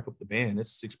 it's strike up the band.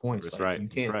 It's 6 points. That's right. You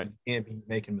can't be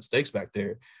making mistakes back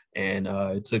there. And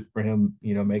it took for him,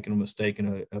 making a mistake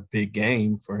in a big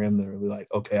game for him to be like,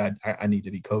 okay, I need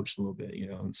to be coached a little bit,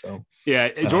 And so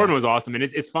Jordan was awesome, and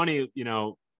it's funny,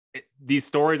 these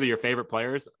stories of your favorite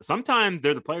players, sometimes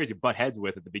they're the players you butt heads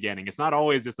with at the beginning. It's not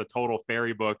always just a total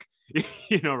fairy book,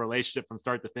 relationship from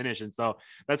start to finish. And so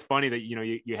that's funny that,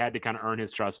 you had to kind of earn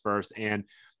his trust first. And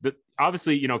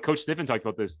obviously, Coach Sniffen talked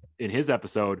about this in his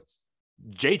episode.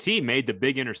 JT made the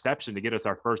big interception to get us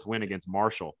our first win against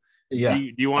Marshall. Yeah.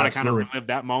 Do you want to kind of relive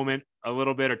that moment a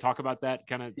little bit or talk about that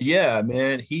kind of? Yeah,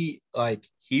 man. He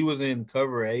was in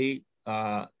cover 8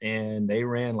 and they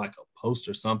ran like a post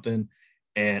or something.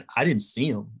 And I didn't see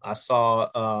him. I saw,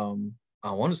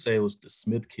 I want to say it was the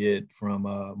Smith kid from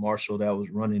Marshall that was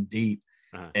running deep.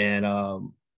 Uh-huh. And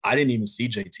I didn't even see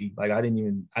JT. Like, I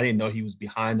didn't know he was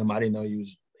behind him. I didn't know he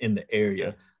was in the area.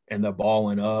 Yeah. And the ball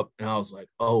went up. And I was like,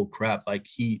 oh, crap. Like,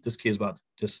 this kid's about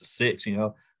just a 6,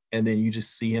 And then you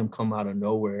just see him come out of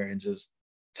nowhere and just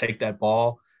take that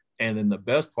ball. And then the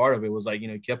best part of it was, like,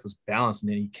 he kept his balance.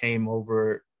 And then he came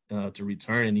over to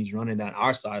return, and he's running down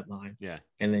our sideline. Yeah.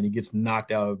 And then he gets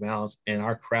knocked out of bounds, and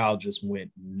our crowd just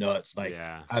went nuts. Like,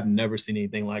 I've never seen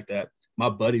anything like that. My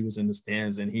buddy was in the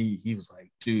stands, and he was like,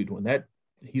 dude,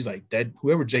 he's like, that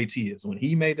whoever JT is, when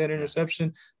he made that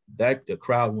interception, the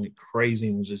crowd went crazy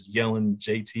and was just yelling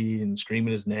JT and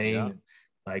screaming his name. Yeah. And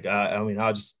like, that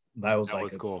was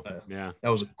cool. That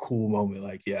was a cool moment.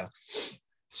 Like, yeah.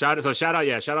 Shout out to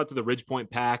the Ridgepoint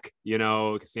Pack,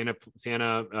 Sienna,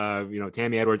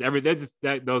 Tammy Edwards.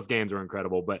 Those games are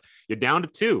incredible. But you're down to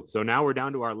 2, so now we're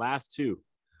down to our last 2.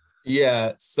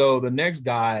 Yeah. So the next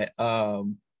guy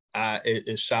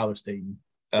is Schuyler Staten.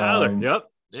 Yep.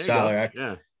 Schuyler.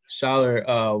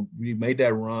 We made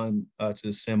that run to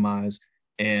the semis,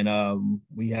 and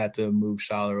we had to move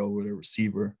Schuyler over to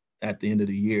receiver at the end of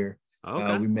the year.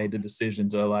 Okay. We made the decision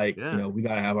to we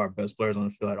got to have our best players on the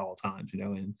field at all times,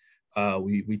 and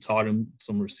we taught him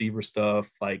some receiver stuff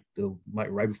like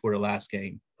right before the last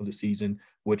game of the season,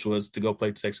 which was to go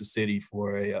play Texas City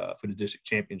for the district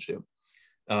championship.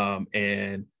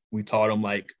 And we taught him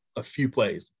like a few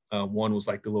plays. One was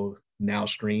like the little now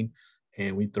screen,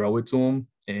 and we throw it to him,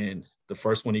 and the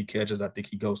first one he catches, I think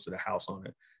he goes to the house on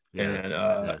it.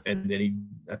 Yeah. And then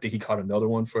I think he caught another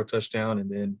one for a touchdown,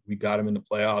 and then we got him in the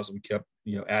playoffs, and we kept,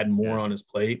 adding more on his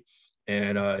plate.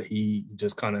 And he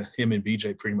just him and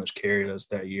BJ pretty much carried us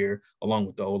that year, along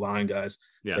with the O-line guys.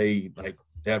 Yeah. They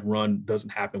that run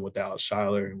doesn't happen without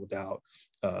Schuyler and without,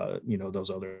 those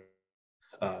other,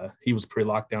 he was pretty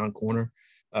locked down corner.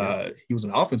 He was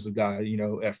an offensive guy,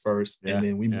 at first, and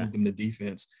then we moved him to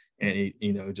defense, and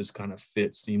it just kind of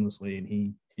fits seamlessly, and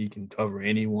he can cover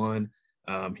anyone.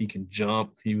 He can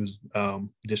jump. He was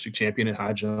district champion in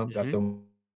high jump. Got the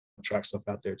track stuff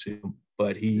out there too.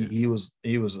 But he was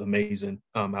amazing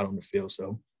out on the field.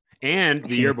 So, and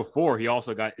the year before, he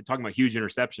also got talking about huge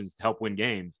interceptions to help win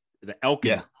games. The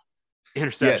Elkin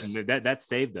interception that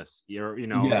saved us. He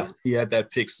had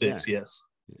that pick 6.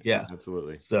 Yeah,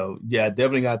 absolutely. So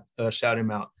definitely got shout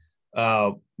him out.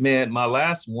 Man, my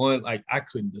last one, like I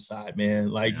couldn't decide,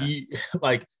 man. I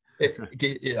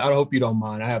hope you don't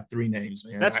mind. I have 3 names,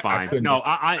 man. That's fine. Hey,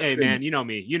 man, you know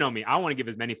me. I want to give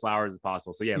as many flowers as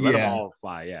possible. So let them all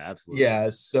fly. Yeah, absolutely. Yeah.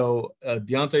 So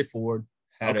Deontay Ford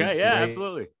had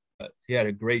absolutely. He had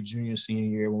a great junior senior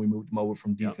year when we moved him over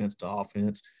from defense to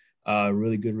offense.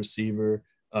 Really good receiver.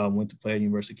 Went to play at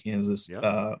University of Kansas. Yep.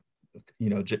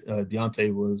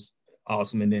 Deontay was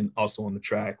awesome, and then also on the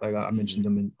track, like I mentioned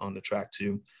him on the track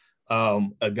too.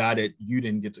 A guy that you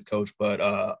didn't get to coach, but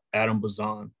Adam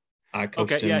Bazan. I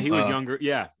coached him. Yeah, he was younger.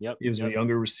 Yeah, yep. He was a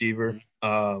younger receiver.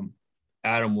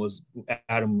 Adam was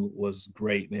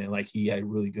great, man. Like he had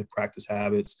really good practice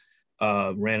habits.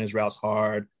 Ran his routes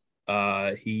hard.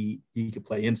 He could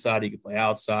play inside. He could play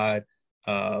outside.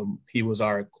 He was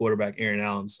our quarterback, Aaron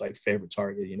Allen's favorite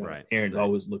target. Aaron's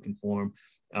always looking for him.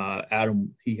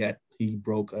 Adam, he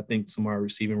broke, I think, some of our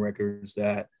receiving records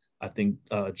that I think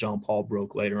John Paul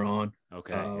broke later on.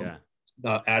 Okay.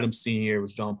 Adam's senior year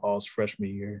was John Paul's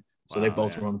freshman year. So they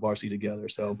both were on the varsity together.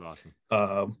 So awesome.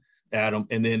 Adam.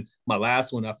 And then my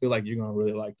last one, I feel like you're gonna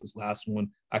really like this last one.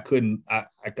 I couldn't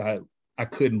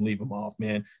leave him off,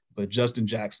 man. But Justin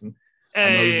Jackson.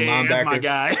 Hey, I know he's a linebacker. That's my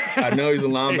guy. I know he's a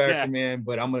linebacker, man,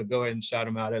 but I'm gonna go ahead and shout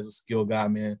him out as a skill guy,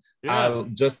 man. Yeah.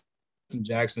 Justin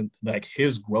Jackson, like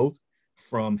his growth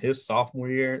from his sophomore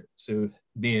year to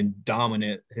being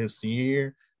dominant his senior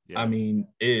year. Yeah. I mean,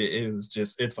 it was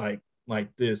just, it's like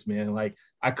this, man. Like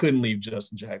I couldn't leave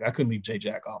Justin Jack. I couldn't leave J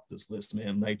Jack off this list,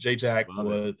 man. Like J Jack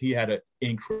he had an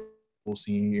incredible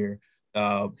senior year.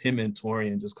 Him and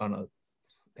Torian just kind of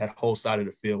that whole side of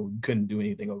the field, couldn't do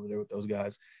anything over there with those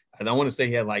guys. And I want to say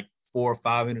he had like 4 or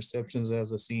 5 interceptions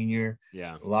as a senior.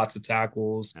 Yeah. Lots of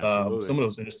tackles. Some of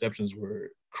those interceptions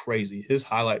were crazy. His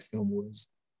highlight film was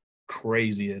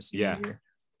crazy as senior year.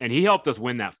 And he helped us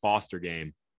win that Foster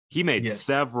game. He made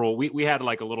several. We had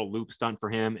like a little loop stunt for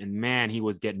him, and man, he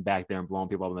was getting back there and blowing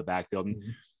people up in the backfield. And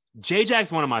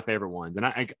J-Jack's one of my favorite ones. And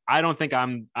I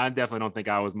definitely don't think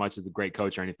I was much as a great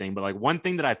coach or anything, but like one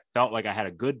thing that I felt like I had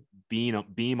a good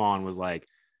beam on was like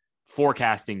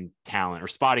forecasting talent or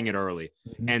spotting it early.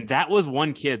 And that was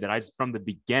one kid that I from the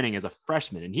beginning as a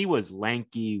freshman, and he was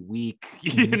lanky, weak,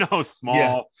 small.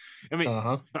 Yeah. I mean,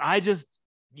 but I just,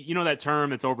 that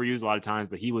term that's overused a lot of times,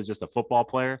 but he was just a football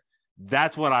player.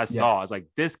 That's what I saw. I was like,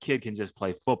 this kid can just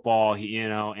play football,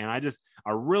 and I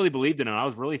really believed in him. I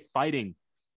was really fighting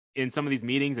in some of these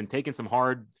meetings and taking some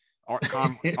hard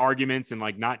arguments and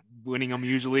like not winning them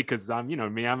usually because I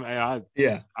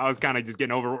was kind of just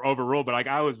getting overruled, but like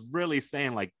I was really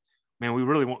saying like, man, we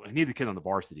really need the kid on the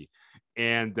varsity,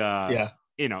 and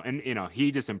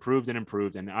he just improved,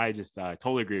 and I just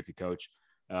totally agree with you, Coach.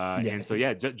 And so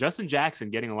Justin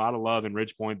Jackson getting a lot of love in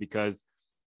Ridgepoint because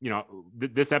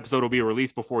this episode will be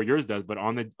released before yours does, but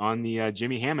on the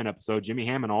Jimmy Hammond episode, Jimmy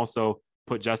Hammond also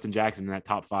put Justin Jackson in that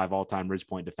top 5 all-time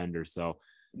Ridgepoint defenders. So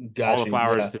all the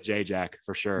flowers to J-Jack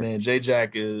for sure. Man,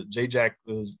 J-Jack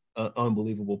is an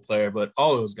unbelievable player, but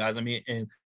all those guys, I mean, and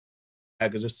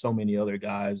because there's so many other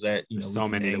guys that, so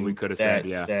many that we could have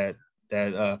said,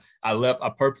 I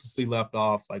purposely left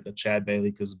off like a Chad Bailey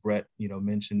because Brett,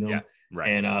 mentioned him. Yeah, right.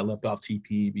 And I left off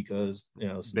TP because,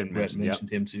 Brett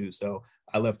mentioned him too. So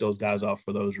I left those guys off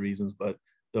for those reasons, but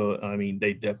I mean,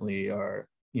 they definitely are,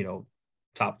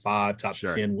 top 5, top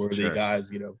 10 worthy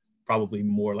guys, probably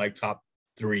more like top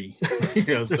 3,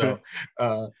 so,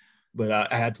 but I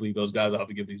had to leave those guys out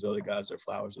to give these other guys their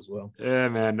flowers as well. Yeah,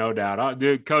 man, no doubt.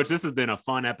 Dude, Coach, this has been a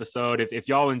fun episode. If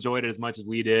y'all enjoyed it as much as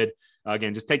we did,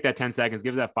 again, just take that 10 seconds,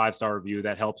 give it that 5-star review.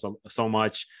 That helps so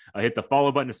much. Hit the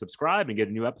follow button to subscribe and get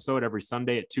a new episode every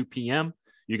Sunday at 2 p.m.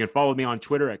 You can follow me on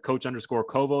Twitter at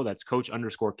Coach_Kovo. That's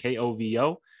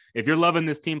Coach_KOVO. If you're loving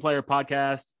this Team Player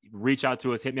Podcast, reach out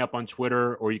to us, hit me up on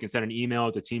Twitter, or you can send an email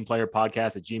to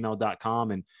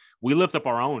teamplayerpodcast@gmail.com. And we lift up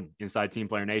our own inside Team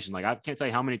Player Nation. Like I can't tell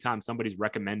you how many times somebody's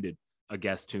recommended a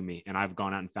guest to me and I've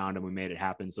gone out and found them. We made it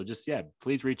happen. So just,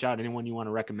 please reach out. Anyone you want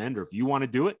to recommend, or if you want to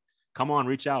do it, come on,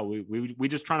 reach out. We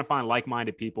just trying to find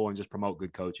like-minded people and just promote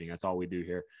good coaching. That's all we do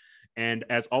here. And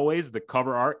as always, the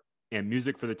cover art and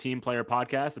music for the Team Player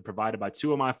Podcast is provided by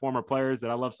 2 of my former players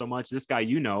that I love so much. This guy,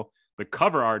 the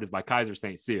cover art is by Kaiser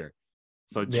St. Cyr.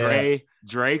 So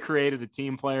Dre created the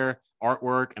Team Player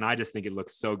artwork, and I just think it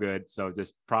looks so good. So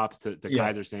just props to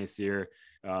Kaiser St. Cyr.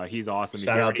 He's awesome.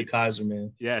 Shout out to Kaiser,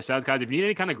 man. Yeah, shout out to Kaiser. If you need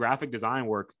any kind of graphic design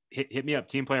work, hit me up,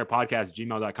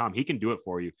 teamplayerpodcast@gmail.com. He can do it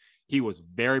for you. He was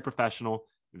very professional,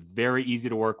 very easy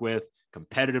to work with,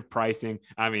 competitive pricing.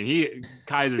 I mean,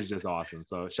 Kaiser's just awesome.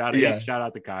 So shout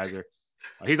out to Kaiser.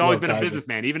 He's always been a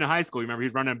businessman, even in high school. You remember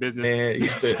he's running a business. Man,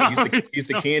 he's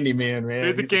the candy man, man.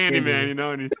 He's the candy man,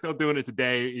 and he's still doing it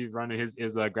today. He's running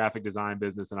his graphic design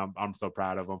business, and I'm so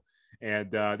proud of him.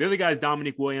 And the other guy is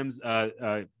Dominique Williams.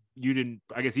 You didn't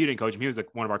coach him. He was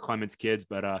one of our Clements kids,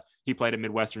 but he played at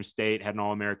Midwestern State, had an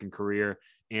All-American career,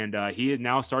 and he has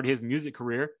now started his music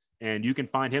career. And you can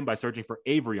find him by searching for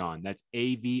Avrion. That's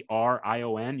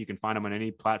Avrion. You can find him on any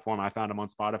platform. I found him on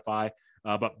Spotify.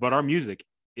 But our music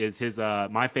is his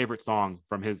my favorite song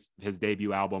from his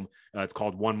debut album. It's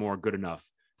called One More Good Enough.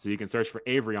 So you can search for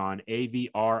Avrion,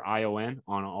 Avrion,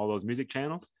 on all those music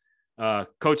channels.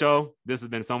 Coach O, this has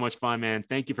been so much fun, man.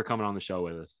 Thank you for coming on the show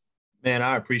with us. Man,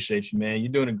 I appreciate you, man.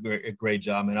 You're doing a great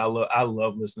job, man. I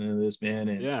love listening to this, man.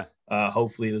 And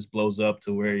hopefully this blows up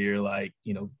to where you're like,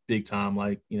 big time,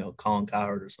 like, Colin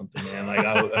Cowherd or something, man. Like,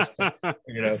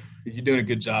 you're doing a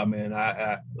good job, man.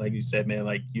 I like you said, man,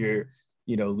 like you're,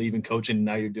 leaving coaching and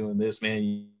now you're doing this,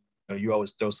 man. You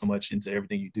always throw so much into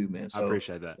everything you do, man. So I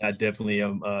appreciate that. I definitely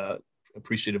am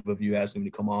appreciative of you asking me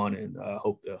to come on, and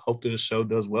hope that the show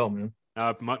does well, man.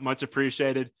 Much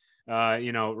appreciated.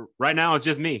 Right now it's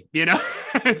just me,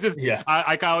 It's just, Yeah.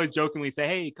 I can always jokingly say,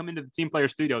 hey, come into the Team Player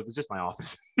Studios. It's just my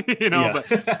office, you know, Yeah.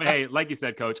 but hey, like you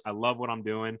said, Coach, I love what I'm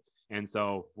doing. And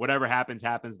so whatever happens.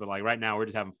 But like right now, we're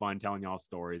just having fun telling y'all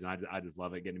stories. And I just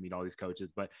love it getting to meet all these coaches.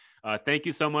 But thank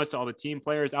you so much to all the team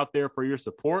players out there for your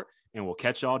support. And we'll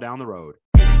catch y'all down the road.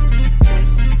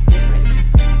 Just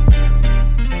different.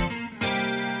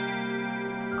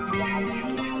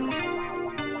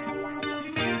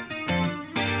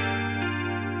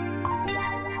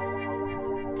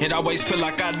 It always feel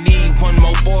like I need one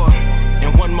more bar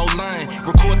and one more line.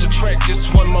 Record the track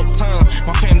just one more time.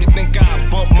 My family think I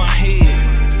bumped my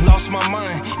head, lost my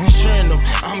mind, ensuring them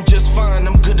I'm just fine.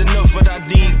 I'm good enough, but I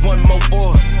need one more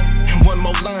bar and one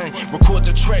more line. Record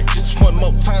the track just one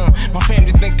more time. My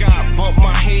family think I bumped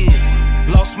my head,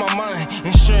 lost my mind,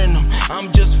 ensuring them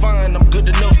I'm just fine. I'm good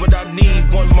enough, but I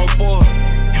need one more bar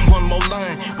and one more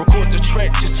line. Record the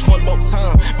track just one more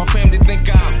time. My family think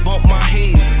I bumped my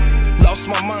head, lost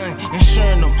my mind,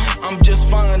 ensuring them I'm just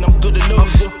fine, I'm good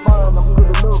enough.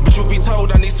 But you be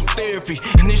told I need some therapy.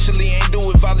 Initially ain't do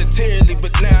it voluntarily,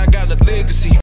 but now I got a legacy.